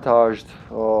sabotaged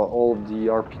all of the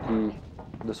RPD,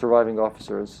 the surviving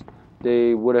officers.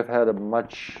 They would have had a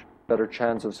much better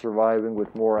chance of surviving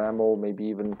with more ammo, maybe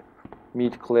even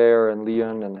meet Claire and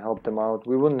Leon and help them out.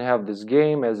 We wouldn't have this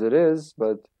game as it is,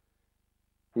 but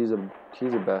he's a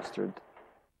bastard.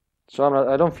 So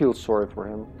I don't feel sorry for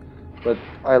him, but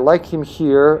I like him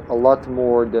here a lot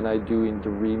more than I do in the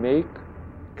remake,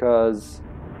 because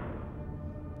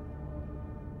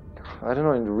I don't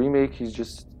know, in the remake he's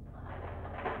just,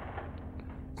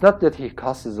 it's not that he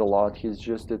cusses a lot, he's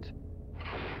just that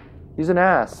he's an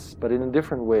ass, but in a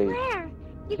different way.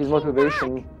 His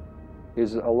motivation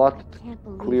is a lot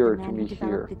clearer to me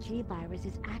here. The G virus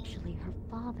is actually her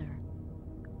father.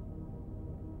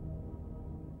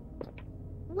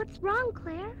 What's wrong,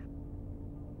 Claire?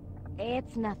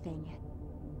 It's nothing.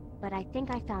 But I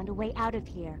think I found a way out of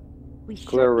here. We should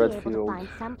Claire be Redfield. able to find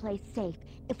someplace safe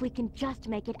if we can just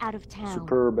make it out of town.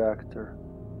 Superb actor.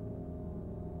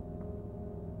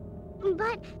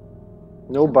 But...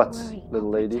 No Don't buts, worry, little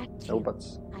I'll lady. protect No you.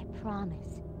 buts. I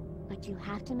promise. But you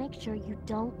have to make sure you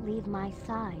don't leave my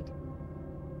side.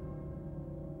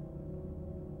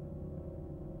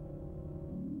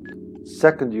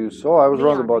 Second use. Oh, I was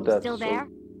wrong Leon, about are you that. still So there?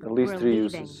 at least We're 3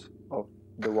 leaving. uses of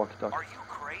the walkie-talkie. Are you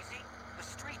crazy? The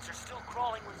streets are still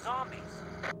crawling with zombies.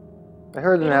 I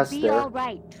heard an It'll ass be there. all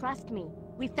right. Trust me.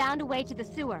 We found a way to the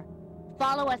sewer.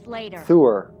 Follow us later.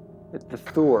 Thor. It's the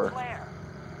Thor. Claire!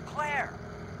 Claire!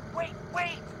 Wait,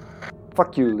 wait!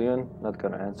 Fuck you, Leon. Not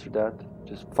gonna answer that.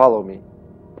 Just follow me.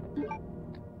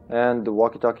 And the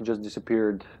walkie-talkie just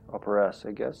disappeared up her ass,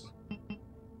 I guess.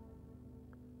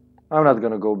 I'm not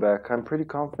gonna go back. I'm pretty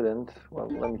confident. Well,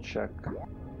 let me check.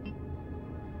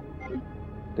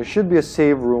 There should be a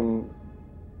save room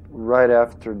right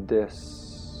after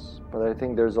this. But I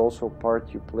think there's also a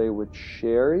part you play with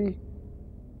Sherry.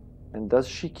 And does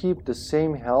she keep the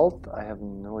same health? I have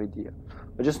no idea.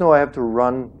 I just know I have to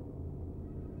run,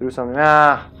 do something.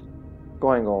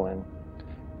 Going all in.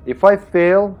 If I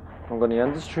fail, I'm going to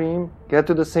end the stream, get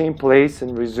to the same place,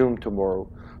 and resume tomorrow.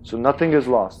 So nothing is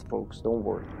lost, folks. Don't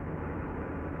worry.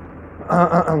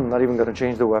 I'm not even going to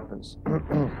change the weapons.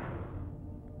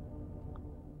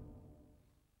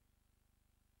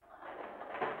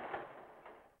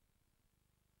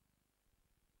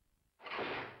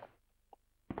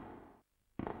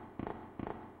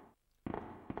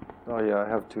 Oh yeah, I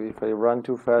have to. If I run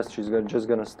too fast, she's just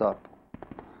gonna stop.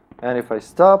 And if I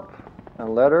stop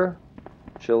and let her,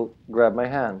 she'll grab my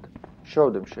hand. Show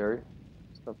them, Sherry.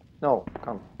 Stop. No,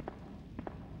 come.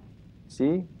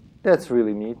 See? That's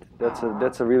really neat. That's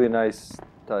a really nice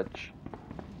touch.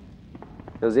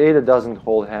 Because Ada doesn't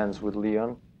hold hands with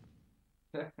Leon.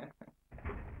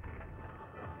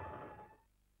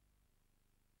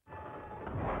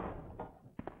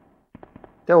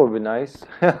 That would be nice.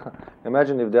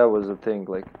 Imagine if that was a thing,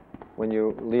 like when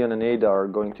Leon and Ada are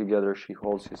going together, she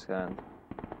holds his hand,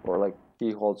 or like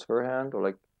he holds her hand, or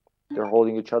like they're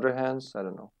holding each other's hands. I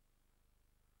don't know.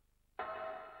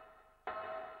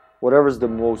 Whatever's the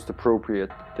most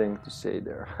appropriate thing to say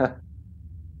there.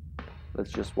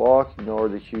 Let's just walk, ignore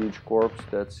the huge corpse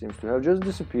that seems to have just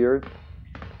disappeared.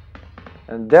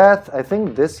 And that, I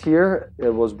think this here,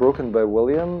 it was broken by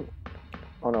William.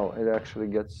 Oh no, it actually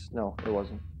gets, no, it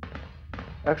wasn't.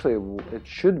 Actually, it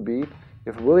should be.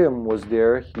 If William was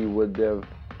there, he would have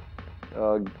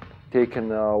taken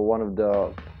one of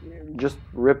the, just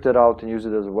ripped it out and used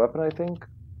it as a weapon, I think.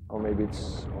 Or maybe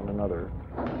it's on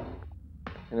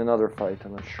in another fight,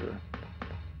 I'm not sure.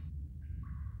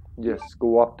 Yes,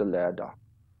 go up the ladder.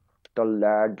 The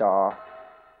ladder.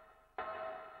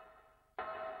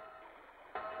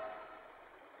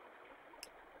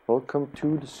 Welcome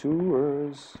to the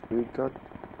sewers. We got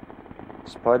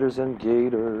spiders and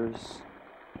gators.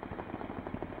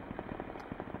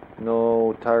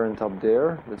 No tyrant up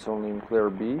there. That's only in Claire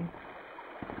B.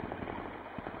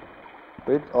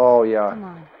 Wait. Oh yeah. Come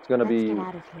on, it's gonna let's be get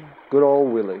out of here. good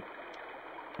old Willie.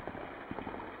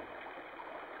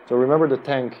 So remember the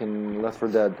tank in Left 4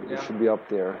 Dead. It should be up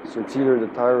there. So it's either the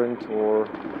tyrant or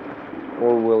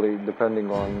Willie, depending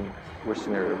on which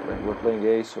scenario we're playing. We're playing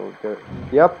A, so there.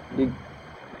 Yep,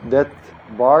 that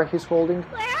bar he's holding.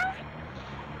 Claire?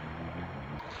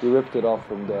 They ripped it off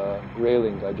from the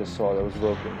railing I just saw that was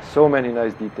broken. So many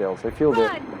nice details. I feel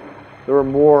that there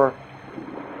were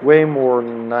way more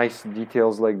nice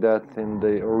details like that in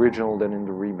the original than in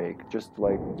the remake. Just the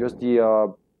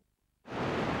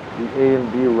A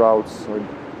and B routes are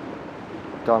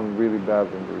done really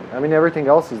badly in the remake. I mean, everything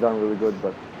else is done really good,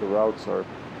 but the routes are...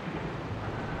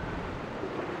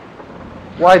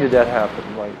 Why did that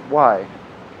happen? Like, why?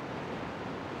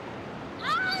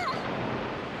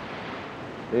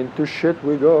 Into shit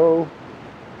we go.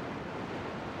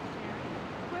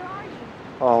 Where are you?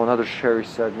 Oh, another Sherry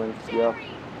segment. Yeah.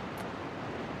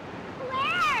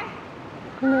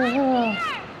 Claire!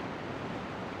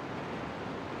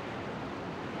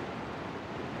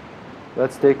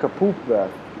 Let's take a poop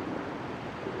bath.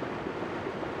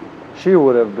 She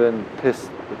would have been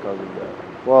pissed because of that.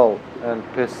 Well, and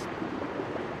pissed.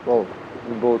 Well,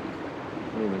 in both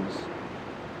meanings.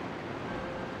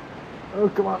 Oh,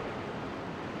 come on.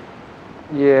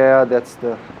 Yeah, that's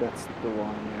the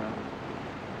one, yeah.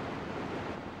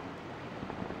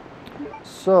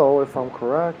 So, if I'm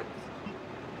correct,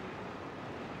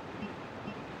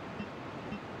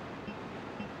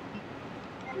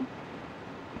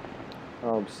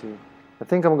 let's see. I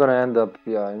think I'm gonna end up,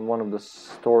 yeah, in one of the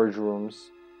storage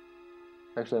rooms.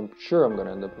 Actually, I'm sure I'm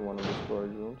gonna end up in one of the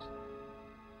storage rooms.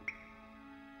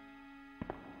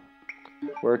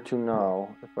 Where to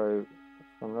now? If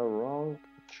I'm not wrong,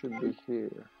 it should be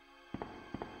here.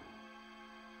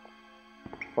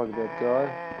 Fuck that guy.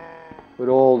 With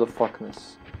all the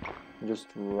fuckness. Just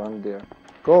run there.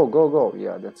 Go, go, go.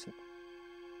 Yeah, that's it.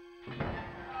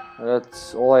 And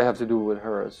that's all I have to do with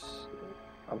her,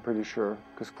 I'm pretty sure.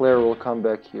 Because Claire will come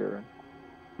back here.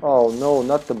 Oh no,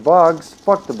 not the bugs.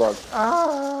 Fuck the bugs.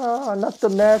 Ah, not the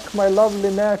neck, my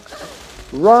lovely neck.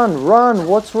 Run, run.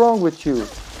 What's wrong with you?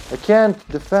 I can't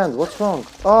defend. What's wrong?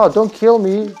 Oh, don't kill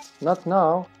me. Not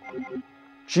now.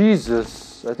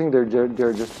 Jesus. I think they're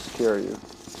just to scare you.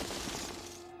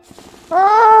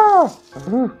 Ah!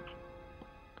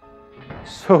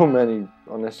 So many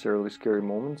unnecessarily scary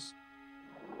moments.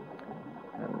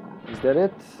 And is that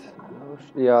it?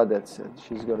 Yeah, that's it.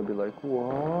 She's gonna be like,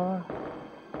 what?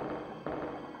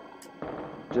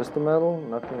 Just the metal?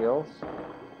 Nothing else?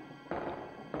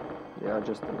 Yeah,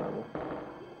 just the metal.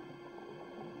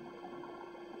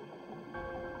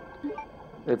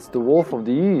 It's the Wolf of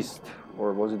the East.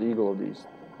 Or was it Eagle of the East?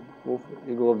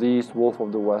 Eagle of the East, Wolf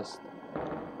of the West.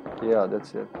 Yeah,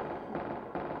 that's it.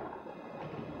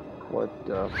 What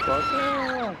the fuck?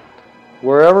 Ah.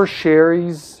 Wherever Sherry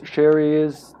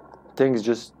is, things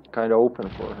just kind of open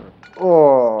for her.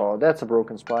 Oh, that's a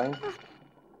broken spine.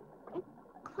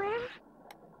 Claire?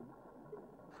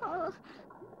 Oh.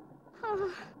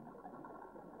 Oh.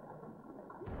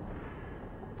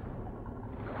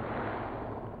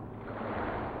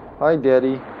 Hi,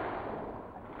 Daddy.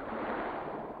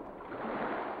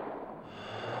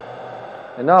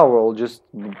 And now we'll just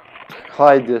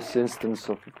hide this instance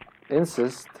of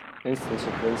incest. Say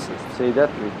that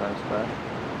 3 times fast.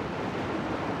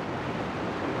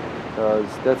 Because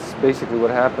that's basically what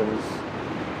happens.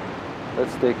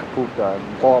 Let's take a poop dive.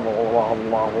 Blah, blah, blah,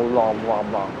 blah, blah, blah,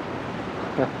 blah.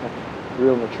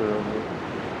 Real mature of me.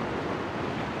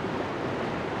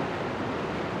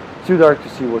 Too dark to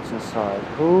see what's inside.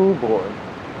 Oh boy.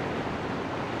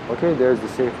 Okay, there's the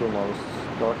safe room I was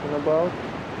talking about.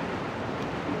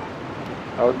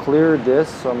 I'll clear this,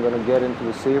 so I'm gonna get into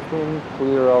the safe room,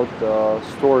 clear out the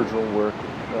storage room where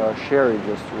Sherry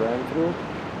just ran through,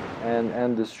 and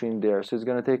end the stream there. So it's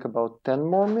gonna take about 10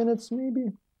 more minutes,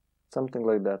 maybe, something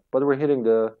like that. But we hit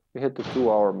the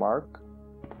 2-hour mark,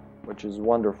 which is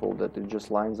wonderful that it just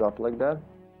lines up like that.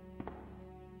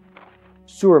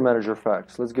 Sewer manager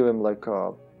facts. Let's give him like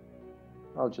a...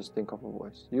 I'll just think of a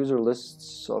voice. User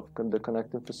lists of the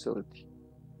connecting facility.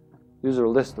 User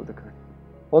list of the connecting.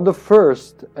 On the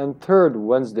 1st and 3rd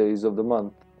Wednesdays of the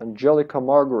month, Angelica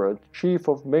Margaret, Chief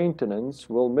of Maintenance,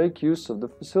 will make use of the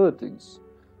facilities.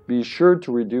 Be sure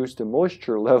to reduce the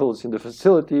moisture levels in the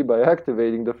facility by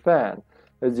activating the fan,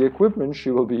 as the equipment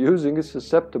she will be using is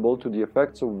susceptible to the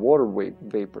effects of water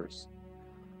vapors.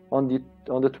 On the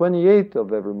 28th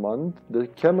of every month, the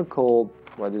chemical...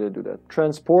 Why did I do that?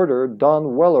 Transporter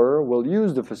Don Weller will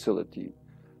use the facility.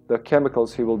 The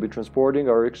chemicals he will be transporting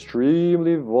are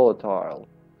extremely volatile.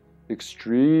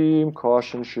 Extreme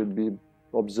caution should be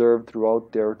observed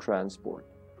throughout their transport.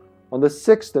 On the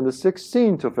 6th and the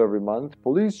 16th of every month,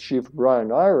 Police Chief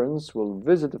Brian Irons will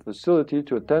visit the facility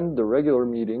to attend the regular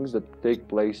meetings that take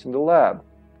place in the lab.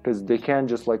 Because they can't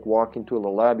just like walk into the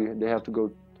lab, they have to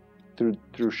go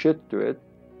through shit to it.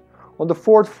 On the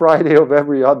fourth Friday of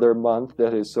every other month,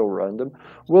 that is so random,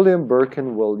 William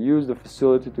Birkin will use the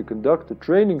facility to conduct a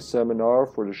training seminar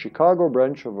for the Chicago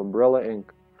branch of Umbrella Inc.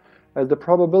 As the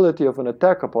probability of an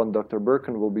attack upon Dr.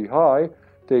 Birkin will be high,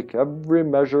 take every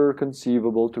measure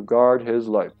conceivable to guard his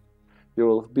life. You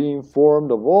will be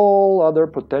informed of all other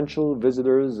potential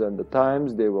visitors and the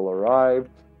times they will arrive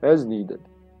as needed.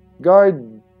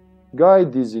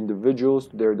 Guide these individuals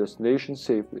to their destination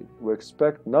safely. We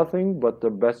expect nothing but the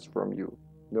best from you.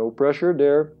 No pressure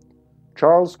there.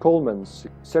 Charles Coleman,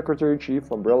 Secretary-Chief,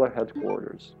 Umbrella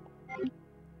Headquarters.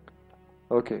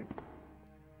 Okay.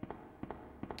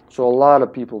 So a lot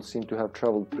of people seem to have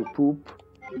traveled through poop.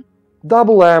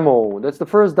 Double ammo! That's the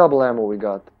first double ammo we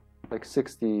got. Like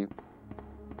 30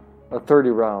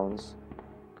 rounds.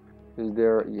 Is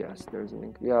there? Yes, there's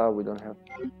an... Yeah, we don't have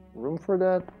room for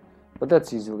that. But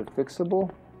that's easily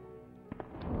fixable.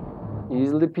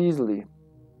 Easily peasily.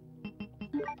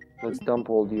 Let's dump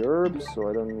all the herbs, so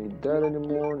I don't need that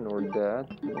anymore, nor that,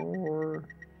 nor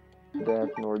that,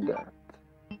 nor that.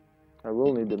 I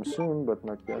will need them soon, but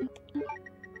not yet.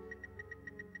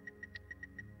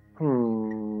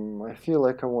 I feel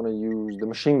like I want to use the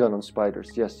machine gun on spiders.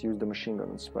 Yes, use the machine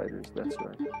gun on spiders, that's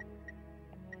right.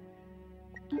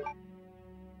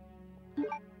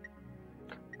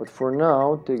 But for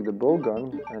now, take the bow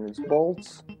gun and its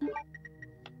bolts.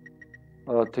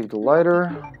 Take the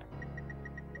lighter.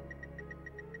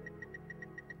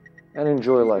 And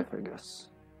enjoy life, I guess.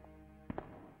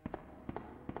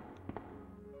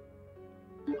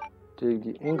 Take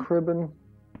the ink ribbon.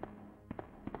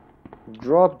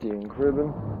 Drop the ink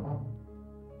ribbon.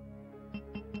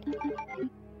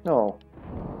 No.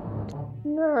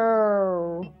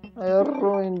 No! I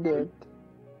ruined it.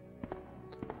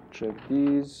 Check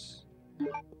these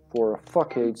for a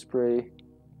fuckade spray.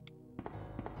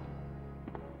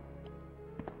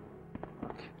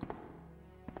 Okay.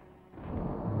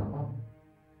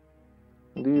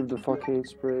 Leave the fuckade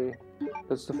spray.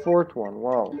 That's the fourth one.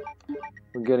 Wow.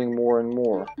 We're getting more and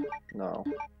more now.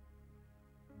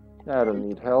 I don't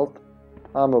need health.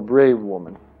 I'm a brave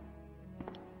woman.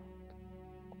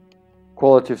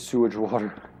 Quality of sewage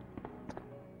water.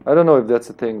 I don't know if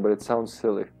that's a thing, but it sounds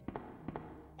silly.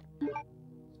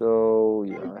 So,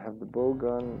 yeah, I have the bow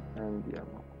gun and the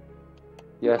ammo.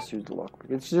 Yes, use the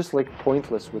lockpick. It's just like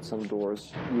pointless with some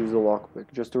doors. Use the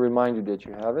lockpick, just to remind you that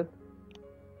you have it.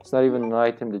 It's not even an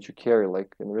item that you carry.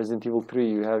 Like in Resident Evil 3,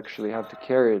 you actually have to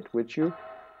carry it with you.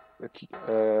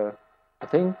 I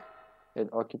think it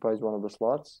occupies one of the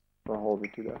slots. Don't hold me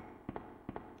to that.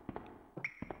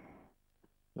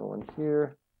 No one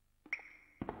here.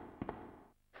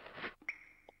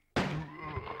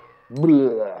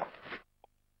 Blah.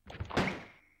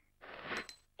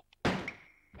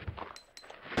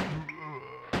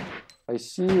 I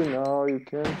see you now, you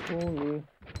can't fool me.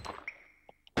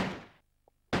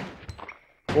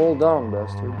 Fall down,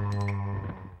 bastard.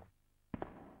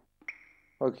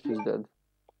 Okay, he's dead.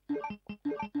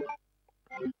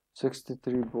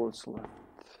 63 bullets left.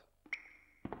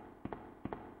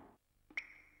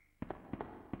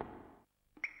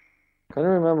 Can I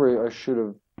remember I should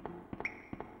have...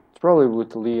 It's probably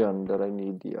with Leon that I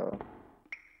need the...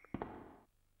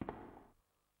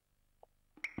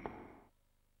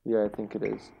 Yeah, I think it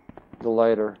is. The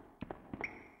lighter.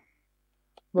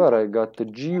 But I got the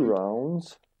G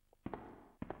rounds.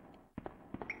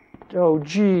 Oh,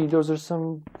 G! Those are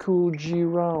some cool G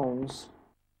rounds.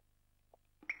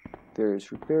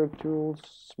 Various repair tools.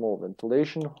 Small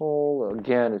ventilation hole.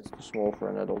 Again, it's too small for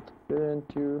an adult to fit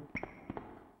into.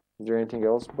 Is there anything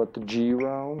else but the G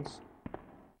rounds?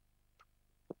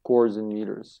 Cores and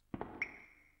meters.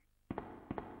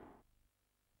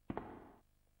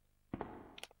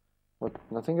 What?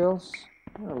 Nothing else?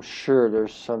 I'm sure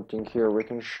there's something here we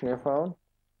can sniff out.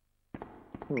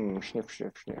 Sniff,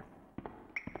 sniff, sniff.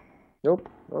 Nope.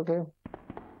 Okay.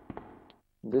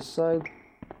 This side.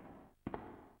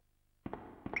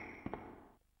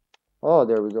 Oh,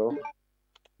 there we go.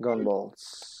 Gun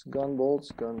bolts. Gun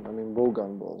bolts, bow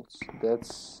gun bolts.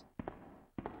 That's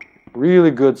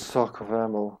really good stock of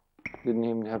ammo. Didn't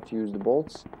even have to use the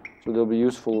bolts. So they'll be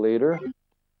useful later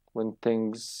when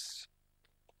things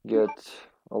get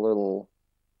a little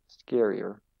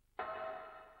scarier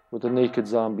with the naked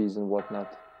zombies and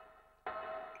whatnot.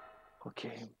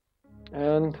 Okay.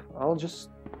 And I'll just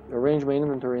arrange my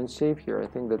inventory and save here. I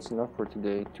think that's enough for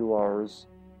today. 2 hours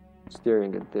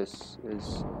staring at this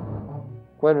is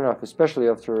quite enough, especially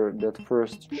after that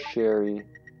first Sherry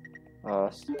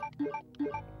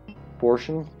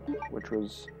portion, which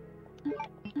was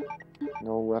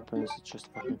no weapons, it's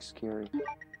just fucking scary.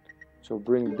 So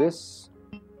bring this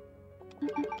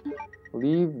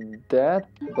leave that,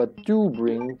 but do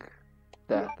bring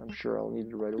that. I'm sure I'll need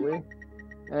it right away.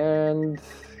 And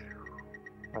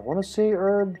I want to say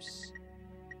herbs,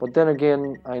 but then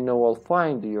again, I know I'll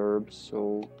find the herbs,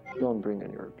 so don't bring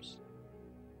any herbs.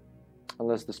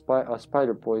 Unless the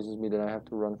spider poisons me, then I have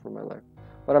to run for my life.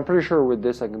 But I'm pretty sure with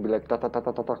this I can be like ta ta ta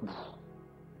ta ta ta.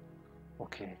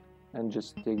 Okay, and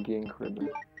just dig the ink ribbon.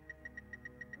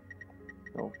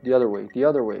 No, the other way, the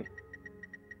other way.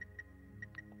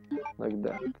 Like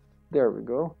that. There we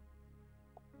go.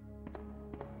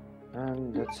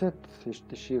 And that's it. Is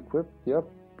she equipped? Yep.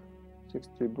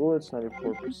 63 bullets,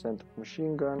 94% of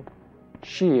machine gun.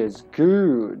 She is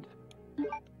good.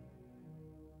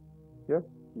 Yep,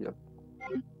 yep.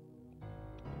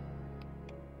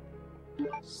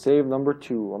 Save number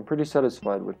 2. I'm pretty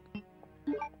satisfied with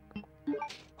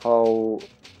how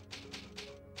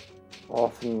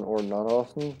often or not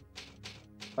often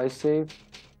I save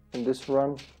in this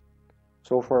run.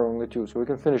 So far only 2, so we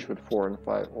can finish with 4 and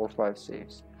 5 or 5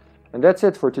 saves. And that's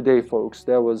it for today, folks.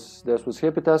 That was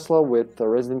HippyTesla with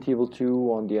Resident Evil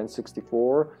 2 on the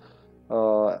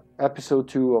N64. Episode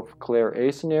 2 of Claire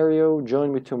A scenario.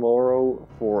 Join me tomorrow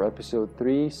for episode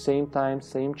 3. Same time,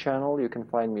 same channel. You can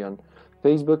find me on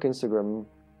Facebook, Instagram,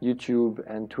 YouTube,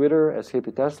 and Twitter as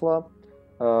HippyTesla.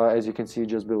 As you can see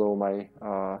just below my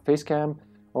face cam.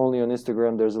 Only on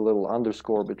Instagram there's a little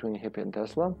underscore between Hippy and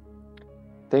Tesla.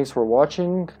 Thanks for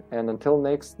watching, and until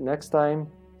next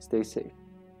time, stay safe.